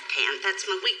my left hand. That's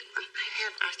my weak one. I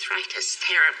have arthritis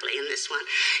terribly in this one.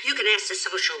 You can ask the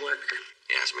social worker.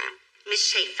 Yes, ma'am. Miss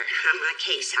Schaefer, on my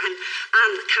case. I'm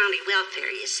on the county welfare,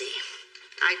 you see.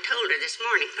 I told her this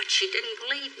morning, but she didn't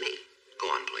believe me. Go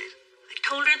on, please. I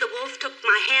told her the wolf took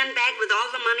my handbag with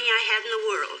all the money I had in the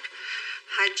world.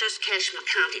 I'd just cashed my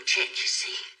county check, you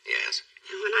see. Yes.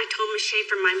 And when I told Miss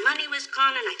Schaefer my money was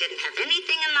gone and I didn't have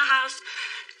anything in the house,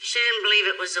 she didn't believe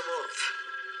it was the wolf.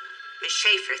 Miss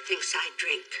Schaefer thinks I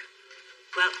drink.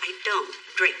 Well, I don't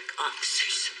drink,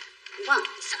 officers.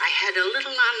 Once I had a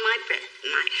little on my breath,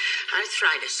 and my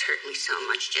arthritis hurt me so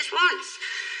much, just once.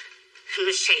 And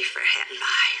Miss Schaefer hadn't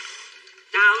by.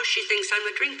 Now she thinks I'm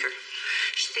a drinker.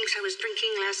 She thinks I was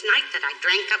drinking last night, that I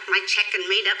drank up my check and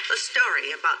made up a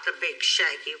story about the big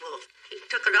shaggy wolf. He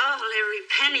took it all, every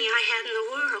penny I had in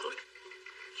the world.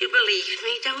 You believe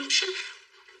me, don't you?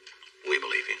 We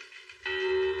believe you.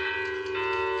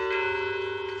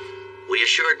 We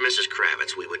assured Mrs.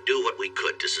 Kravitz we would do what we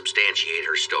could to substantiate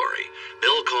her story.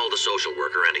 Bill called the social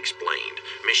worker and explained.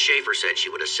 Miss Schaefer said she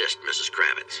would assist Mrs.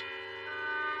 Kravitz.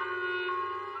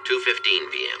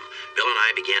 2:15 p.m., Bill and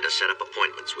I began to set up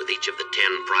appointments with each of the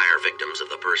 10 prior victims of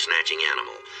the purse-snatching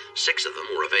animal. 6 of them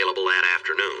were available that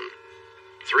afternoon.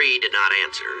 3 did not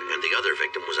answer, and the other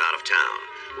victim was out of town.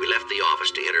 We left the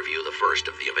office to interview the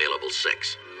first of the available 6.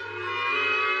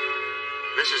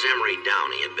 Mrs. Emery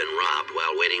Downey had been robbed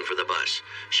while waiting for the bus.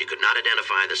 She could not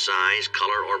identify the size,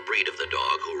 color, or breed of the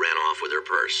dog who ran off with her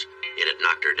purse. It had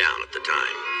knocked her down at the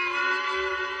time.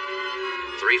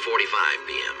 3:45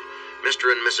 p.m.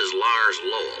 Mr. and Mrs. Lars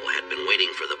Lowell had been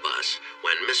waiting for the bus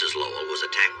when Mrs. Lowell was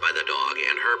attacked by the dog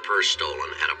and her purse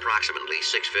stolen at approximately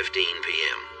 6:15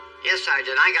 p.m. Yes,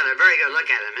 Sergeant, I got a very good look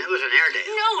at him. It was an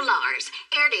Airedale. No, Lars.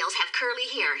 Airedales have curly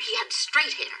hair. He had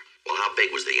straight hair. Well, how big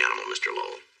was the animal, Mr.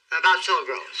 Lowell? About so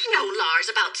gross. No,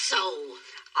 Lars, about so.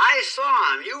 I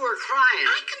saw him. You were crying.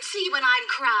 I can see when I'm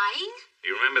crying.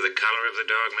 You remember the color of the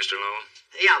dog, Mr. Lowell?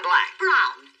 Yeah, black.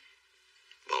 Brown.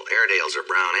 Well, Airedales are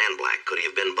brown and black. Could he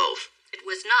have been both? It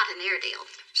was not an Airedale.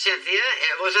 Cynthia,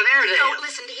 it was an Airedale. Don't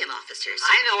listen to him, officers.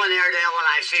 I know an Airedale when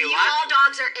I see To you, one. all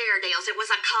dogs are Airedales. It was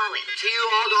a collie. To you,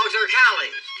 all dogs are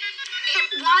collies. It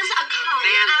was a collie.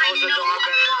 Man I knows a know dog a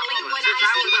better than a collie woman. when Since I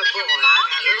I see was one. a They boy, have I've long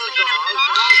had ears. little They have dogs.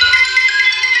 long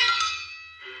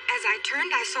As I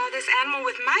turned, I saw this animal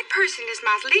with my purse in his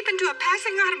mouth leap into a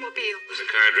passing automobile. Was the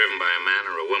car driven by a man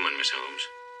or a woman, Miss Holmes?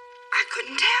 I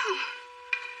couldn't tell.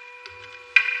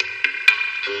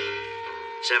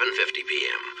 7:50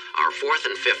 p.m. Our 4th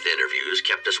and 5th interviews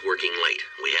kept us working late.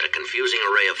 We had a confusing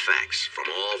array of facts from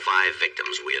all 5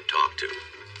 victims we had talked to.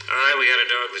 All right, we got a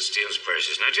dog that steals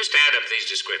purses. Now, just add up these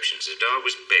descriptions. The dog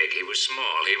was big, he was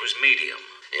small, he was medium.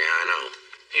 Yeah, I know.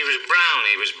 He was brown,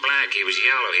 he was black, he was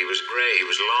yellow, he was gray, he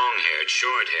was long-haired,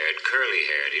 short-haired,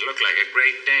 curly-haired. He looked like a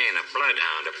Great Dane, a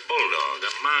bloodhound, a bulldog,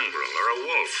 a mongrel, or a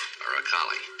wolf. Or a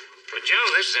collie. But, Joe,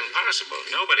 this is impossible.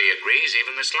 Nobody agrees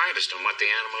even the slightest on what the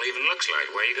animal even looks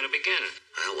like. Where are you going to begin?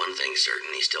 Well, one thing's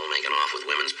certain. He's still making off with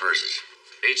women's purses.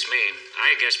 Beats me.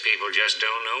 I guess people just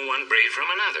don't know one breed from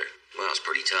another. Well, it's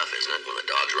pretty tough, isn't it, when the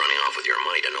dog's running off with your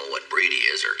money to know what breed he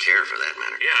is, or care for that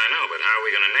matter? Yeah, I know, but how are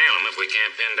we going to nail him if we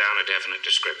can't pin down a definite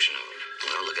description of him?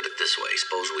 Well, look at it this way.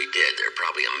 Suppose we did. There are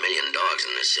probably 1 million dogs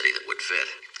in this city that would fit.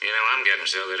 You know, I'm getting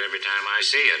so that every time I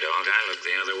see a dog, I look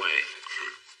the other way.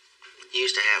 You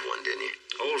used to have one, didn't you?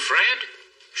 Old Fred?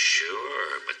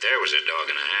 Sure, but there was a dog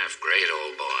and a half. Great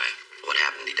old boy. What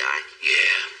happened? He died?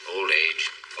 Yeah, old age.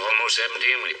 Almost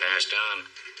 17 when he passed on.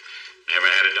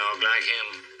 Never had a dog like him.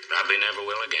 Probably never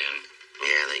will again.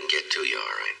 Yeah, they can get to you,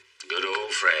 all right. Good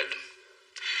old Fred.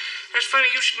 That's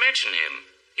funny you should mention him.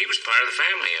 He was part of the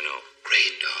family, you know.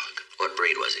 Great dog. What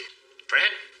breed was he?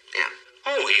 Fred? Yeah.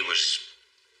 Oh, he was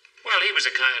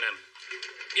a kind of,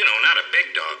 you know, not a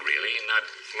big dog, really. Not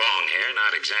long hair,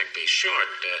 not exactly short.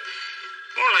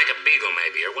 More like a beagle,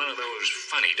 maybe, or one of those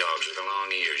funny dogs with the long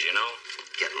ears, you know?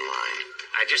 Get in line.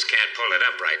 I just can't pull it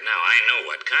up right now. I know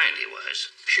what kind he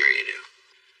was. Sure you do.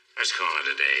 Let's call it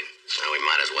a day. Well, we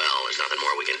might as well. There's nothing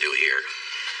more we can do here.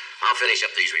 I'll finish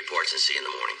up these reports and see you in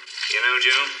the morning. You know,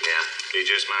 Joe? Yeah? Be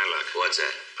just my luck. What's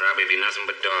that? Probably be nothing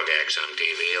but dog acts on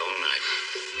TV all night.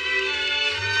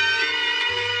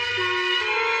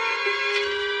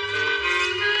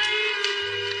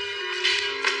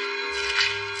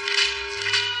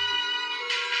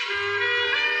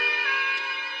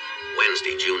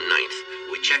 Wednesday, June 9th,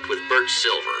 we checked with Bert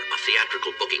Silver, a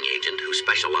theatrical booking agent who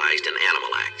specialized in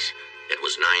animal acts. It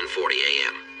was 9:40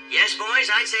 a.m. Yes, boys,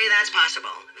 I'd say that's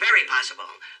possible. Very possible.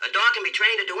 A dog can be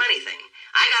trained to do anything.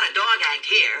 I got a dog act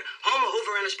here. Homer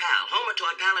Hoover and his pal. Homer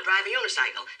taught Pal to drive a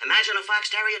unicycle. Imagine a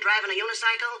fox terrier driving a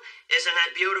unicycle. Isn't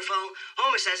that beautiful?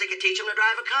 Homer says he could teach him to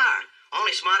drive a car.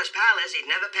 Only smart as Pal is,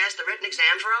 he'd never pass the written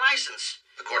exam for a license.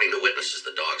 According to witnesses,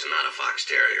 the dog's not a fox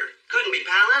terrier. Couldn't be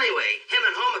Pal anyway. Him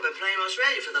and Homer been playing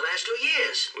Australia for the last 2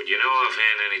 years. Would you know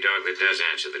offhand any dog that does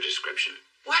answer the description?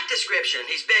 What description?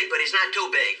 He's big, but he's not too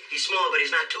big. He's small, but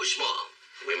he's not too small.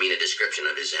 We mean a description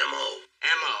of his M.O.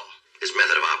 M.O. His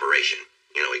method of operation.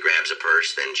 You know, he grabs a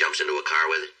purse, then jumps into a car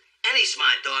with it. Any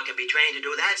smart dog can be trained to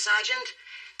do that, Sergeant.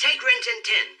 Take Rin Tin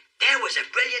Tin. There was a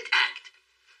brilliant act.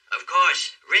 Of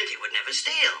course, Rinty would never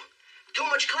steal. Too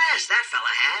much class that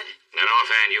fella had. And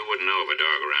offhand, you wouldn't know of a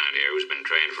dog around here who's been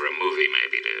trained for a movie,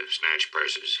 maybe, to snatch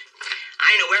purses.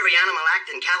 I know every animal act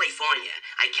in California.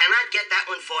 I cannot get that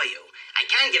one for you. I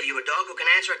can give you a dog who can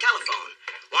answer a telephone.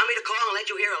 Want me to call and let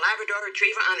you hear a Labrador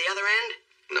Retriever on the other end?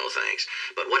 No, thanks.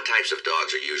 But what types of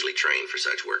dogs are usually trained for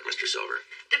such work, Mr. Silver?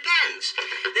 Depends.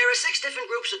 There are 6 different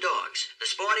groups of dogs.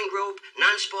 The sporting group,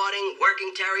 non-sporting,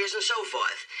 working terriers, and so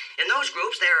forth. In those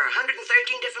groups, there are 113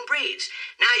 different breeds.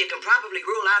 Now you can probably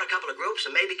rule out a couple of groups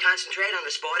and maybe concentrate on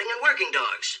the sporting and working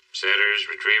dogs. Setters,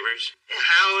 retrievers?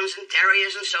 Hounds and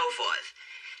terriers and so forth.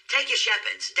 Take your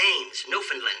Shepherds, Danes,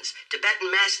 Newfoundlands, Tibetan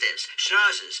Mastiffs,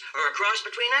 Schnauzers, or a cross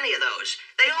between any of those.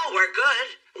 They all work good.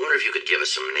 I wonder if you could give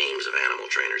us some names of animal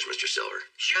trainers, Mr. Silver.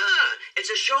 Sure. It's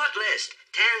a short list.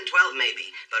 10, 12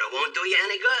 maybe. But it won't do you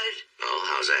any good. Oh,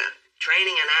 how's that?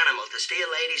 Training an animal to steal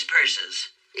ladies'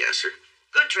 purses. Yes, sir.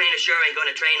 Good trainer sure ain't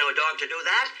going to train no dog to do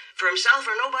that. For himself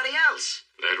or nobody else.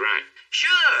 That right?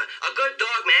 Sure. A good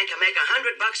dog man can make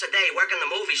 $100 a day working the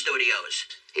movie studios.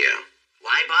 Yeah.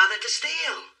 Why bother to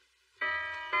steal?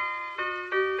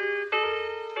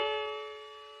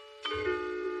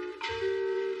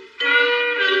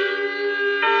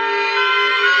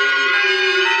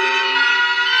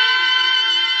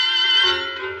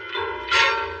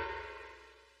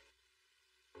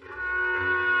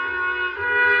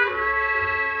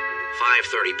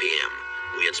 5:30 p.m.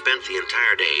 We had spent the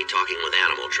entire day talking with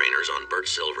animal trainers on Bert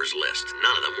Silver's list.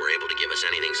 None of them were able to give us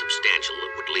anything substantial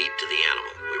that would lead to the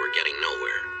animal. We were getting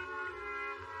nowhere.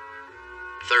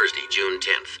 Thursday, June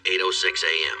 10th, 8:06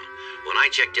 a.m. When I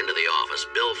checked into the office,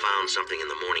 Bill found something in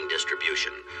the morning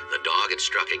distribution. The dog had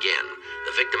struck again.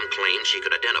 The victim claimed she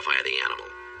could identify the animal.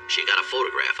 She got a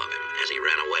photograph of him as he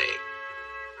ran away.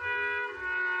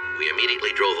 We immediately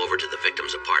drove over to the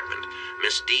victim's apartment.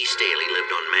 Miss D. Staley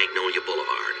lived on Magnolia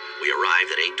Boulevard. We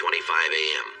arrived at 8:25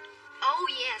 a.m. Oh,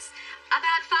 yes.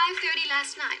 About 5:30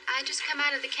 last night. I just come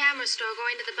out of the camera store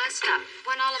going to the bus stop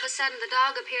when all of a sudden the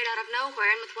dog appeared out of nowhere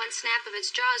and with one snap of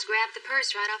its jaws grabbed the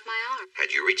purse right off my arm.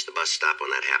 Had you reached the bus stop when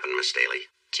that happened, Miss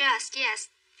Staley? Just, yes.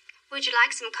 Would you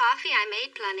like some coffee? I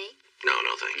made plenty. No,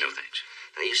 thanks. No, thanks.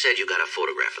 Now, you said you got a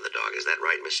photograph of the dog. Is that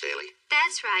right, Miss Staley?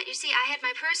 That's right. You see, I had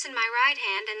my purse in my right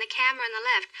hand and the camera in the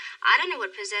left. I don't know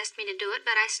what possessed me to do it,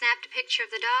 but I snapped a picture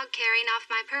of the dog carrying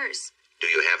off my purse. Do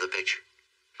you have the picture?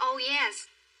 Oh, yes.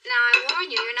 Now, I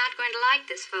warn you, you're not going to like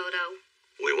this photo.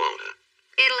 We won't, huh?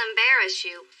 It'll embarrass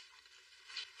you.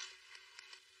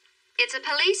 It's a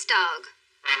police dog.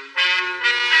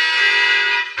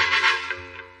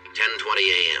 10:20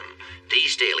 a.m. D.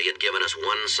 Staley had given us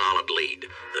one solid lead.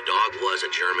 The dog was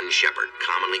a German Shepherd,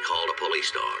 commonly called a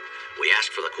police dog. We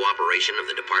asked for the cooperation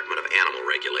of the Department of Animal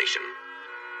Regulation.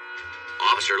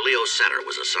 Officer Leo Center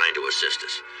was assigned to assist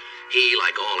us. He,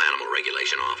 like all animal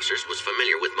regulation officers, was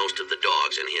familiar with most of the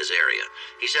dogs in his area.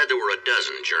 He said there were a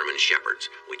dozen German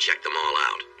Shepherds. We checked them all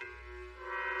out.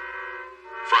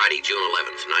 Friday, June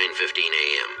 11th, 9:15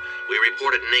 a.m. We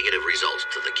reported negative results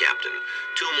to the captain.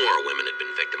 2 more women had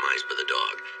been victimized by the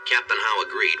dog. Captain Howe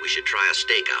agreed we should try a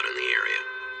stakeout in the area.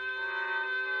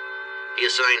 He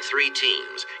assigned 3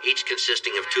 teams, each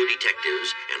consisting of 2 detectives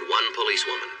and 1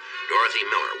 policewoman. Dorothy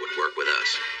Miller would work with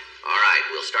us. All right,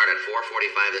 we'll start at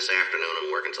 4:45 this afternoon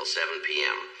and work until 7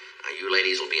 p.m. Now, you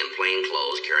ladies will be in plain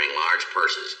clothes, carrying large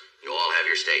purses. You all have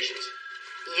your stations.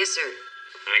 Yes, sir.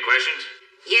 Any questions?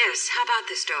 Yes. How about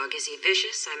this dog? Is he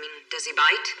vicious? I mean, does he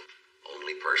bite?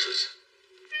 Only purses.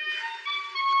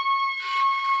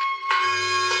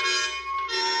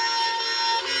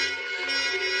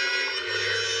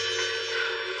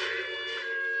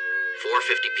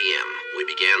 .50 p.m., we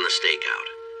began the stakeout.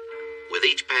 With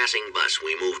each passing bus,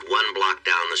 we moved 1 block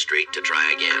down the street to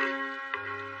try again.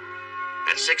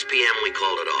 At 6 p.m., we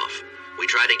called it off. We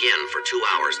tried again for 2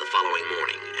 hours the following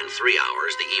morning and 3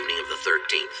 hours the evening of the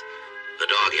 13th. The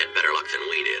dog had better luck than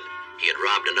we did. He had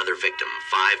robbed another victim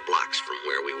 5 blocks from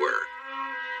where we were.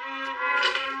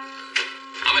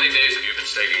 How many days have you been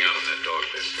staking out on that dog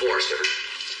pit? 4, Skipper.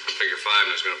 I figure 5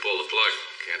 and it's going to pull the plug.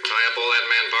 Can't tie up all that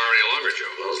manpower any longer,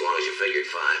 Joe. Well, as long as you figured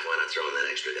 5, why not throw in that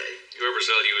extra day? You ever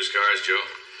sell used cars, Joe?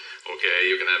 Okay,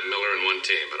 you can have Miller in 1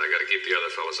 team, but I got to keep the other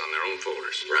fellas on their own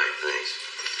folders. Right, thanks.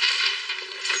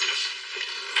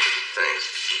 Thanks.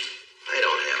 I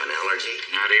don't have an allergy.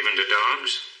 Not even to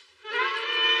dogs?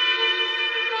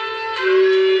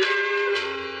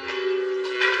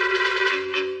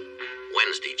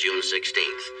 Wednesday, June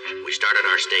 16th. We started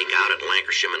our stakeout at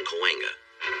Lancashire and Cahuenga.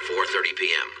 4:30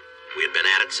 p.m. We had been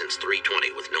at it since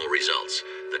 3:20 with no results.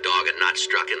 The dog had not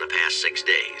struck in the past 6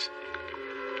 days.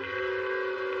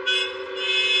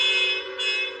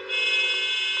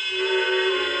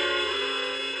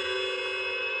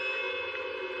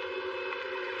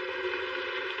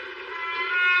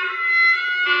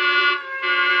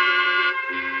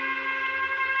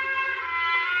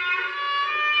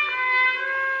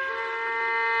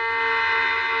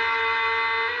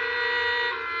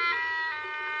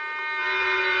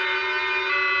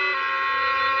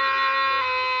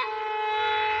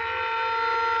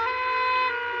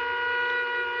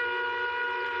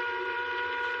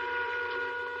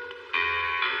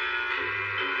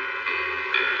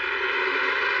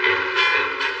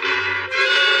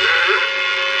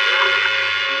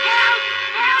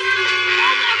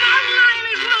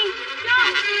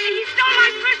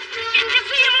 breakfast. Get your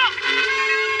feet up.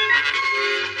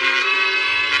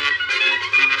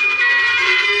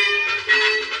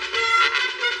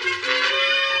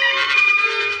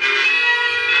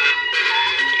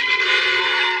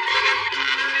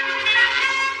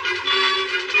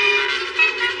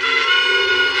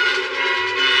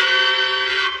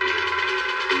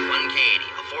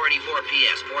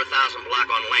 PS, 4000 block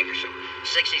on Lancashire.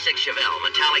 66 Chevelle,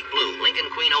 metallic blue, Lincoln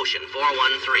Queen Ocean, 413.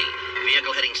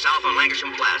 Vehicle heading south on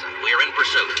Lancashire Plaza. We are in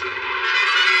pursuit.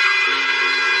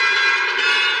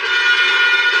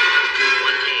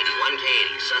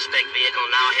 1K80. Suspect vehicle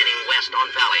now heading west on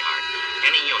Valley Heart.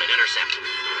 Any unit intercept.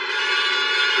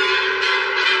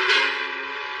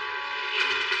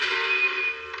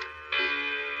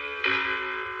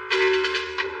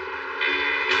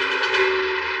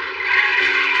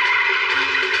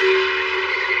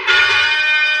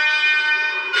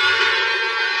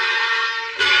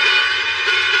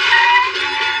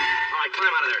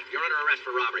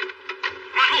 For robbery.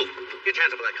 Come on, move! Get your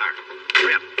hands up with that car.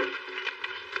 Hurry up.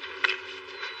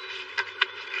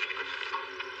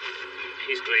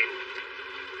 He's clean.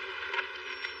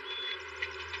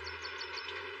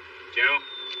 Joe?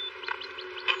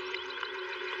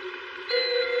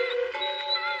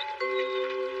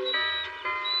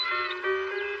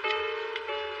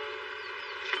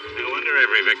 No wonder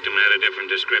every victim had a different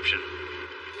description.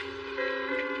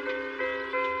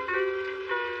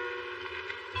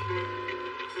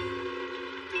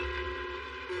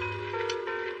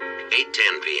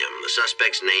 8:10 p.m. The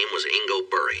suspect's name was Ingo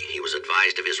Burry. He was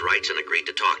advised of his rights and agreed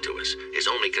to talk to us. His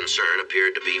only concern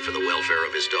appeared to be for the welfare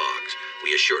of his dogs.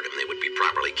 We assured him they would be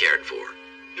properly cared for.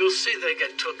 You'll see they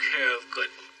get took care of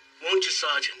good. Won't you,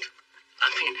 Sergeant?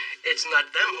 I mean, it's not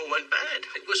them who went bad.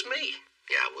 It was me.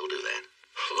 Yeah, we'll do that.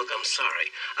 Look, I'm sorry.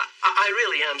 I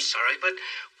really am sorry, but,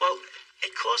 well,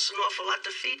 it costs an awful lot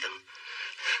to feed them.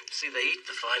 See, they eat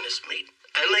the finest meat,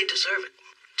 and they deserve it.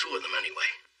 2 of them,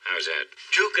 anyway. How's that?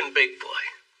 Juke and Big Boy.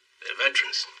 They're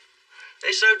veterans. They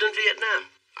served in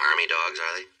Vietnam. Army dogs,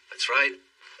 are they? That's right.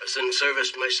 I was in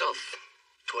service myself.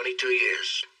 22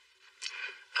 years.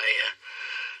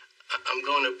 I'm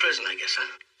going to prison, I guess,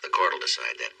 huh? The court will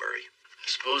decide that, Burry. I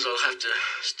suppose I'll have to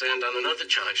stand on another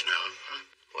charge now, huh?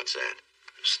 What's that?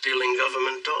 Stealing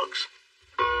government dogs.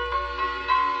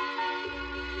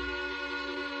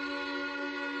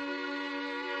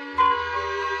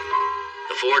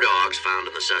 The 4 dogs found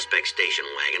in the suspect's station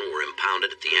wagon were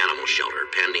impounded at the animal shelter,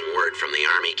 pending word from the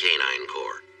Army Canine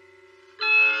Corps.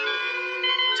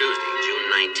 Tuesday, June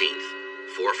 19th,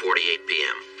 4:48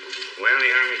 p.m. Well,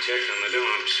 the Army checked on the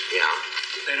dogs. Yeah?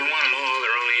 They don't want them all.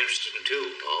 They're only interested in 2.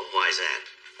 Oh, why's that?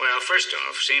 Well, first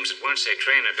off, seems that once they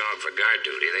train a dog for guard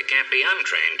duty, they can't be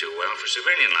untrained too well for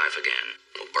civilian life again.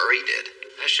 Well, Burry did.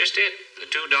 That's just it. The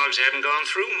 2 dogs hadn't gone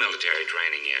through military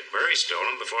training yet. Burry stole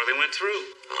them before they went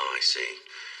through. Oh, I see.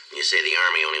 You say the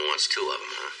Army only wants 2 of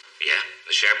them, huh? Yeah,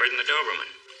 the Shepherd and the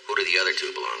Doberman. Who do the other 2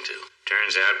 belong to?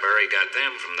 Turns out Burry got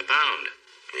them from the pound.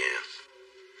 Yeah.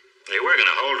 They were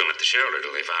going to hold them at the shelter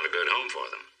till they found a good home for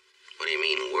them. What do you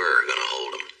mean, we're going to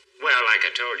hold them? Well, like I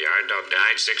told you, our dog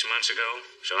died 6 months ago,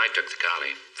 so I took the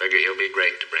collie. Figure he'll be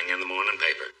great to bring in the morning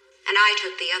paper. And I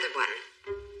took the other one.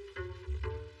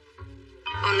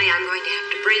 Only I'm going to have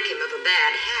to break him of a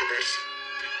bad habit.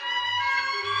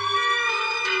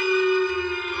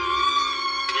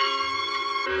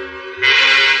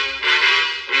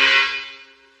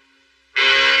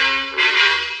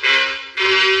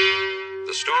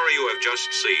 The story you have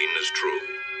just seen is true.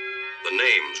 The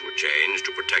names were changed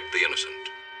to protect the innocent.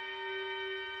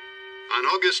 On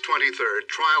August 23rd,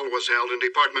 trial was held in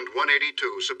Department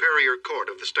 182, Superior Court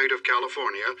of the State of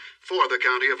California, for the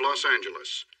County of Los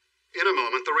Angeles. In a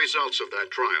moment, the results of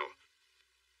that trial.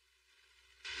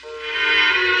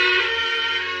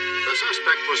 The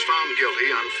suspect was found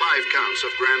guilty on 5 counts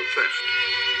of grand theft.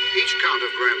 Each count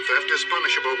of grand theft is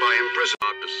punishable by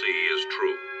imprisonment. To see is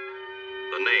true.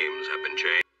 The names have been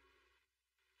changed.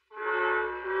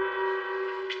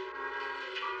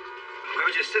 I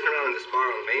was just sitting around in this bar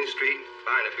on Main Street,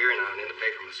 buying a beer now and then to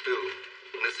pay for my stew,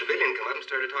 when the civilian come up and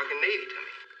started talking Navy to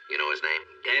me. You know his name?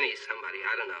 Danny somebody,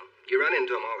 I don't know. You run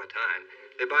into them all the time.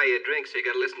 They buy you a drink, so you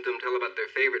gotta listen to them tell about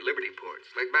their favorite Liberty ports,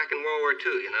 like back in World War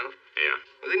II, you know? Yeah.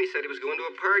 Well, then he said he was going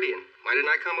to a party, and why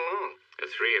didn't I come along?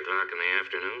 At 3 o'clock in the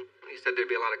afternoon? He said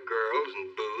there'd be a lot of girls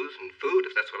and booze and food,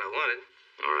 if that's what I wanted.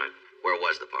 All right. Where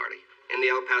was the party? In the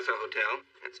El Paso Hotel.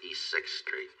 That's East 6th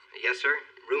Street. Yes, sir.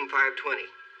 Room 520.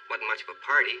 Wasn't much of a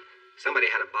party. Somebody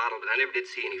had a bottle, but I never did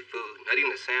see any food, not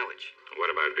even a sandwich.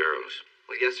 What about girls?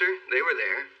 Well, yes, sir. They were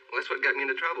there. Well, that's what got me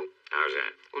into trouble. How's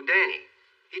that? Well, Danny.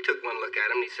 He took one look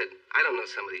at him and he said, I don't know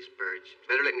some of these birds.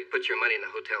 Better let me put your money in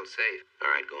the hotel safe.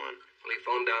 All right, go on. Well, he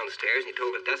phoned downstairs and he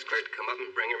told the desk clerk to come up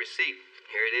and bring a receipt.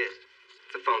 Here it is.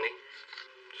 It's a phony.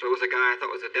 So was a guy I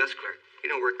thought was a desk clerk.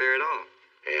 He don't work there at all.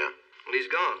 Yeah? Well,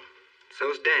 he's gone.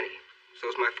 So's Danny.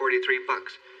 So's my $43.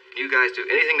 You guys do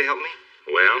anything to help me?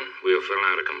 Well, we'll fill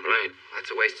out a complaint. That's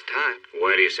a waste of time.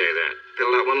 Why do you say that?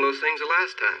 Filled out one of those things the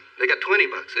last time. They got $20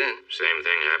 in. Same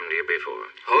thing happened to you before.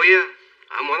 Oh, yeah.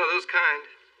 I'm one of those kind.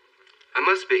 I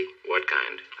must be. What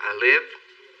kind? I live,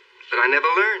 but I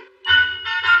never learn.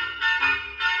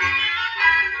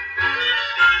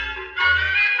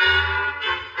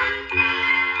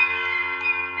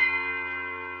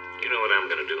 You know what I'm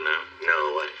gonna do now? No,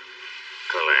 what?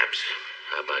 Collapse.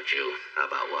 How about you? How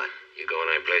about what? You going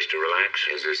any place to relax?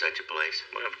 Is there such a place?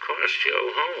 Well, of course, Joe.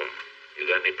 Home. You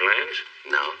got any plans?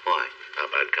 No. Why? How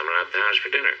about coming out the house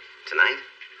for dinner? Tonight?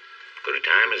 Good a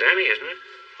time as any, isn't it?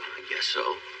 I guess so.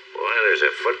 Boy, there's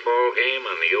a football game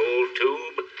on the old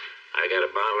tube. I got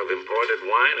a bottle of imported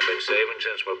wine I've been saving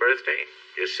since my birthday.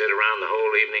 Just sit around the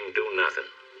whole evening, do nothing.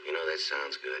 You know, that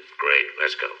sounds good. Great,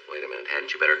 let's go. Wait a minute.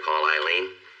 Hadn't you better call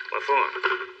Eileen? What for?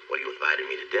 Well, you invited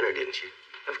me to dinner, didn't you?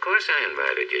 Of course I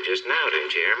invited you just now,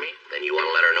 didn't you hear me? Then you want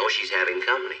to let her know she's having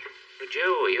company. But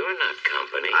Joe, you're not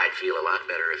company. I'd feel a lot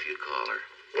better if you'd call her.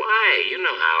 Why? You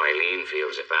know how Eileen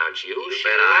feels about you. You She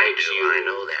bet I likes do. you. I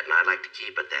know that, and I'd like to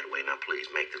keep it that way. Now, please,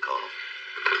 make the call.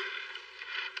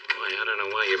 Boy, I don't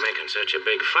know why you're making such a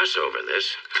big fuss over this.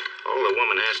 All the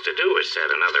woman has to do is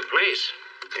set another place.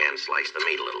 And slice the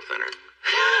meat a little thinner.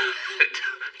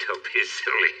 Don't be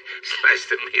silly.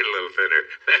 Slice the meat a little thinner.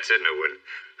 That's a new one.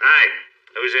 Hi,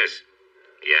 who's this?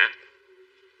 Yeah?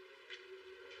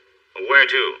 Where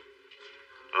to?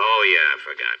 Oh, yeah, I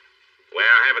forgot.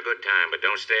 Well, have a good time, but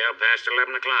don't stay out past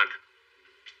 11 o'clock.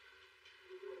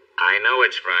 I know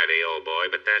it's Friday, old boy,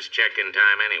 but that's check-in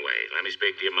time anyway. Let me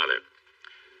speak to your mother.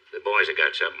 The boys have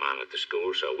got something on at the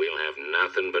school, so we'll have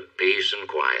nothing but peace and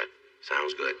quiet.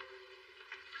 Sounds good.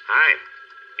 Hi.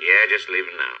 Yeah, just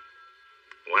leaving now.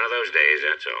 One of those days,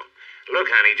 that's all. Look,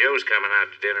 honey, Joe's coming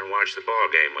out to dinner and watch the ball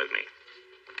game with me.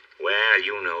 Well,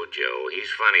 you know Joe.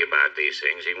 He's funny about these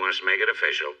things. He wants to make it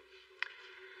official.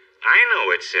 I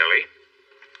know it's silly.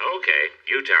 Okay,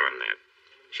 you tell him that.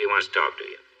 She wants to talk to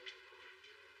you.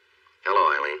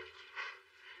 Hello, Eileen.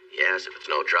 Yes, if it's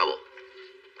no trouble.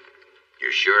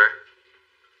 You're sure?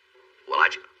 Well,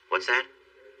 what's that?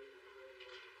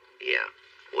 Yeah.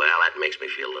 Well, that makes me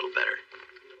feel a little better.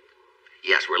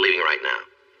 Yes, we're leaving right now.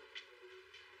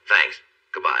 Thanks.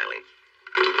 Goodbye, Eileen.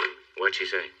 What'd she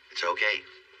say? It's okay.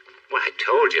 Well, I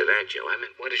told you that, Joe. I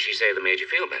mean, what did she say that made you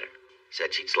feel better?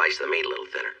 Said she'd slice the meat a little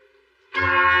thinner.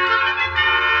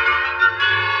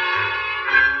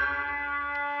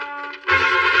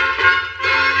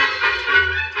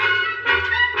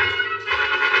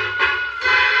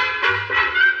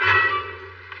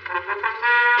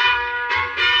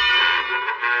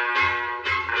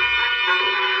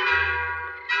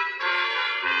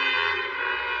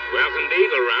 Welcome to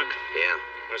Eagle Rock. Yeah.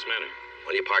 What's the matter?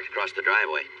 Well, you parked across the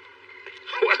driveway.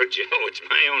 Well, Joe, it's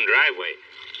my own driveway.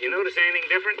 You notice anything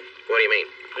different? What do you mean?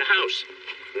 The house.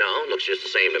 No, looks just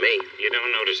the same to me. You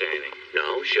don't notice anything?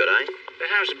 No, should I? The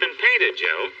house has been painted,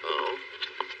 Joe. Oh.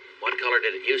 What color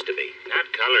did it used to be? Not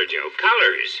color, Joe.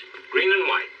 Colors. Green and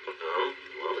white. Oh,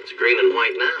 well, it's green and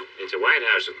white now. It's a white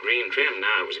house with green trim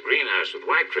now. It was a greenhouse with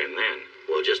white trim then.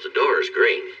 Well, just the door is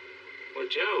green. Well,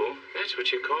 Joe, that's what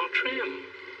you call trim.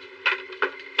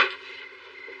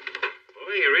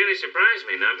 Boy, you really surprised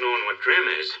me not knowing what trim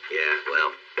is. Yeah,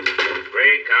 well.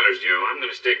 Great colors, Joe. I'm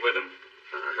going to stick with them.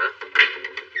 Uh-huh.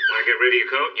 Want to get rid of your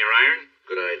coat and your iron?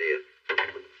 Good idea.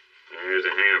 There's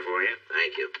a hanger for you.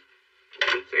 Thank you.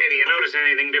 Say, do you notice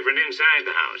anything different inside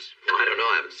the house? Well, I don't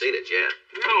know. I haven't seen it yet.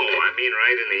 No, I mean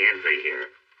right in the entry here.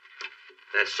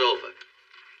 That sofa.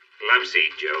 Love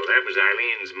seat, Joe. That was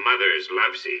Eileen's mother's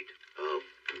love seat. Oh.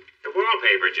 The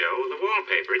wallpaper, Joe. The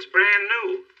wallpaper. It's brand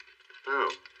new. Oh.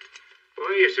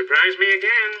 Boy, you surprised me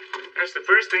again. That's the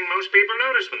first thing most people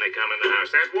notice when they come in the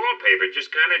house. That wallpaper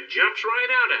just kind of jumps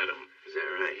right out at them. Is that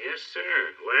right? Yes, sir.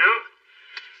 Well,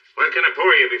 what can I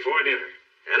pour you before dinner?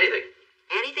 Anything.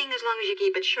 Anything as long as you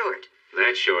keep it short.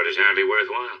 That short is hardly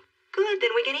worthwhile. Good,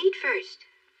 then we can eat first.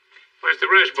 What's the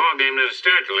rush? Ball game doesn't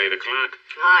start till 8 o'clock.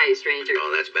 Hi, stranger.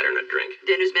 Oh, that's better than a drink.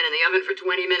 Dinner's been in the oven for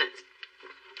 20 minutes.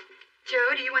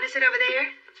 Joe, do you want to sit over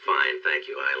there? Fine, thank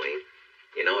you, Eileen.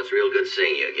 You know, it's real good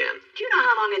seeing you again. Do you know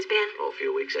how long it's been? Oh, a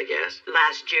few weeks, I guess.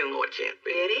 Last June. Oh, it can't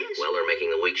be. It is. Well, they're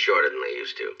making the week shorter than they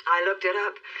used to. I looked it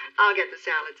up. I'll get the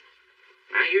salads.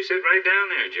 Now, you sit right down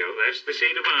there, Joe. That's the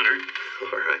seat of honor.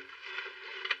 All right.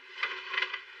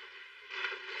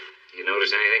 You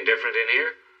notice anything different in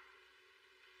here?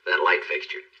 That light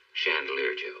fixture.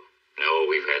 Chandelier, Joe. No,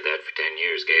 we've had that for 10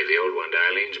 years. Gave the old one to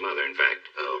Eileen's mother, in fact.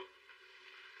 Oh.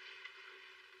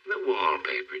 The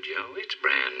wallpaper, Joe. It's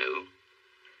brand new.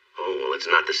 Oh, well, it's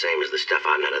not the same as the stuff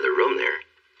out in that other room there.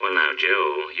 Well, now,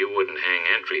 Joe, you wouldn't hang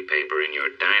entry paper in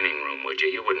your dining room, would you?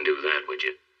 You wouldn't do that, would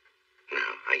you? No,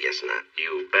 I guess not.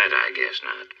 You bet I guess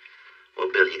not.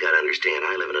 Well, Bill, you gotta understand,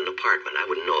 I live in an apartment. I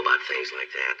wouldn't know about things like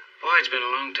that. Boy, it's been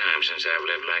a long time since I've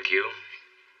lived like you.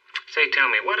 Say, tell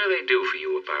me, what do they do for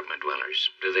you apartment dwellers?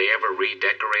 Do they ever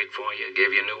redecorate for you?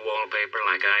 Give you new wallpaper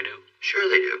like I do? Sure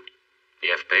they do.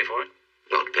 You have to pay for it?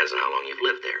 Well, it depends on how long you've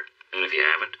lived there. And if you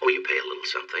haven't? Oh, you pay a little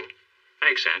something.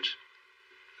 Makes sense.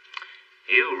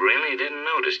 You really didn't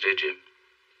notice, did you?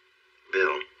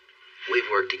 Bill,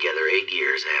 we've worked together 8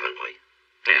 years, haven't we?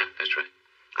 Yeah, that's right.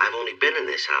 I've only been in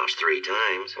this house 3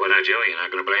 times. Well, now, Joe, you're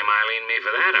not going to blame Eileen and me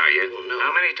for that, are you? Well, no.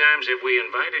 How many times have we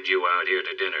invited you out here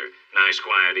to dinner? Nice,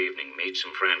 quiet evening. Meet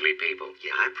some friendly people.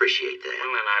 Yeah, I appreciate that.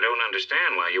 Well, then I don't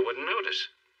understand why you wouldn't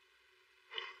notice.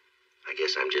 I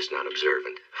guess I'm just not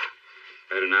observant.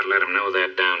 Better not let him know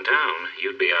that downtown.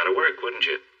 You'd be out of work, wouldn't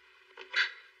you?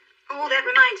 Oh, that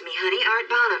reminds me, honey. Art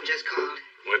Bonham just called.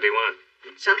 What do you want?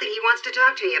 Something he wants to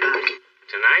talk to you about.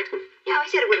 Tonight? Yeah, he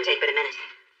said it wouldn't take but a minute.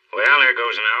 Well, there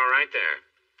goes an hour right there.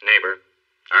 Neighbor,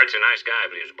 Art's a nice guy,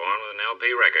 but he was born with an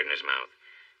LP record in his mouth.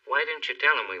 Why didn't you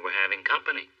tell him we were having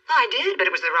company? I did, but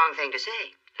it was the wrong thing to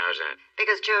say. How's that?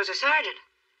 Because Joe's a sergeant.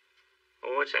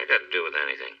 Well, what's that got to do with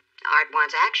anything? Art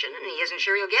wants action, and he isn't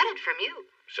sure he'll get it from you.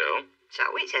 So? So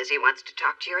he says he wants to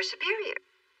talk to your superior.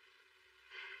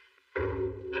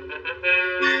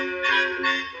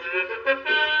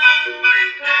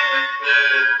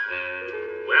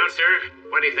 Well, sir,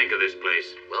 what do you think of this place?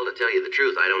 Well, to tell you the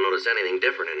truth, I don't notice anything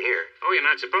different in here. Oh, you're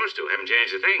not supposed to. Haven't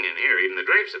changed a thing in here. Even the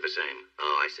drapes are the same.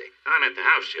 Oh, I see. I'm at the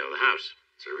house, Joe, the house.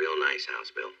 It's a real nice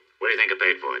house, Bill. What do you think I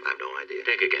paid for it? I've no idea.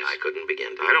 Take a guess. I couldn't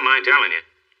begin to. I don't mind telling you.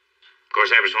 Of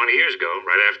course, that was 20 years ago,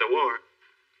 right after the war.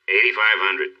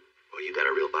 $8,500. Well, you got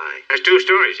a real buy. That's 2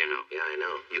 stories, you know. Yeah, I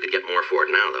know. You could get more for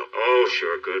it now, though. Oh,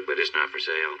 sure could, but it's not for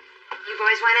sale. You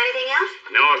boys want anything else?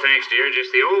 No, thanks, dear.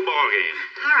 Just the old ball game.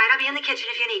 All right, I'll be in the kitchen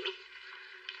if you need me.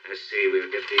 Let's see,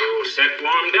 we'll get the old set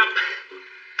warmed up.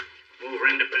 Move her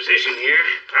into position here.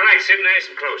 I like sitting nice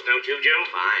and close, don't you, Joe?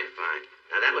 Fine, fine.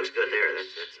 Now, that looks good there.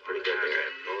 That's pretty good there.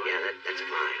 Yeah, that's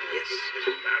fine. Yes.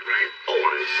 About right.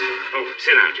 Oh,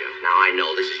 sit down, Joe. Now, I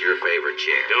know this is your favorite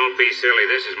chair. Don't be silly.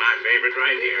 This is my favorite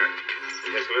right here.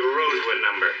 This little rosewood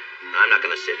number. I'm not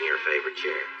going to sit in your favorite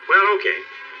chair. Well, okay.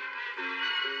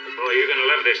 Boy, you're going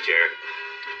to love this chair.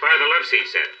 Part of the love seat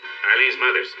set. Eileen's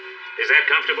mother's. Is that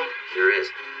comfortable? Sure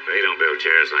is. They don't build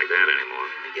chairs like that anymore.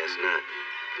 I guess not.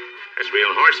 That's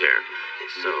real horsehair.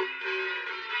 Yes, so.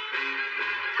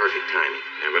 Perfect timing.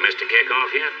 Never missed a kickoff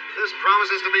yet? This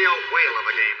promises to be a whale of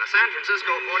a game. The San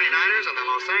Francisco 49ers and the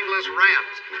Los Angeles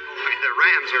Rams. Boy, the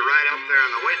Rams are right up there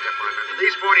in the weight department. But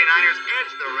these 49ers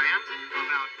edge the Rams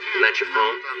about 10 Isn't that your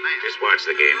phone? pounds a man. Just watch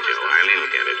the game, Joe. Eileen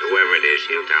will get it. Whoever it is,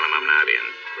 she'll tell him I'm not in.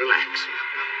 Relax.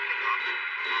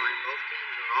 All right, both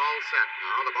teams are all set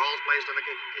now. The ball's placed on the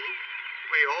kicking tee.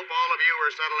 We hope all of you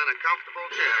are settled in a comfortable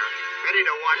chair, ready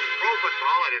to watch pro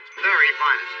football at its very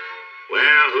finest.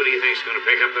 Well, who do you think's going to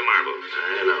pick up the marbles?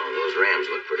 I don't know. Those Rams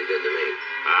look pretty good to me.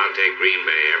 I'll take Green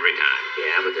Bay every time.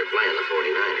 Yeah, but they're playing the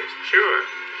 49ers. Sure.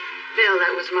 Bill,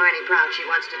 that was Marnie Prout. She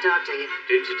wants to talk to you.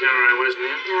 Did you tell her I wasn't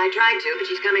in? I tried to, but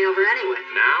she's coming over anyway.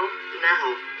 Now?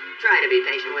 Now. Try to be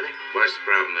patient with her. What's the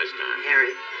problem this time?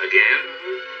 Harry. Again?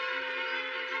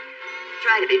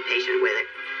 Try to be patient with her.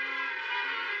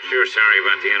 Sure sorry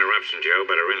about the interruption, Joe,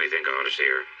 but I really think I ought to see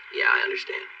her. Yeah, I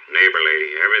understand. Neighbor lady,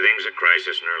 everything's a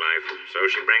crisis in her life, so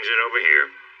she brings it over here.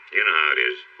 You know how it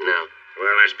is. No.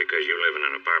 Well, that's because you live in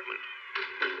an apartment.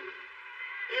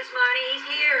 Yes, Marnie, he's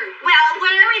here. Well,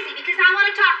 where is he? Because I want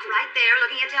to talk to him. Right there,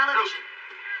 looking at television.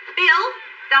 Bill,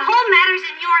 the whole matter's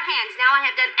in your hands. Now I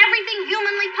have done everything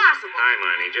humanly possible. Hi,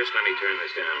 Marnie. Just let me turn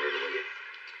this down a little, will you?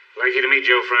 I'd like you to meet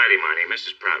Joe Friday, Marnie.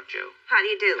 Mrs. Prout, Joe. How do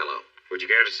you do? Hello. Would you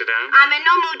care to sit down? I'm in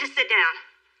no mood to sit down.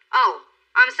 Oh,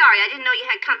 I'm sorry. I didn't know you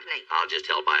had company. I'll just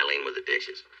help Eileen with the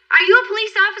dishes. Are you a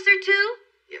police officer, too?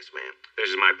 Yes, ma'am.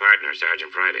 This is my partner,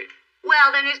 Sergeant Friday.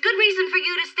 Well, then there's good reason for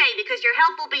you to stay, because your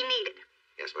help will be needed.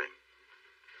 Yes, ma'am.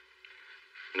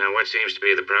 Now, what seems to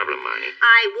be the problem, Marnie?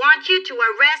 I want you to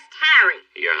arrest Harry.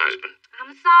 Your husband.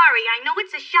 I'm sorry. I know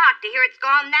it's a shock to hear it's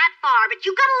gone that far, but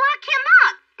you gotta lock him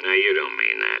up. Now, you don't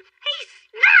mean that. He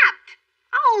snapped.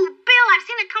 Oh, Bill, I've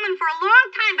seen it coming for a long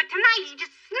time, but tonight he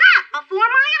just snapped before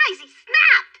my eyes. He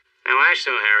snapped. Now, I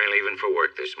saw Harry leaving for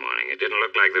work this morning. It didn't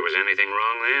look like there was anything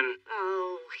wrong then.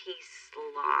 Oh, he's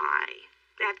sly.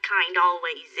 That kind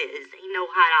always is. They know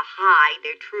how to hide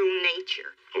their true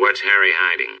nature. What's Harry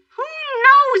hiding? Who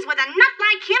knows? With a nut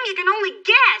like him, you can only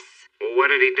guess. Well, what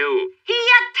did he do? He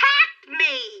attacked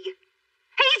me.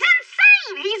 He's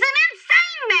insane. He's an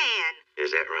insane man. Is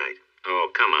that right?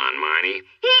 Oh, come on, Marnie.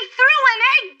 He threw an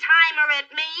egg timer at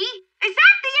me. Is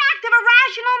that the act of a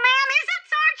rational man, is it,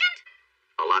 Sergeant?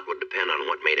 A lot would depend on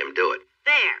what made him do it.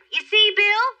 There. You see,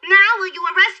 Bill? Now will you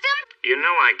arrest him? You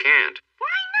know I can't.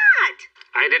 Why not?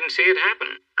 I didn't see it happen.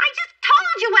 I just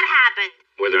told you what happened.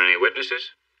 Were there any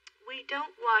witnesses? We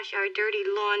don't wash our dirty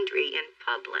laundry in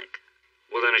public.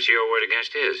 Well, then it's your word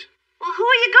against his. Well, who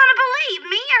are you going to believe,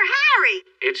 me or Harry?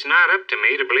 It's not up to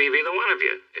me to believe either one of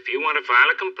you. If you want to file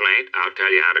a complaint, I'll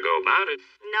tell you how to go about it.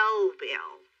 No,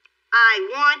 Bill. I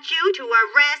want you to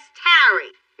arrest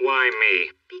Harry. Why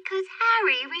me? Because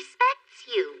Harry respects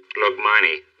you. Look,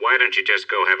 Marnie, why don't you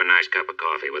just go have a nice cup of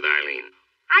coffee with Eileen?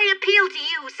 I appeal to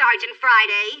you, Sergeant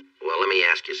Friday. Well, let me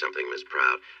ask you something, Miss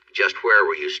Proud. Just where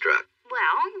were you struck?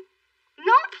 Well,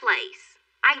 no place.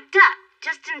 I ducked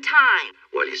just in time.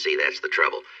 Well, you see, that's the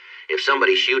trouble. If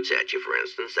somebody shoots at you, for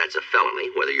instance, that's a felony,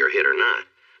 whether you're hit or not.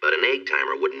 But an egg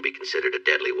timer wouldn't be considered a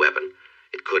deadly weapon.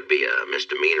 It could be a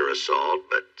misdemeanor assault,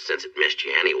 but since it missed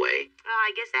you anyway... Oh,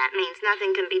 I guess that means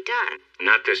nothing can be done.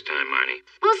 Not this time, Marnie.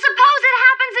 Well, suppose it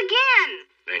happens again.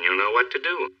 Then you'll know what to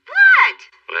do. What?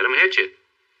 Let him hit you.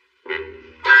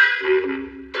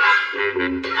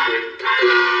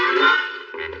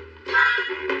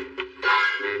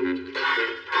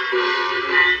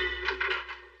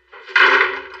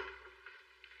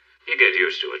 You get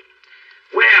used to it.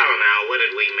 Well, now, what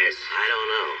did we miss? I don't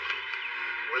know.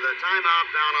 With a timeout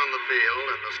down on the field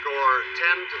and the score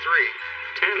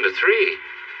 10-3. 10-3?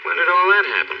 When did all that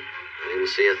happen? I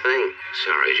didn't see a thing.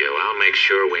 Sorry, Joe. I'll make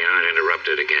sure we aren't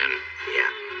interrupted again.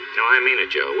 Yeah. No, I mean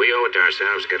it, Joe. We owe it to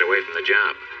ourselves to get away from the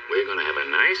job. We're going to have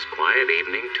a nice, quiet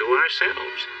evening to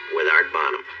ourselves. With Art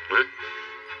Bonham. Huh?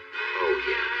 Oh,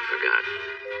 yeah, I forgot.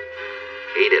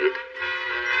 He didn't.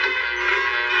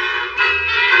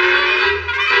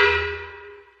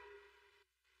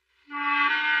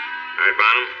 Art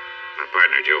Bonham, my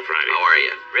partner, Joe Friday. How are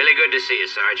you? Really good to see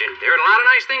you, Sergeant. Heard a lot of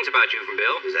nice things about you from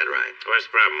Bill. Is that right? What's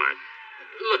the problem, Art?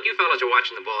 Look, you fellas are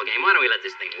watching the ball game. Why don't we let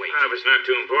this thing wait? If it's not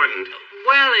too important.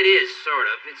 Well, it is, sort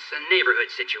of. It's a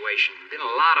neighborhood situation. Been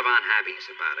a lot of unhappiness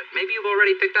about it. Maybe you've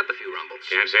already picked up a few rumbles.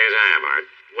 Can't say as I have, Art.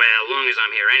 Well, long as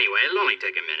I'm here anyway, it'll only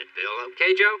take a minute, Bill.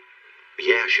 Okay, Joe?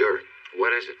 Yeah, sure.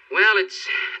 What is it? Well, it's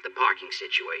the parking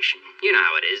situation. You know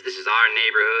how it is. This is our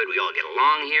neighborhood. We all get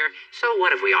along here. So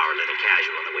what if we are a little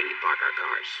casual in the way we park our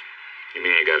cars? You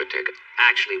mean you got a ticket?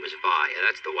 Actually, it was Vi.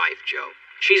 That's the wife, Joe.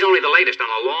 She's only the latest on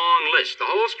a long list. The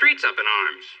whole street's up in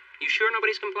arms. You sure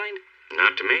nobody's complained?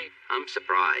 Not to me. I'm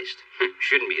surprised.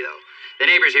 Shouldn't be, though. The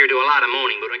neighbors here do a lot of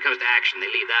moaning, but when it comes to action,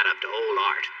 they leave that up to old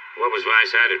Art. What was Vi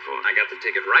cited for? I got the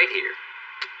ticket right here.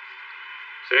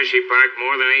 Says she parked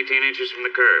more than 18 inches from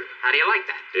the curb. How do you like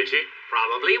that? Did she?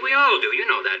 Probably. We all do. You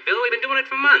know that, Bill. We've been doing it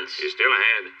for months. You're still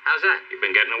ahead. How's that? You've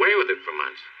been getting away with it for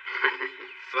months.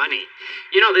 Funny.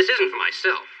 You know, this isn't for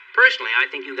myself. Personally,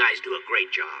 I think you guys do a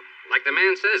great job. Like the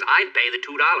man says, I'd pay the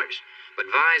 $2.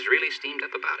 But Vi's really steamed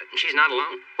up about it, and she's not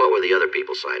alone. What were the other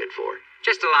people cited for?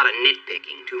 Just a lot of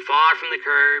nitpicking. Too far from the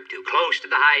curb, too close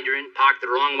to the hydrant, parked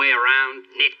the wrong way around.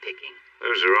 Nitpicking.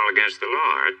 Those are all against the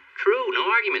law, Art. True, no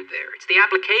argument there. It's the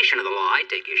application of the law I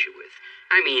take issue with.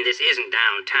 I mean, this isn't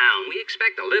downtown. We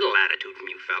expect a little attitude from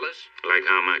you fellas. Like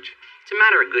how much? It's a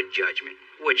matter of good judgment,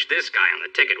 which this guy on the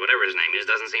ticket, whatever his name is,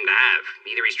 doesn't seem to have.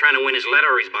 Either he's trying to win his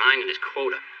letter or he's behind in his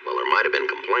quota. Well, there might have been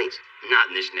complaints. Not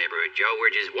in this neighborhood, Joe.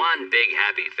 We're just one big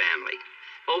happy family.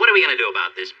 Well, what are we going to do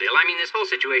about this, Bill? I mean, this whole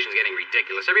situation's getting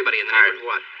ridiculous. Everybody in the neighborhood...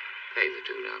 What? Pay the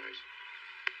 $2.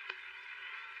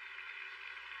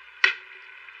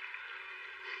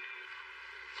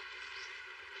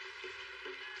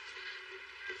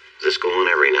 Does this go on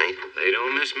every night? They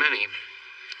don't miss many.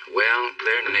 Well,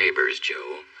 they're neighbors,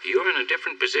 Joe. You're in a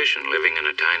different position living in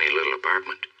a tiny little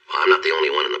apartment. Well, I'm not the only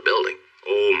one in the building.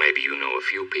 Oh, maybe you know a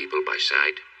few people by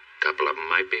sight. A couple of them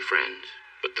might be friends,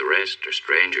 but the rest are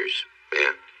strangers.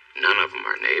 Yeah. None of them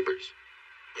are neighbors.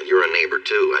 Well, you're a neighbor,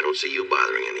 too. I don't see you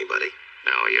bothering anybody.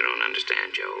 No, you don't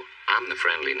understand, Joe. I'm the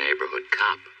friendly neighborhood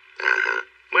cop. Uh-huh.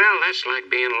 Well, that's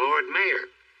like being Lord Mayor.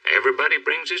 Everybody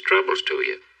brings his troubles to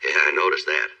you. Yeah, I noticed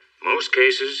that. Most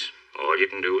cases, all you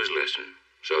can do is listen.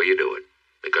 So you do it.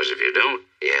 Because if you don't...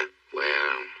 Yeah.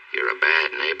 Well, you're a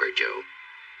bad neighbor, Joe.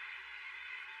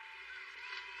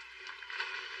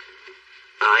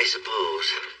 I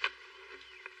suppose.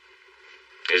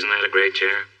 Isn't that a great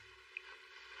chair?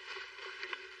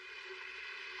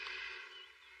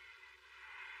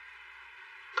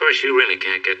 Of course, you really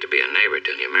can't get to be a neighbor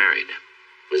till you're married.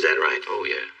 Is that right? Oh,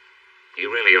 yeah. You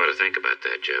really ought to think about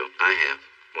that, Joe. I have.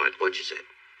 What? What'd you say?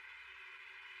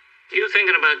 You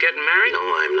thinking about getting married? No,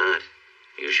 I'm not.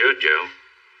 You should, Joe.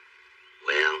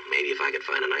 Well, maybe if I could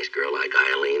find a nice girl like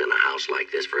Eileen in a house like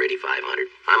this for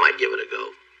 $8,500, I might give it a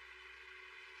go.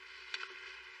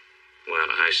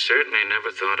 Well, I certainly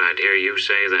never thought I'd hear you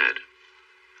say that.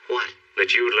 What?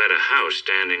 That you'd let a house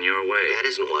stand in your way. That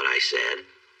isn't what I said.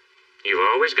 You've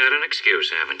always got an excuse,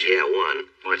 haven't you? Yeah, one.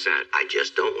 What's that? I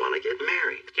just don't want to get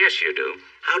married. Yes, you do.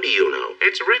 How do you know?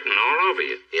 It's written all over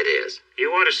you. It is.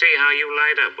 You ought to see how you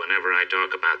light up whenever I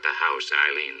talk about the house,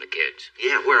 Eileen, the kids.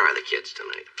 Yeah, where are the kids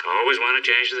tonight? Always want to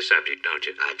change the subject, don't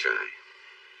you? I try.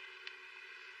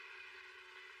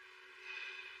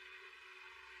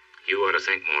 You ought to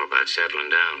think more about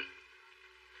settling down.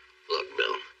 Look,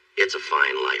 Bill, it's a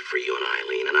fine life for you and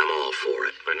Eileen, and I'm all for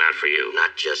it. But not for you.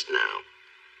 Not just now.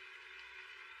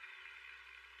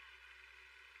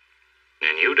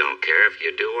 And you don't care if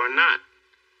you do or not.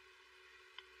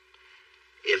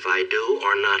 If I do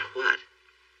or not what?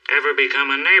 Ever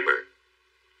become a neighbor?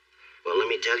 Well, let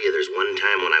me tell you, there's one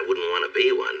time when I wouldn't want to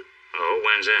be one. Oh,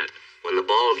 when's that? When the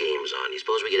ball game's on. You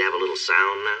suppose we could have a little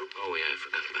sound now? Oh, yeah, I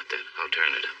forgot about that. I'll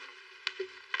turn it up.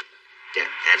 Yeah,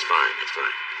 that's fine. That's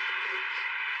fine.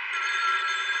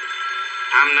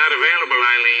 I'm not available,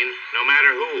 Eileen, no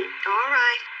matter who. All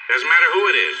right. Doesn't matter who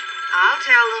it is. I'll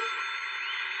tell them.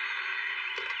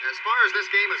 As far as this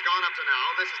game has gone up to now,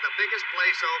 this is the biggest play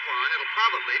so far, and it'll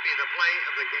probably be the play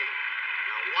of the game.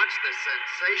 Now watch the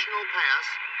sensational pass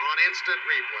on instant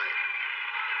replay.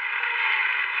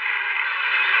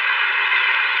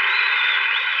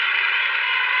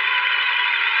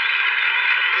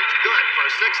 It's good for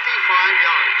 65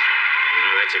 yards. You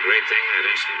know, that's a great thing, that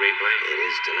instant replay. It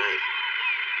is tonight.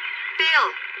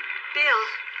 Bill,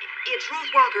 it's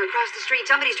Ruth Walker across the street.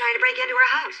 Somebody's trying to break into her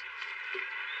house.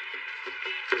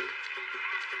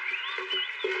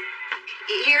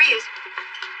 Here he is.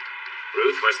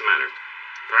 Ruth, what's the matter?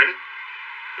 Pardon?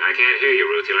 I can't hear you,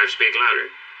 Ruth. You'll have to speak louder.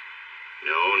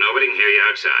 No, nobody can hear you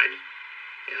outside.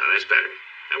 Yeah, that's better.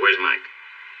 Now, where's Mike?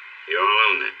 You're all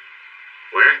alone then.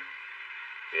 Where?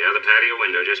 Yeah, the patio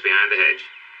window just behind the hedge.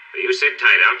 Well, you sit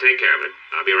tight. I'll take care of it.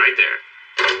 I'll be right there.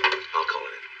 I'll call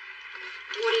it in.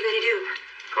 What are you going to do?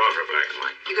 Call for black and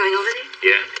white. You going over there?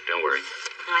 Yeah, don't worry.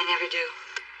 I never do.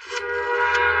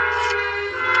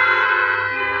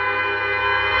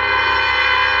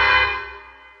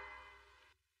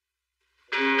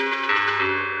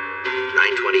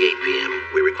 9:28 p.m.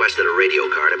 We requested a radio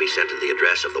car to be sent to the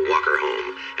address of the Walker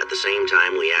home. At the same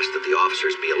time, we asked that the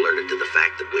officers be alerted to the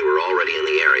fact that we were already in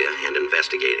the area and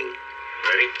investigating.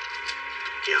 Ready?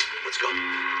 Yeah, let's go.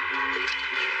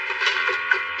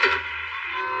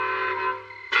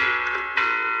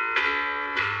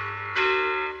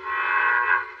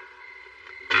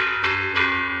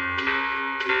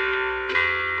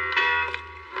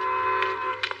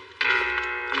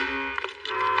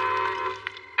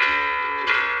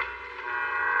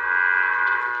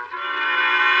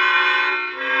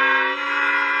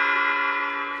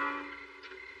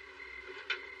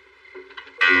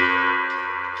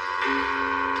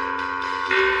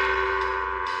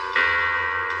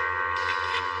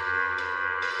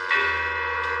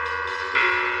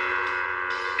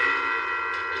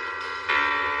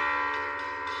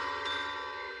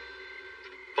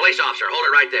 Police officer, hold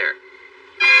it right there.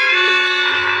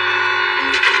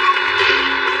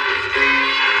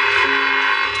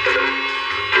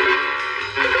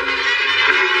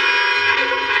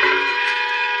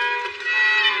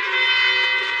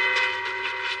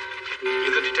 You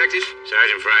the detective?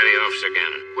 Sergeant Friday, Officer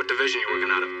Gannon. What division you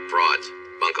working out of? Frauds.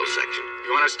 Bunko section.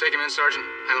 You want us to take him in, Sergeant?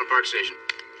 Highland Park Station.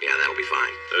 Yeah, that'll be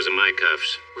fine. Those are my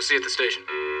cuffs. We'll see you at the station.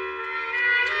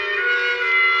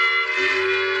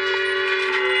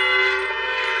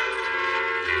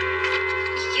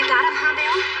 You got him, huh,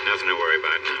 Bill? Nothing to worry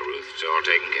about now, Ruth. It's all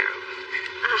taken care of.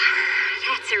 Oh,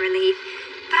 that's a relief.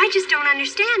 But I just don't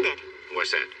understand it. What's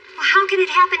that? Well, how can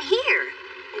it happen here?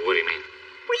 Well, what do you mean?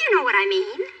 Well, you know what I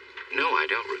mean. No, I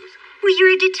don't, Ruth. Well,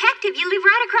 you're a detective. You live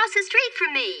right across the street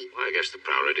from me. Well, I guess the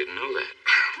Prowler didn't know that.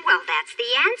 Well, that's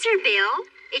the answer, Bill.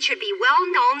 It should be well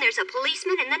known there's a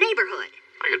policeman in the neighborhood.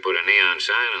 I could put a neon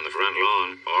sign on the front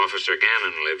lawn. Officer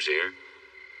Gannon lives here.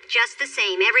 Just the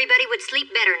same, everybody would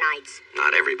sleep better nights.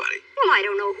 Not everybody. Well, I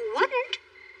don't know who wouldn't.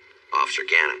 Officer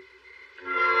Gannon.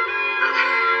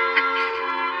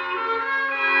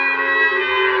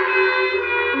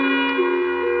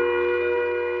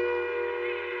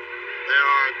 There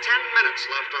are 10 minutes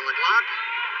left on the clock.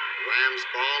 Rams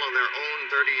ball on their own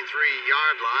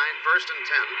 33-yard line, 1st and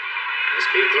 10.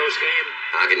 Must be a close game.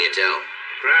 How can you tell?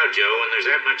 Crowd, Joe, when there's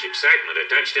that much excitement, a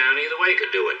touchdown either way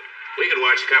could do it. We could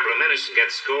watch a couple of minutes and get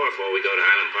the score before we go to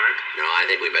Highland Park. No, I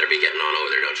think we better be getting on over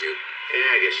there, don't you?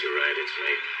 Yeah, I guess you're right. It's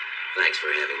late. Thanks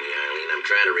for having me, Eileen. I'm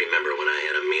trying to remember when I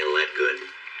had a meal that good.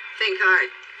 Think hard.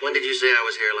 When did you say I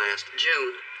was here last?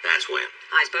 June. That's when.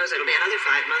 I suppose it'll be another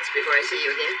 5 months before I see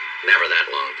you again. Never that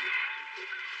long.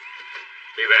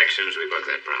 Be back as soon as we book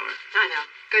that prowler. I know.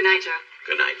 Good night, Joe.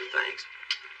 Good night, and thanks.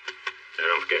 Now,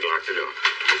 don't forget to lock the door.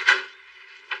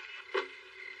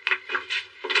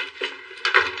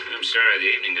 I'm sorry the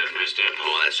evening got messed up.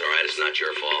 Oh, that's all right. It's not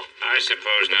your fault. I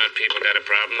suppose not. People got a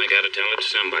problem, they got to tell it to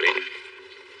somebody.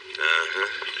 Uh-huh.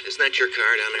 Isn't that your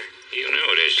car down there? You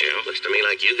know it is, Joe. Looks to me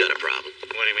like you got a problem.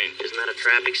 What do you mean? Isn't that a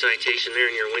traffic citation there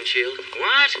in your windshield?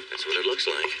 What? That's what it looks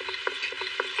like.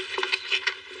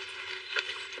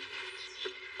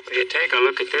 You take a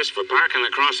look at this for parking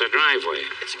across a driveway.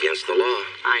 It's against the law.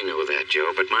 I know that,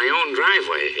 Joe, but my own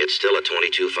driveway. It's still a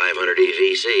 22-500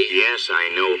 EVC. Yes, I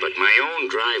know, but my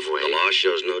own driveway. The law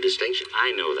shows no distinction.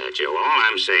 I know that, Joe. All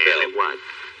I'm saying is what?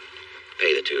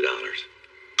 Pay the $2.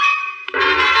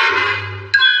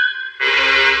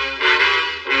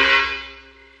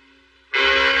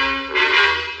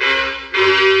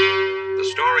 The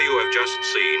story you have just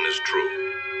seen is true.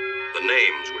 The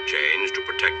names were changed to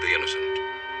protect the innocent.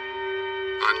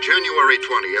 On January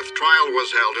 20th, trial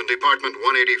was held in Department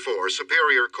 184,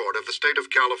 Superior Court of the State of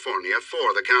California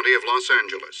for the County of Los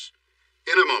Angeles.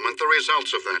 In a moment, the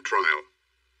results of that trial.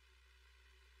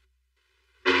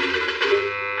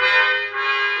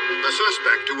 The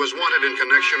suspect, who was wanted in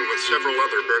connection with several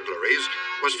other burglaries,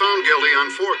 was found guilty on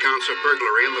 4 counts of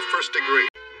burglary in the first degree.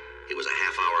 He was a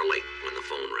half hour late when the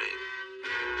phone rang.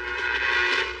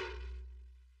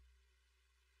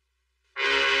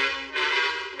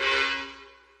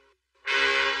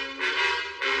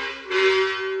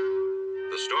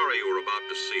 The story you are about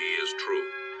to see is true.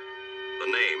 The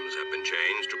names have been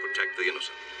changed to protect the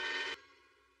innocent.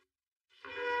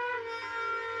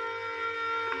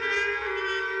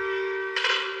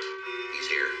 He's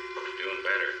here. Doing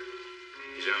better.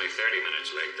 He's only 30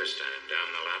 minutes late this time. Down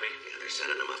in the lobby? Yeah, they're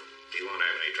sending him up. He won't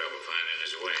have any trouble finding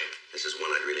his way. This is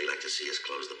one I'd really like to see us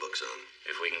close the books on.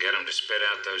 If we can get him to spit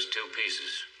out those 2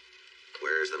 pieces.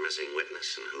 Where's the missing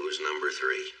witness and who's number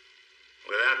 3?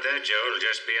 Without that, Joe, it'll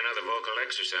just be another vocal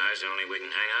exercise, only we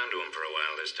can hang on to him for a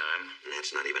while this time. And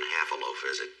that's not even half a loaf,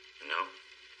 is it? No.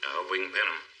 I hope we can pin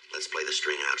him. Let's play the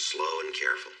string out slow and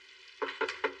careful.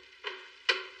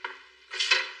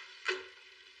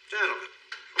 Gentlemen.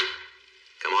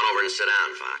 Come on over and sit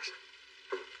down, Fox.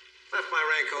 Left my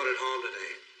raincoat at home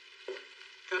today.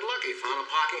 Got lucky, found a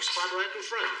parking spot right in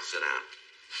front. Sit down.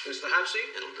 This the hot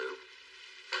seat? It'll do.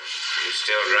 You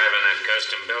still driving that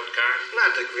custom-built car?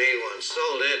 Not the green one.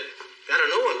 Sold it. Got a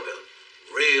new one built.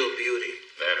 Real beauty.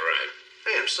 That right.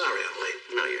 Hey, I'm sorry I'm late.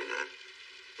 No, you're not.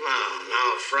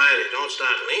 Now, Friday. Don't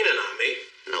start leaning on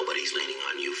me. Nobody's leaning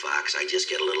on you, Fox. I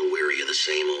just get a little weary of the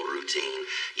same old routine.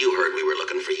 You heard we were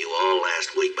looking for you all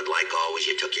last week, but like always,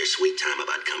 you took your sweet time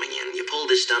about coming in. You pulled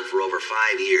this stunt for over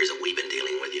 5 years that we've been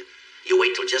dealing with you. You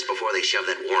wait till just before they shove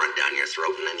that warrant down your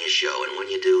throat, and then you show, and when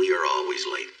you do, you're always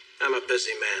late. I'm a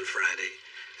busy man, Friday.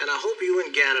 And I hope you and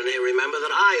Gannon here remember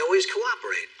that I always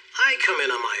cooperate. I come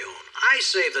in on my own. I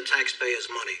save the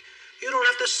taxpayers' money. You don't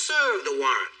have to serve the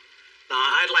warrant. Now,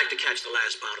 I'd like to catch the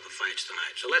last bout of the fights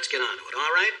tonight, so let's get on to it,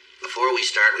 all right? Before we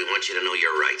start, we want you to know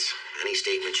your rights. Any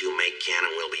statement you make can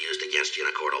and will be used against you in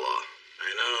a court of law.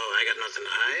 I know. I got nothing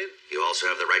to hide. You also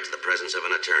have the right to the presence of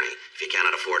an attorney. If you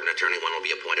cannot afford an attorney, one will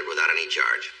be appointed without any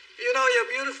charge. You know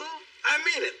you're beautiful. I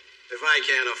mean it. If I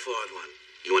can't afford one.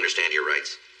 You understand your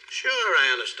rights? Sure,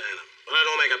 I understand them. But I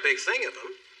don't make a big thing of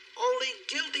them. Only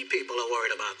guilty people are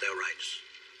worried about their rights.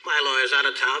 My lawyer's out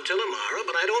of town till tomorrow,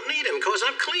 but I don't need him because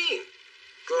I'm clean.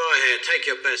 Go ahead, take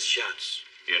your best shots.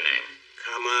 Your name?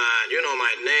 Come on, you know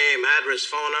my name, address,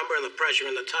 phone number, and the pressure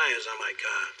in the tires on my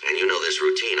car. And you know this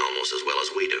routine almost as well as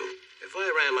we do. If I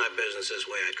ran my business this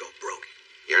way, I'd go broke.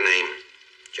 Your name?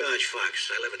 George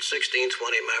Fox. I live at 1620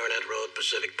 Marinette Road,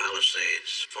 Pacific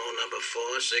Palisades. Phone number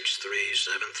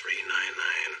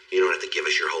 463-7399. You don't have to give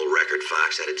us your whole record,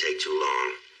 Fox. That'd take too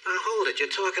long. Now, hold it.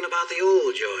 You're talking about the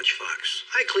old George Fox.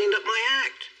 I cleaned up my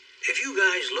act. If you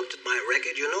guys looked at my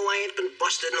record, you know I ain't been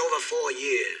busted in over 4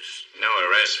 years. No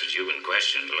arrests, but you've been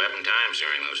questioned 11 times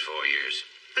during those 4 years.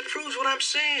 That proves what I'm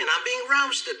saying. I'm being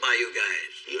rousted by you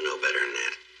guys. You know better than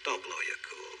that. Don't blow your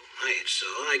cool. I ain't so.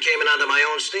 I came in under my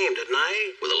own steam, didn't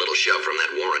I? With a little shove from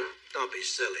that warrant. Don't be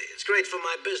silly. It's great for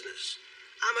my business.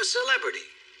 I'm a celebrity.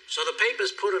 So the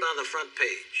papers put it on the front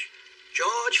page.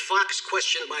 George Fox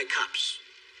questioned by cops.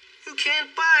 You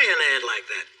can't buy an ad like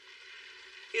that.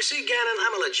 You see, Gannon,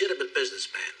 I'm a legitimate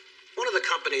businessman. One of the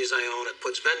companies I own, it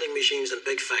puts vending machines in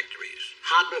big factories.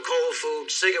 Hot and cold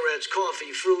food, cigarettes,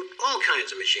 coffee, fruit, all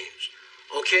kinds of machines.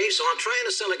 Okay, so I'm trying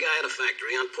to sell a guy at a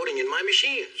factory on putting in my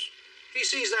machines. He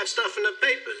sees that stuff in the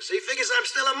papers. He figures I'm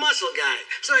still a muscle guy,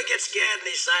 so he gets scared and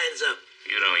he signs up.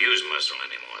 You don't use muscle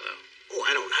anymore, though. Oh,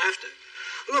 I don't have to.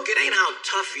 Look, it ain't how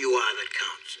tough you are that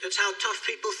counts. It's how tough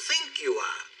people think you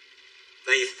are.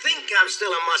 They think I'm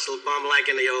still a muscle bum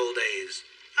like in the old days.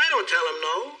 I don't tell them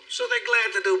no, so they're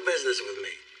glad to do business with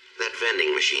me. That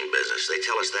vending machine business, they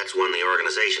tell us that's one the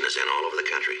organization is in all over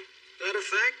the country. That a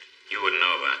fact? You wouldn't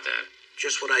know about that.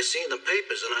 Just what I see in the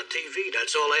papers and on TV,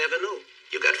 that's all I ever knew.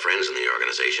 You got friends in the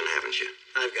organization, haven't you?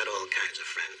 I've got all kinds of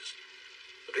friends.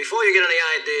 But before you get any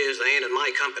ideas, they ain't in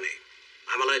my company.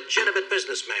 I'm a legitimate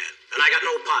businessman, and I got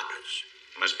no partners.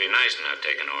 Must be nice not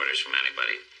taking orders from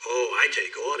anybody. Oh, I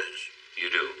take orders.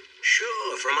 You do?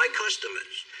 Sure, from my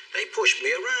customers. They push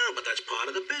me around, but that's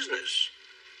part of the business.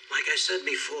 Like I said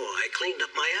before, I cleaned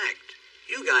up my act.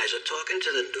 You guys are talking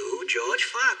to the new George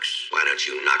Fox. Why don't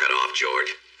you knock it off,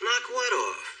 George? Knock what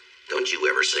off? Don't you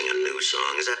ever sing a new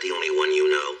song? Is that the only one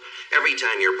you know? Every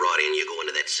time you're brought in, you go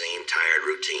into that same tired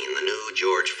routine. The new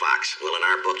George Fox. Well, in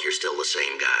our book, you're still the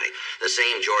same guy. The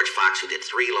same George Fox who did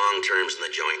 3 long terms in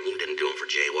the joint, and you didn't do them for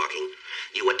jaywalking.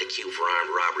 You went to queue for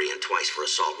armed robbery and twice for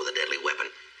assault with a deadly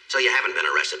weapon. So you haven't been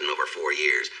arrested in over 4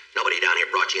 years. Nobody down here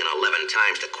brought you in 11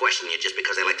 times to question you just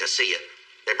because they like to see you.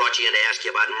 They brought you in to ask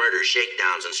you about murders,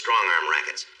 shakedowns, and strong-arm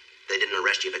rackets. They didn't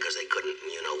arrest you because they couldn't,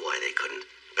 and you know why they couldn't.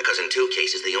 Because in 2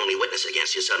 cases, the only witness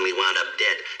against you suddenly wound up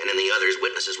dead, and in the others,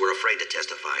 witnesses were afraid to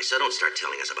testify. So don't start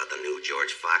telling us about the new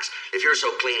George Fox. If you're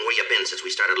so clean, where you been since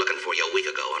we started looking for you a week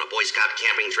ago on a Boy Scout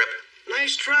camping trip?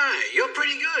 Nice try. You're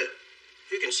pretty good.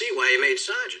 You can see why he made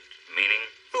sergeant. Meaning?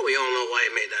 Well, we all know why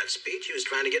he made that speech. He was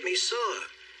trying to get me sore.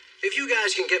 If you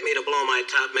guys can get me to blow my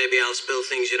top, maybe I'll spill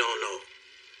things you don't know.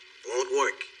 Won't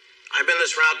work. I've been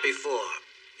this route before.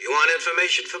 You want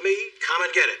information for me? Come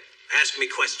and get it. Ask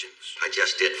me questions. I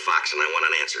just did Fox, and I want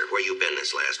an answer. Where you been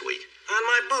this last week? On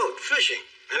my boat, fishing.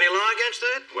 Any law against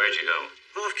that? Where'd you go?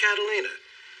 Off Catalina.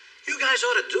 You guys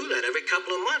ought to do that every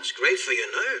couple of months. Great for your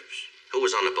nerves. Who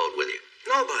was on the boat with you?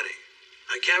 Nobody.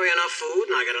 I carry enough food,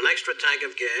 and I got an extra tank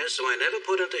of gas, so I never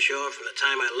put into shore from the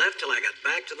time I left till I got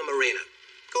back to the marina.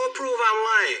 Go prove I'm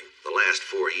lying. The last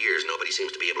 4 years, nobody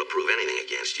seems to be able to prove anything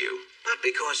against you. Not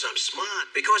because I'm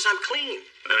smart, because I'm clean.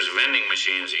 Those vending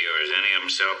machines of yours, any of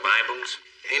them sell Bibles?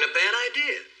 Ain't a bad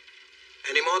idea.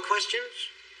 Any more questions?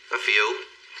 A few.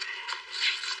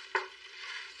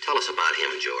 Tell us about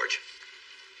him, George.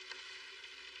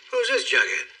 Who's this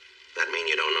jughead? That mean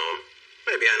you don't know him?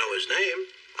 Maybe I know his name.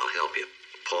 I'll help you.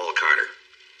 Paul Carter.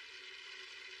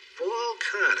 Paul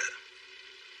Carter.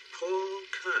 Paul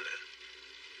Carter.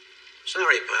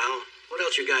 Sorry, pal. What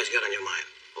else you guys got on your mind?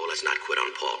 Oh, let's not quit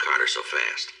on Paul Carter so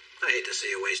fast. I hate to see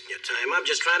you wasting your time. I'm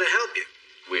just trying to help you.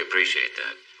 We appreciate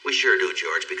that. We sure do,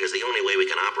 George, because the only way we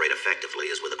can operate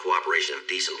effectively is with the cooperation of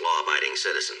decent, law-abiding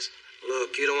citizens.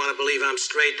 Look, you don't want to believe I'm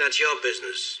straight. That's your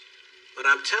business. But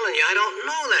I'm telling you, I don't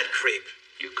know that creep.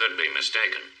 You could be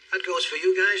mistaken. That goes for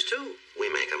you guys, too. We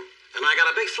make them. And I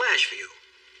got a big flash for you.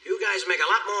 You guys make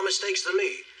a lot more mistakes than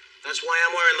me. That's why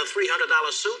I'm wearing the $300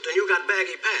 suit and you got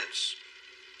baggy pants.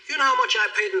 You know how much I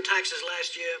paid in taxes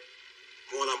last year?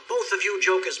 More than both of you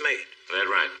jokers made. That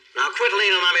right. Now quit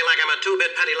leaning on me like I'm a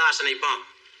 2-bit petty larceny bum.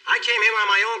 I came here on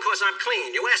my own cause I'm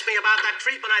clean. You asked me about that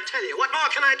creep and I tell you. What more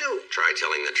can I do? Try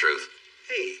telling the truth.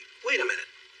 Hey, wait a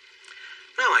minute.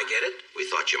 Now I get it. We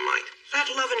thought you might. That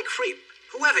loving creep,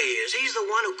 whoever he is, he's the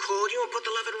one who called you and put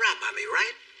the loving rap on me,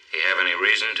 right? He have any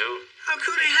reason to? How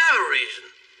could he have a reason?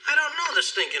 I don't know the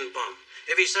stinking bum.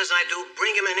 If he says I do,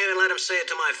 bring him in here and let him say it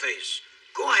to my face.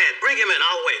 Go ahead, bring him in.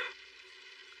 I'll wait.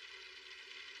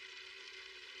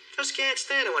 Just can't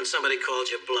stand it when somebody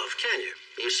calls you bluff, can you?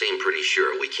 You seem pretty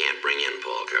sure we can't bring in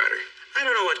Paul Carter. I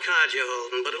don't know what cards you're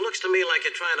holding, but it looks to me like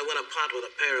you're trying to win a pot with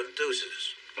a pair of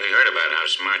deuces. We heard about how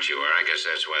smart you are. I guess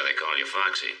that's why they call you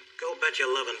Foxy. Go bet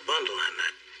your loving bundle on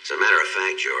that. As a matter of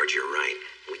fact, George, you're right.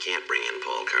 We can't bring in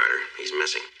Paul Carter. He's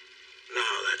missing. No,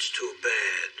 that's too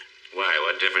bad. Why?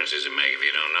 What difference does it make if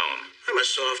you don't know him? I'm a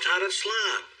soft-hearted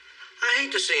slob. I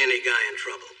hate to see any guy in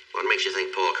trouble. What makes you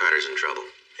think Paul Carter's in trouble?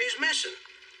 He's missing.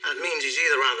 That means he's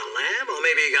either on the lam, or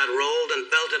maybe he got rolled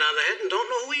and belted on the head and don't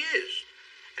know who he is.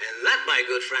 And that, my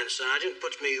good friend Sergeant,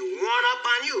 puts me one up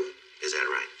on you. Is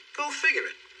that right? Go figure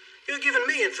it. You're giving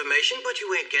me information, but you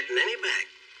ain't getting any back.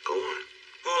 Go on.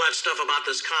 All that stuff about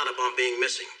this Carter bum being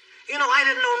missing. You know, I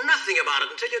didn't know nothing about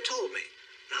it until you told me.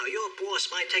 Now, Now, your boss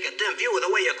might take a dim view of the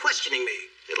way you're questioning me.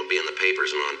 It'll be in the papers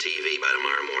and on TV by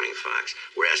tomorrow morning, Fox.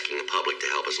 We're asking the public to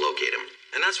help us locate him.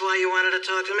 And that's why you wanted to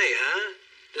talk to me, huh?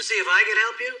 To see if I could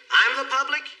help you? I'm the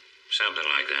public? Something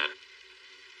like that.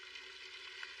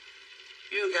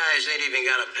 You guys ain't even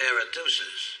got a pair of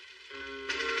deuces.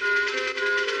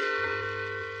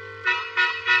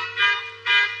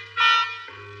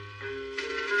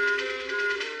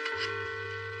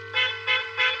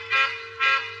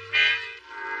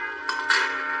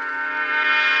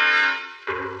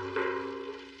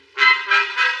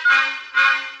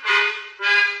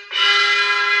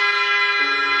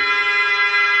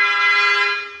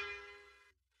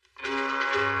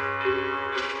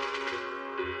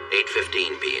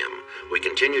 8:15 p.m. We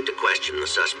continued to question the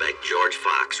suspect, George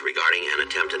Fox, regarding an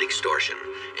attempted extortion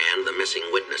and the missing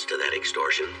witness to that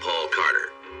extortion, Paul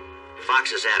Carter.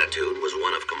 Fox's attitude was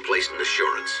one of complacent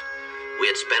assurance. We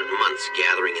had spent months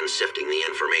gathering and sifting the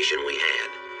information we had.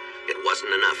 It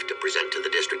wasn't enough to present to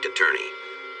the district attorney.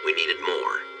 We needed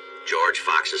more. George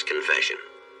Fox's confession.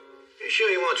 You sure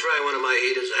you won't try one of my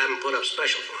heaters? I haven't put up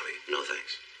special for me. No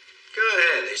thanks. Go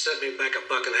ahead. They sent me back $1.50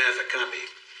 a copy.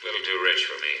 A little too rich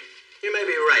for me. You may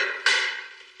be right.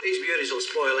 These beauties will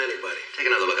spoil anybody. Take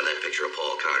another look at that picture of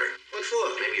Paul Carter. What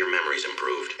for? Maybe your memory's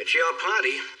improved. It's your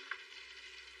party.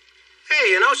 Hey,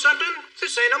 you know something?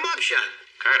 This ain't a mugshot.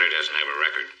 Carter doesn't have a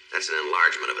record. That's an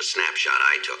enlargement of a snapshot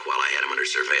I took while I had him under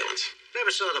surveillance.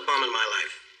 Never saw the bum in my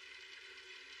life.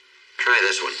 Try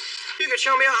this one. You could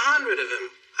show me 100 of him.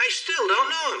 I still don't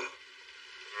know him.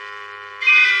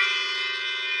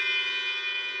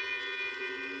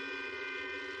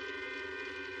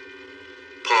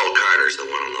 Paul Carter's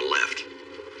the one on the left.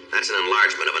 That's an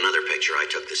enlargement of another picture I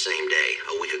took the same day,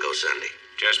 a week ago Sunday.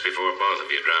 Just before both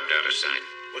of you dropped out of sight.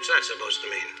 What's that supposed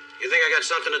to mean? You think I got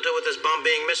something to do with this bum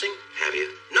being missing? Have you?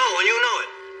 No, and you know it.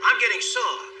 I'm getting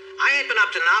sore. I ain't been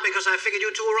up to now because I figured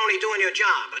you two were only doing your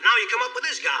job, but now you come up with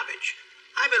this garbage.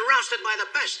 I've been rousted by the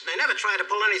best, and they never try to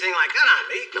pull anything like that on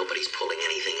me. Nobody's pulling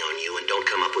anything on you, and don't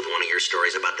come up with one of your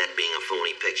stories about that being a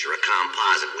phony picture, a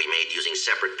composite we made using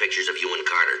separate pictures of you and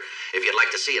Carter. If you'd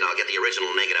like to see it, I'll get the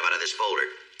original negative out of this folder.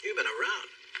 You've been around.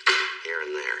 Here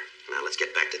and there. Now let's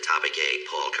get back to topic A,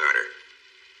 Paul Carter.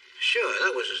 Sure,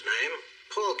 that was his name.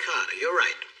 Paul Carter, you're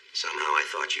right. Somehow I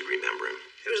thought you'd remember him.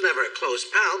 He was never a close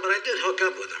pal, but I did hook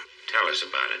up with him. Tell us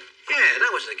about it. Yeah,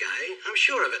 that was the guy. I'm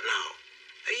sure of it now.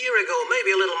 A year ago,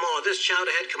 maybe a little more, this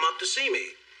chowder had come up to see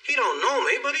me. He don't know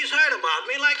me, but he's heard about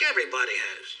me like everybody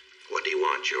has. What do you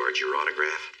want, George? Your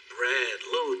autograph? Bread,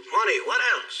 loot, money, what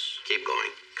else? Keep going.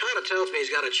 Carter tells me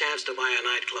he's got a chance to buy a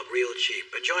nightclub real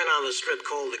cheap, a joint on the strip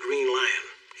called the Green Lion.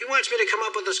 He wants me to come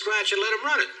up with the scratch and let him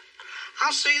run it.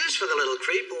 I'll say this for the little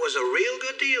creep who was a real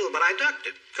good deal, but I ducked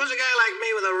it. Because a guy like me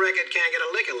with a record can't get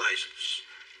a liquor license.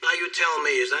 Now you tell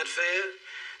me, is that fair?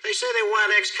 They say they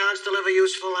want ex-cons to live a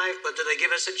useful life, but do they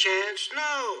give us a chance?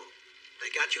 No.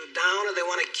 They got you down and they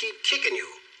want to keep kicking you.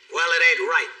 Well, it ain't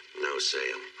right. No,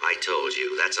 Sam. I told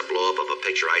you, that's a blow-up of a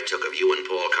picture I took of you and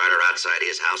Paul Carter outside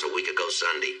his house a week ago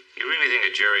Sunday. You really think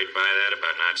a jury'd buy that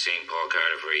about not seeing Paul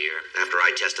Carter for a year? After I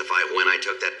testify when I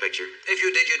took that picture? If you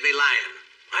did, you'd be lying.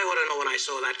 I ought to know when I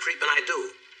saw that creep, and I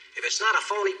do. If it's not a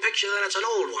phony picture, then it's an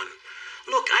old one.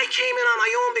 Look, I came in on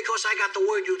my own because I got the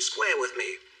word you'd square with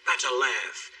me. That's a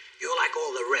laugh. You're like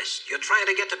all the rest. You're trying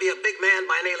to get to be a big man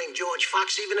by nailing George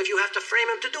Fox, even if you have to frame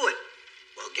him to do it.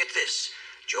 Well, get this.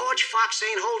 George Fox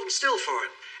ain't holding still for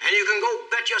it. And you can go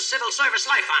bet your civil service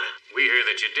life on it. We hear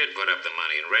that you did put up the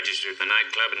money and registered the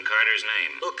nightclub in Carter's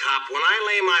name. Look, cop, when I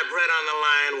lay my bread on the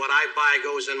line, what I buy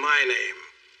goes in my name.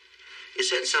 You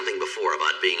said something before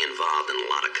about being involved in a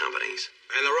lot of companies.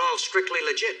 And they're all strictly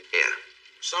legit. Yeah.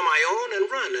 Some I own and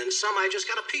run, and some I just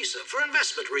got a piece of for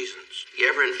investment reasons. You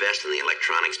ever invest in the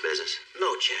electronics business?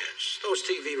 No chance. Those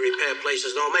TV repair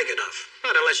places don't make enough.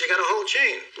 Not unless you got a whole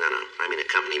chain. No. I mean a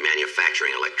company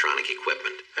manufacturing electronic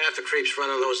equipment. Half the creeps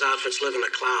running those outfits live in the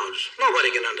clouds.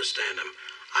 Nobody can understand them.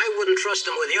 I wouldn't trust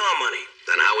them with your money.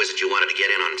 Then how is it you wanted to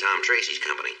get in on Tom Tracy's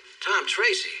company? Tom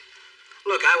Tracy?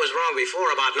 Look, I was wrong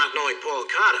before about not knowing Paul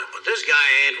Carter, but this guy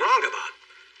I ain't wrong about.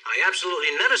 I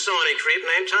absolutely never saw any creep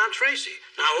named Tom Tracy.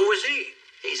 Now, who is he?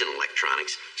 He's in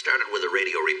electronics. Started with a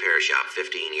radio repair shop 15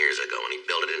 years ago, and he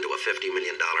built it into a $50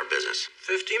 million business.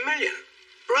 $50 million?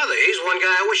 Brother, he's one guy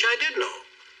I wish I did know.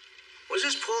 Was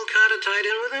this Paul Carter tied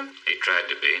in with him? He tried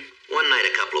to be. One night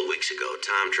a couple of weeks ago,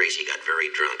 Tom Tracy got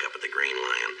very drunk up at the Green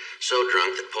Lion. So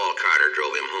drunk that Paul Carter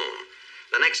drove him home.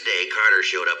 The next day, Carter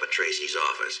showed up at Tracy's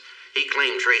office. He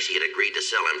claimed Tracy had agreed to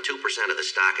sell him 2% of the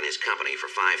stock in his company for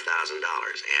 $5,000,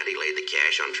 and he laid the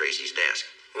cash on Tracy's desk.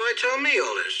 Why tell me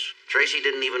all this? Tracy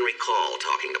didn't even recall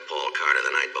talking to Paul Carter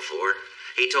the night before.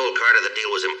 He told Carter the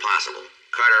deal was impossible.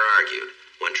 Carter argued.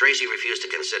 When Tracy refused to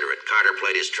consider it, Carter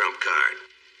played his trump card.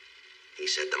 He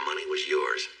said the money was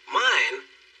yours. Mine?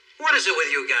 What is it with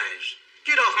you guys?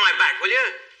 Get off my back, will you?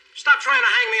 Stop trying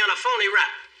to hang me on a phony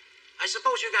rap. I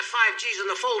suppose you got 5 G's in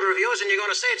the folder of yours and you're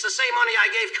going to say it's the same money I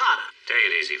gave Carter. Take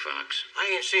it easy, Fox. I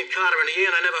ain't seen Carter in a year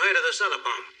and I never heard of this other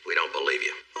bum. We don't believe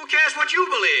you. Who cares what you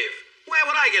believe? Where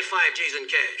would I get 5 G's in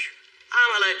cash?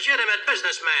 I'm a legitimate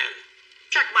businessman.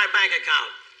 Check my bank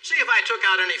account. See if I took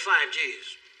out any 5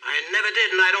 G's. I never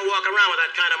did, and I don't walk around with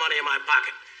that kind of money in my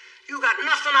pocket. You got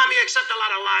nothing on me except a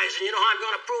lot of lies, and you know how I'm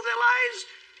going to prove they're lies?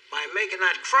 By making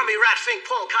that crummy rat think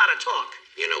Paul Carter talk.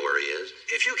 You know where he is?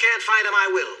 If you can't find him, I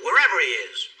will. Wherever he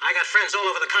is. I got friends all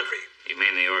over the country. You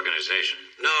mean the organization?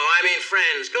 No, I mean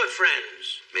friends. Good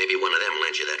friends. Maybe one of them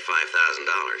lent you that $5,000.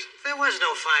 There was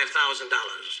no $5,000.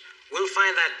 We'll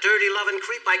find that dirty loving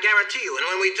creep, I guarantee you. And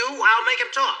when we do, I'll make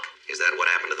him talk. Is that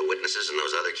what happened to the witnesses in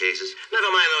those other cases?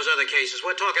 Never mind those other cases.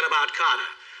 We're talking about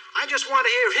Carter. I just want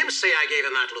to hear him say I gave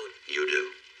him that loot. You do.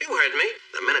 You heard me.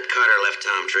 The minute Carter left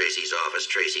Tom Tracy's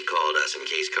office, Tracy called us in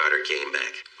case Carter came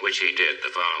back. Which he did the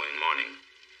following morning.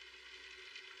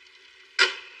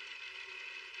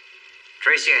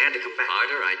 Tracy, I had to come back.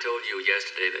 Carter, I told you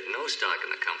yesterday that no stock in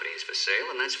the company is for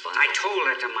sale, and that's fine. I told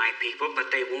that to my people, but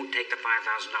they won't take the $5,000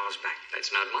 back. That's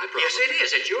not my problem. Yes, it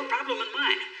is. It's your problem and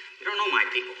mine. You don't know my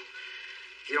people.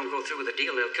 If you don't go through with the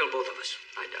deal, they'll kill both of us.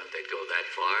 I doubt they'd go that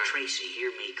far. Tracy,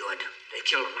 hear me good. They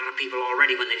killed a lot of people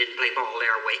already when they didn't play ball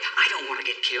their way. I don't want to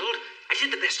get killed. I did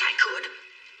the best I could.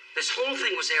 This whole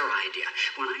thing was their idea.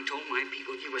 When I told my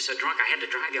people you were so drunk I had to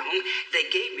drive you home, they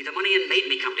gave me the money and made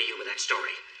me come to you with that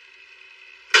story.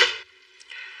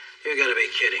 You gotta be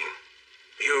kidding.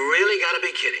 You really gotta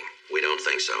be kidding. We don't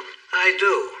think so. I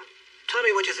do. Tell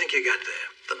me what you think you got there.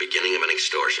 The beginning of an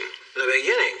extortion. The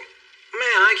beginning?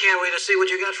 Man, I can't wait to see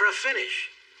what you got for a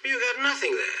finish. You got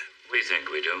nothing there. We think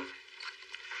we do.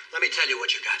 Let me tell you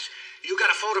what you got. You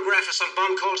got a photograph of some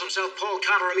bum calls himself Paul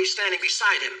Carter and me standing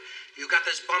beside him. You got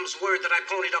this bum's word that I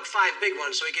ponied up 5 big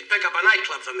ones so he could pick up a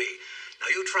nightclub for me.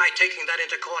 Now you try taking that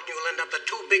into court and you'll end up the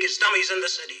 2 biggest dummies in the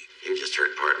city. You just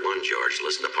heard part 1, George.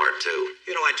 Listen to part 2.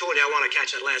 You know, I told you I want to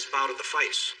catch that last bout at the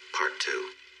fights. Part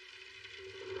 2.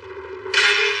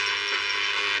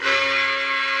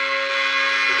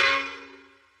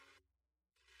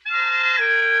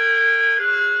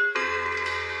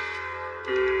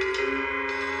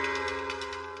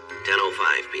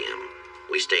 10:05 p.m.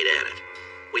 We stayed at it.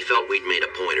 We felt we'd made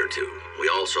a point or two. We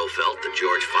also felt that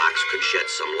George Fox could shed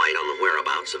some light on the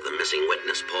whereabouts of the missing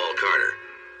witness, Paul Carter.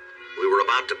 We were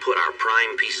about to put our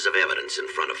prime pieces of evidence in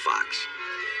front of Fox.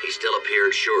 He still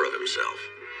appeared sure of himself.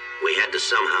 We had to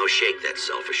somehow shake that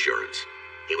self-assurance.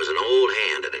 He was an old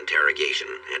hand at interrogation,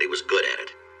 and he was good at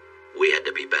it. We had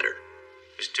to be better.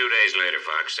 It was 2 days later,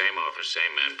 Fox. Same office,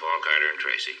 same men, Paul Carter and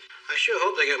Tracy. I sure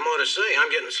hope they get more to say. I'm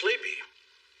getting sleepy.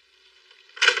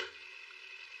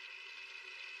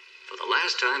 For the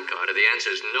last time, Carter, the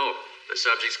answer is no. The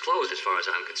subject's closed as far as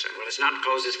I'm concerned. Well, it's not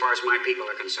closed as far as my people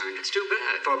are concerned. It's too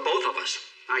bad. For both of us.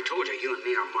 I told you, you and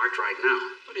me are marked right now.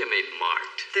 What do you mean,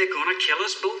 marked? They're gonna kill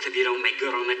us both if you don't make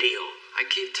good on the deal. I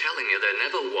keep telling you there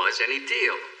never was any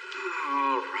deal.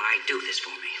 All right, do this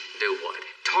for me. Do what?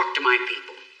 Talk to my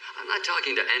people. I'm not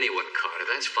talking to anyone, Carter.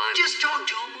 That's fine. Just talk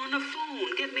to them on the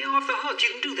phone. Get me off the hook.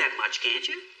 You can do that much, can't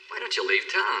you? Why don't you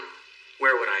leave town?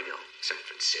 Where would I go? San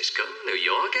Francisco, New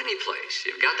York, any place.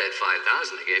 You've got that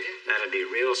 $5,000 they gave you. That'd be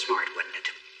real smart, wouldn't it?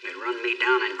 They'd run me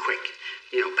down and quick.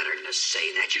 You know better than to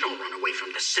say that. You don't run away from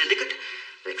the syndicate.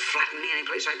 They'd flatten me any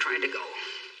place I tried to go.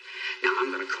 Now, I'm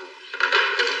gonna call.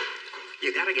 You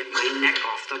gotta get my neck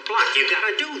off the block. You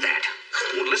gotta do that.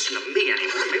 They won't listen to me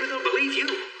anymore. Maybe they'll believe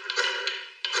you.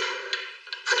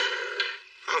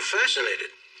 I'm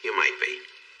fascinated. You might be.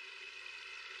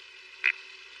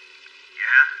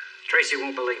 Yeah? Tracy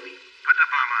won't believe me. Put the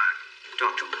bomb on.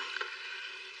 Talk to him.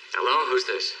 Hello, who's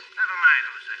this? Never mind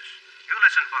who's this. You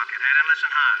listen, Buckethead, and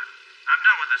listen hard. I'm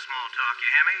done with the small talk, you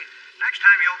hear me? Next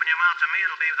time you open your mouth to me,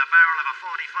 it'll be with the barrel of a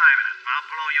 45 in it. I'll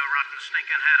blow your rotten,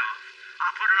 stinking head off.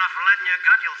 I'll put enough lead in your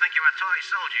gut, you'll think you're a toy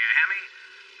soldier, you hear me?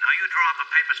 Now you draw up the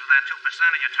papers for that 2%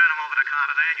 and you turn them over to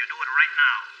Carter there, and you do it right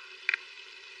now.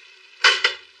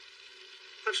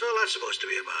 What's all that supposed to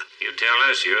be about? You tell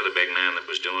us you're the big man that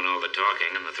was doing all the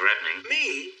talking and the threatening.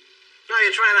 Me? Now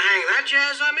you're trying to hang that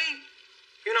jazz on me?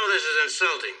 You know this is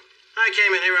insulting. I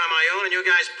came in here on my own and you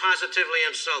guys positively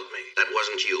insult me. That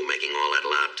wasn't you making all that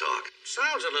loud talk.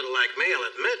 Sounds a little like me,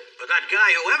 I'll admit. But that guy,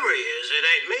 whoever he is, it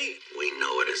ain't me. We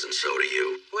know it isn't, so do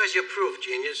you. Where's your proof,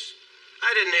 genius?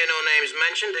 I didn't hear no names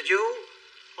mentioned, did you?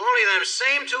 Only them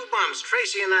same 2 bums,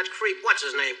 Tracy and that creep, what's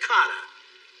his name, Carter.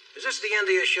 Is this the end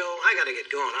of your show? I gotta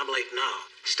get going. I'm late now.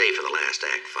 Stay for the last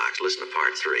act, Fox. Listen to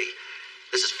part 3.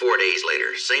 This is 4 days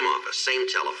later. Same office, same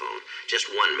telephone. Just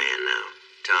one man now.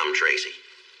 Tom Tracy.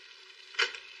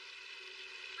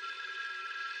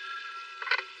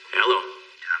 Hello.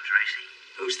 Tom Tracy.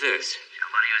 Who's this?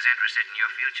 Somebody who's interested in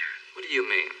your future. What do you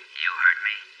mean? You heard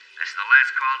me. This is the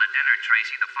last call to dinner,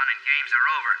 Tracy. The fun and games are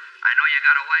over. I know you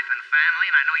got a wife and family,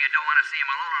 and I know you don't want to see him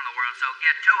alone in the world, so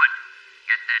get to it.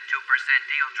 Get that 2%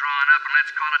 deal drawn up, and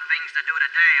let's call it things to do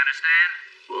today, understand?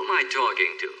 Who am I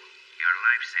talking to? Your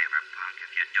lifesaver, punk,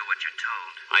 if you do what you're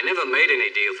told. I never made any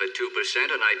deal for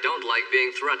 2%, and I don't like being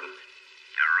threatened.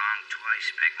 You're wrong twice,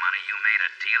 Big Money. You made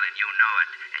a deal, and you know it.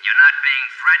 And you're not being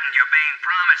threatened, you're being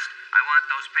promised. I want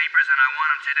those papers, and I want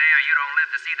them today, or you don't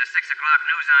live to see the 6 o'clock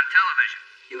news on television.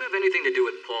 You have anything to do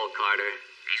with Paul Carter?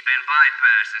 He's been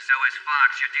bypassed, and so is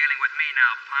Fox. You're dealing with me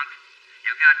now, punk.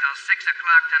 You got till 6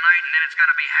 o'clock tonight, and then it's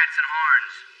gonna be hats and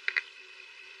horns.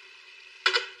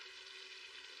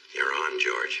 You're on,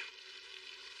 George.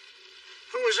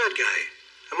 Who was that guy?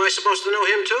 Am I supposed to know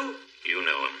him, too? You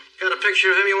know him. Got a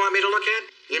picture of him you want me to look at?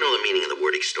 You know the meaning of the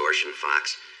word extortion,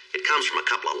 Fox? It comes from a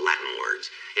couple of Latin words.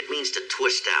 It means to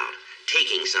twist out,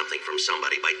 taking something from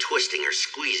somebody by twisting or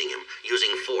squeezing him,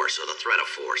 using force or the threat of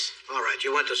force. All right,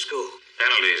 you went to school.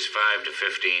 Penalty is 5 to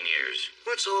 15 years.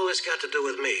 What's all this got to do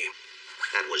with me?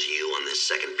 That was you on this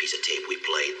second piece of tape we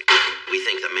played. We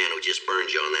think the man who just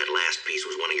burned you on that last piece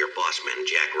was one of your boss men,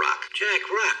 Jack Rock. Jack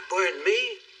Rock burned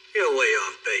me? You're way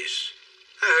off base.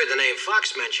 I heard the name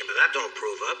Fox mentioned, but that don't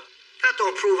prove up. That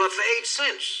don't prove up for 8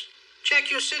 cents. Check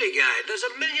your city guide. There's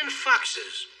a million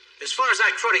Foxes. As far as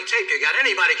that cruddy tape you got,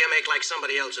 anybody can make like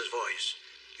somebody else's voice.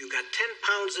 You got 10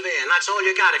 pounds of air, and that's all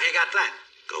you got if you got that.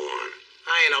 Go on.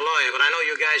 I ain't a lawyer, but I know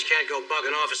you guys can't go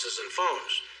bugging offices and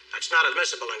phones. That's not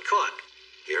admissible in court.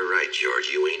 You're right, George.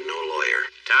 You ain't no lawyer.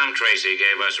 Tom Tracy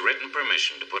gave us written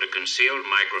permission to put a concealed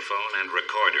microphone and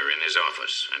recorder in his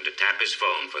office and to tap his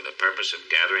phone for the purpose of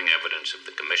gathering evidence of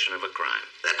the commission of a crime.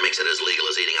 That makes it as legal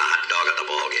as eating a hot dog at the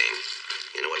ball game.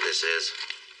 You know what this is?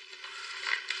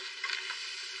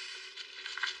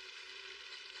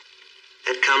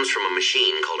 That comes from a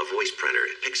machine called a voice printer.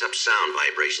 It picks up sound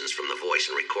vibrations from the voice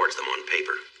and records them on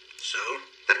paper. So?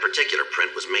 That particular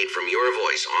print was made from your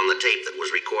voice on the tape that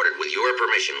was recorded with your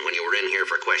permission when you were in here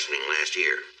for questioning last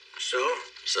year. So?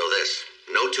 So this.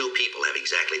 No two people have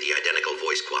exactly the identical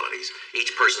voice qualities.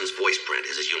 Each person's voice print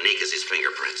is as unique as his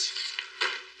fingerprints.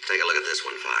 Take a look at this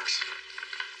one, Fox.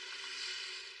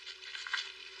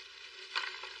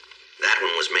 That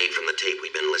one was made from the tape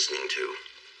we've been listening to.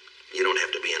 You don't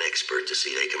have to be an expert to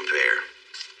see they compare.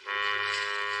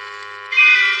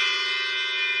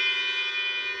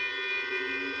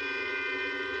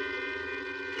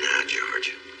 Now,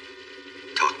 George,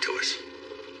 talk to us.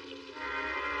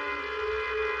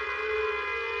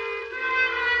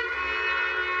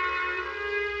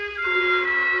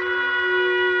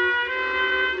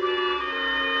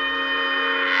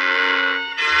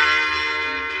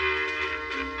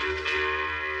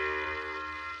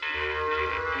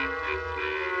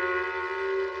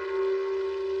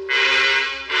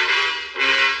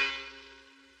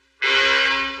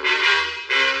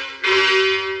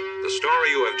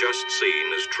 Just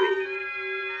seen is true.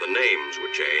 The names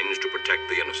were changed to protect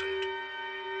the innocent.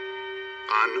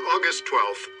 On August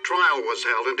 12th, trial was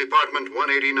held in Department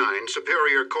 189,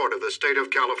 Superior Court of the State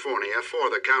of California for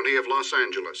the County of Los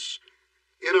Angeles.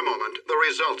 In a moment, the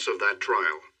results of that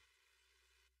trial.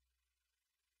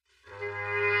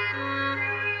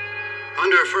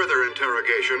 Under further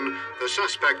interrogation, the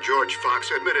suspect George Fox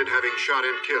admitted having shot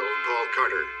and killed Paul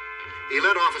Carter. He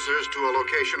led officers to a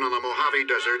location on the Mojave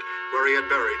Desert where he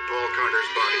had buried Paul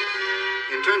Carter's body.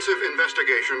 Intensive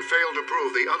investigation failed to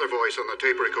prove the other voice on the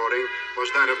tape recording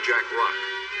was that of Jack Rock.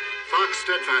 Fox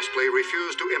steadfastly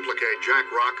refused to implicate Jack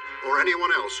Rock or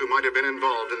anyone else who might have been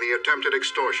involved in the attempted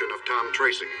extortion of Tom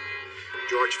Tracy.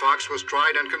 George Fox was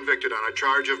tried and convicted on a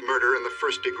charge of murder in the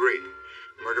first degree.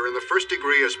 Murder in the first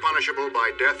degree is punishable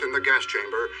by death in the gas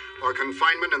chamber or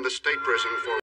confinement in the state prison for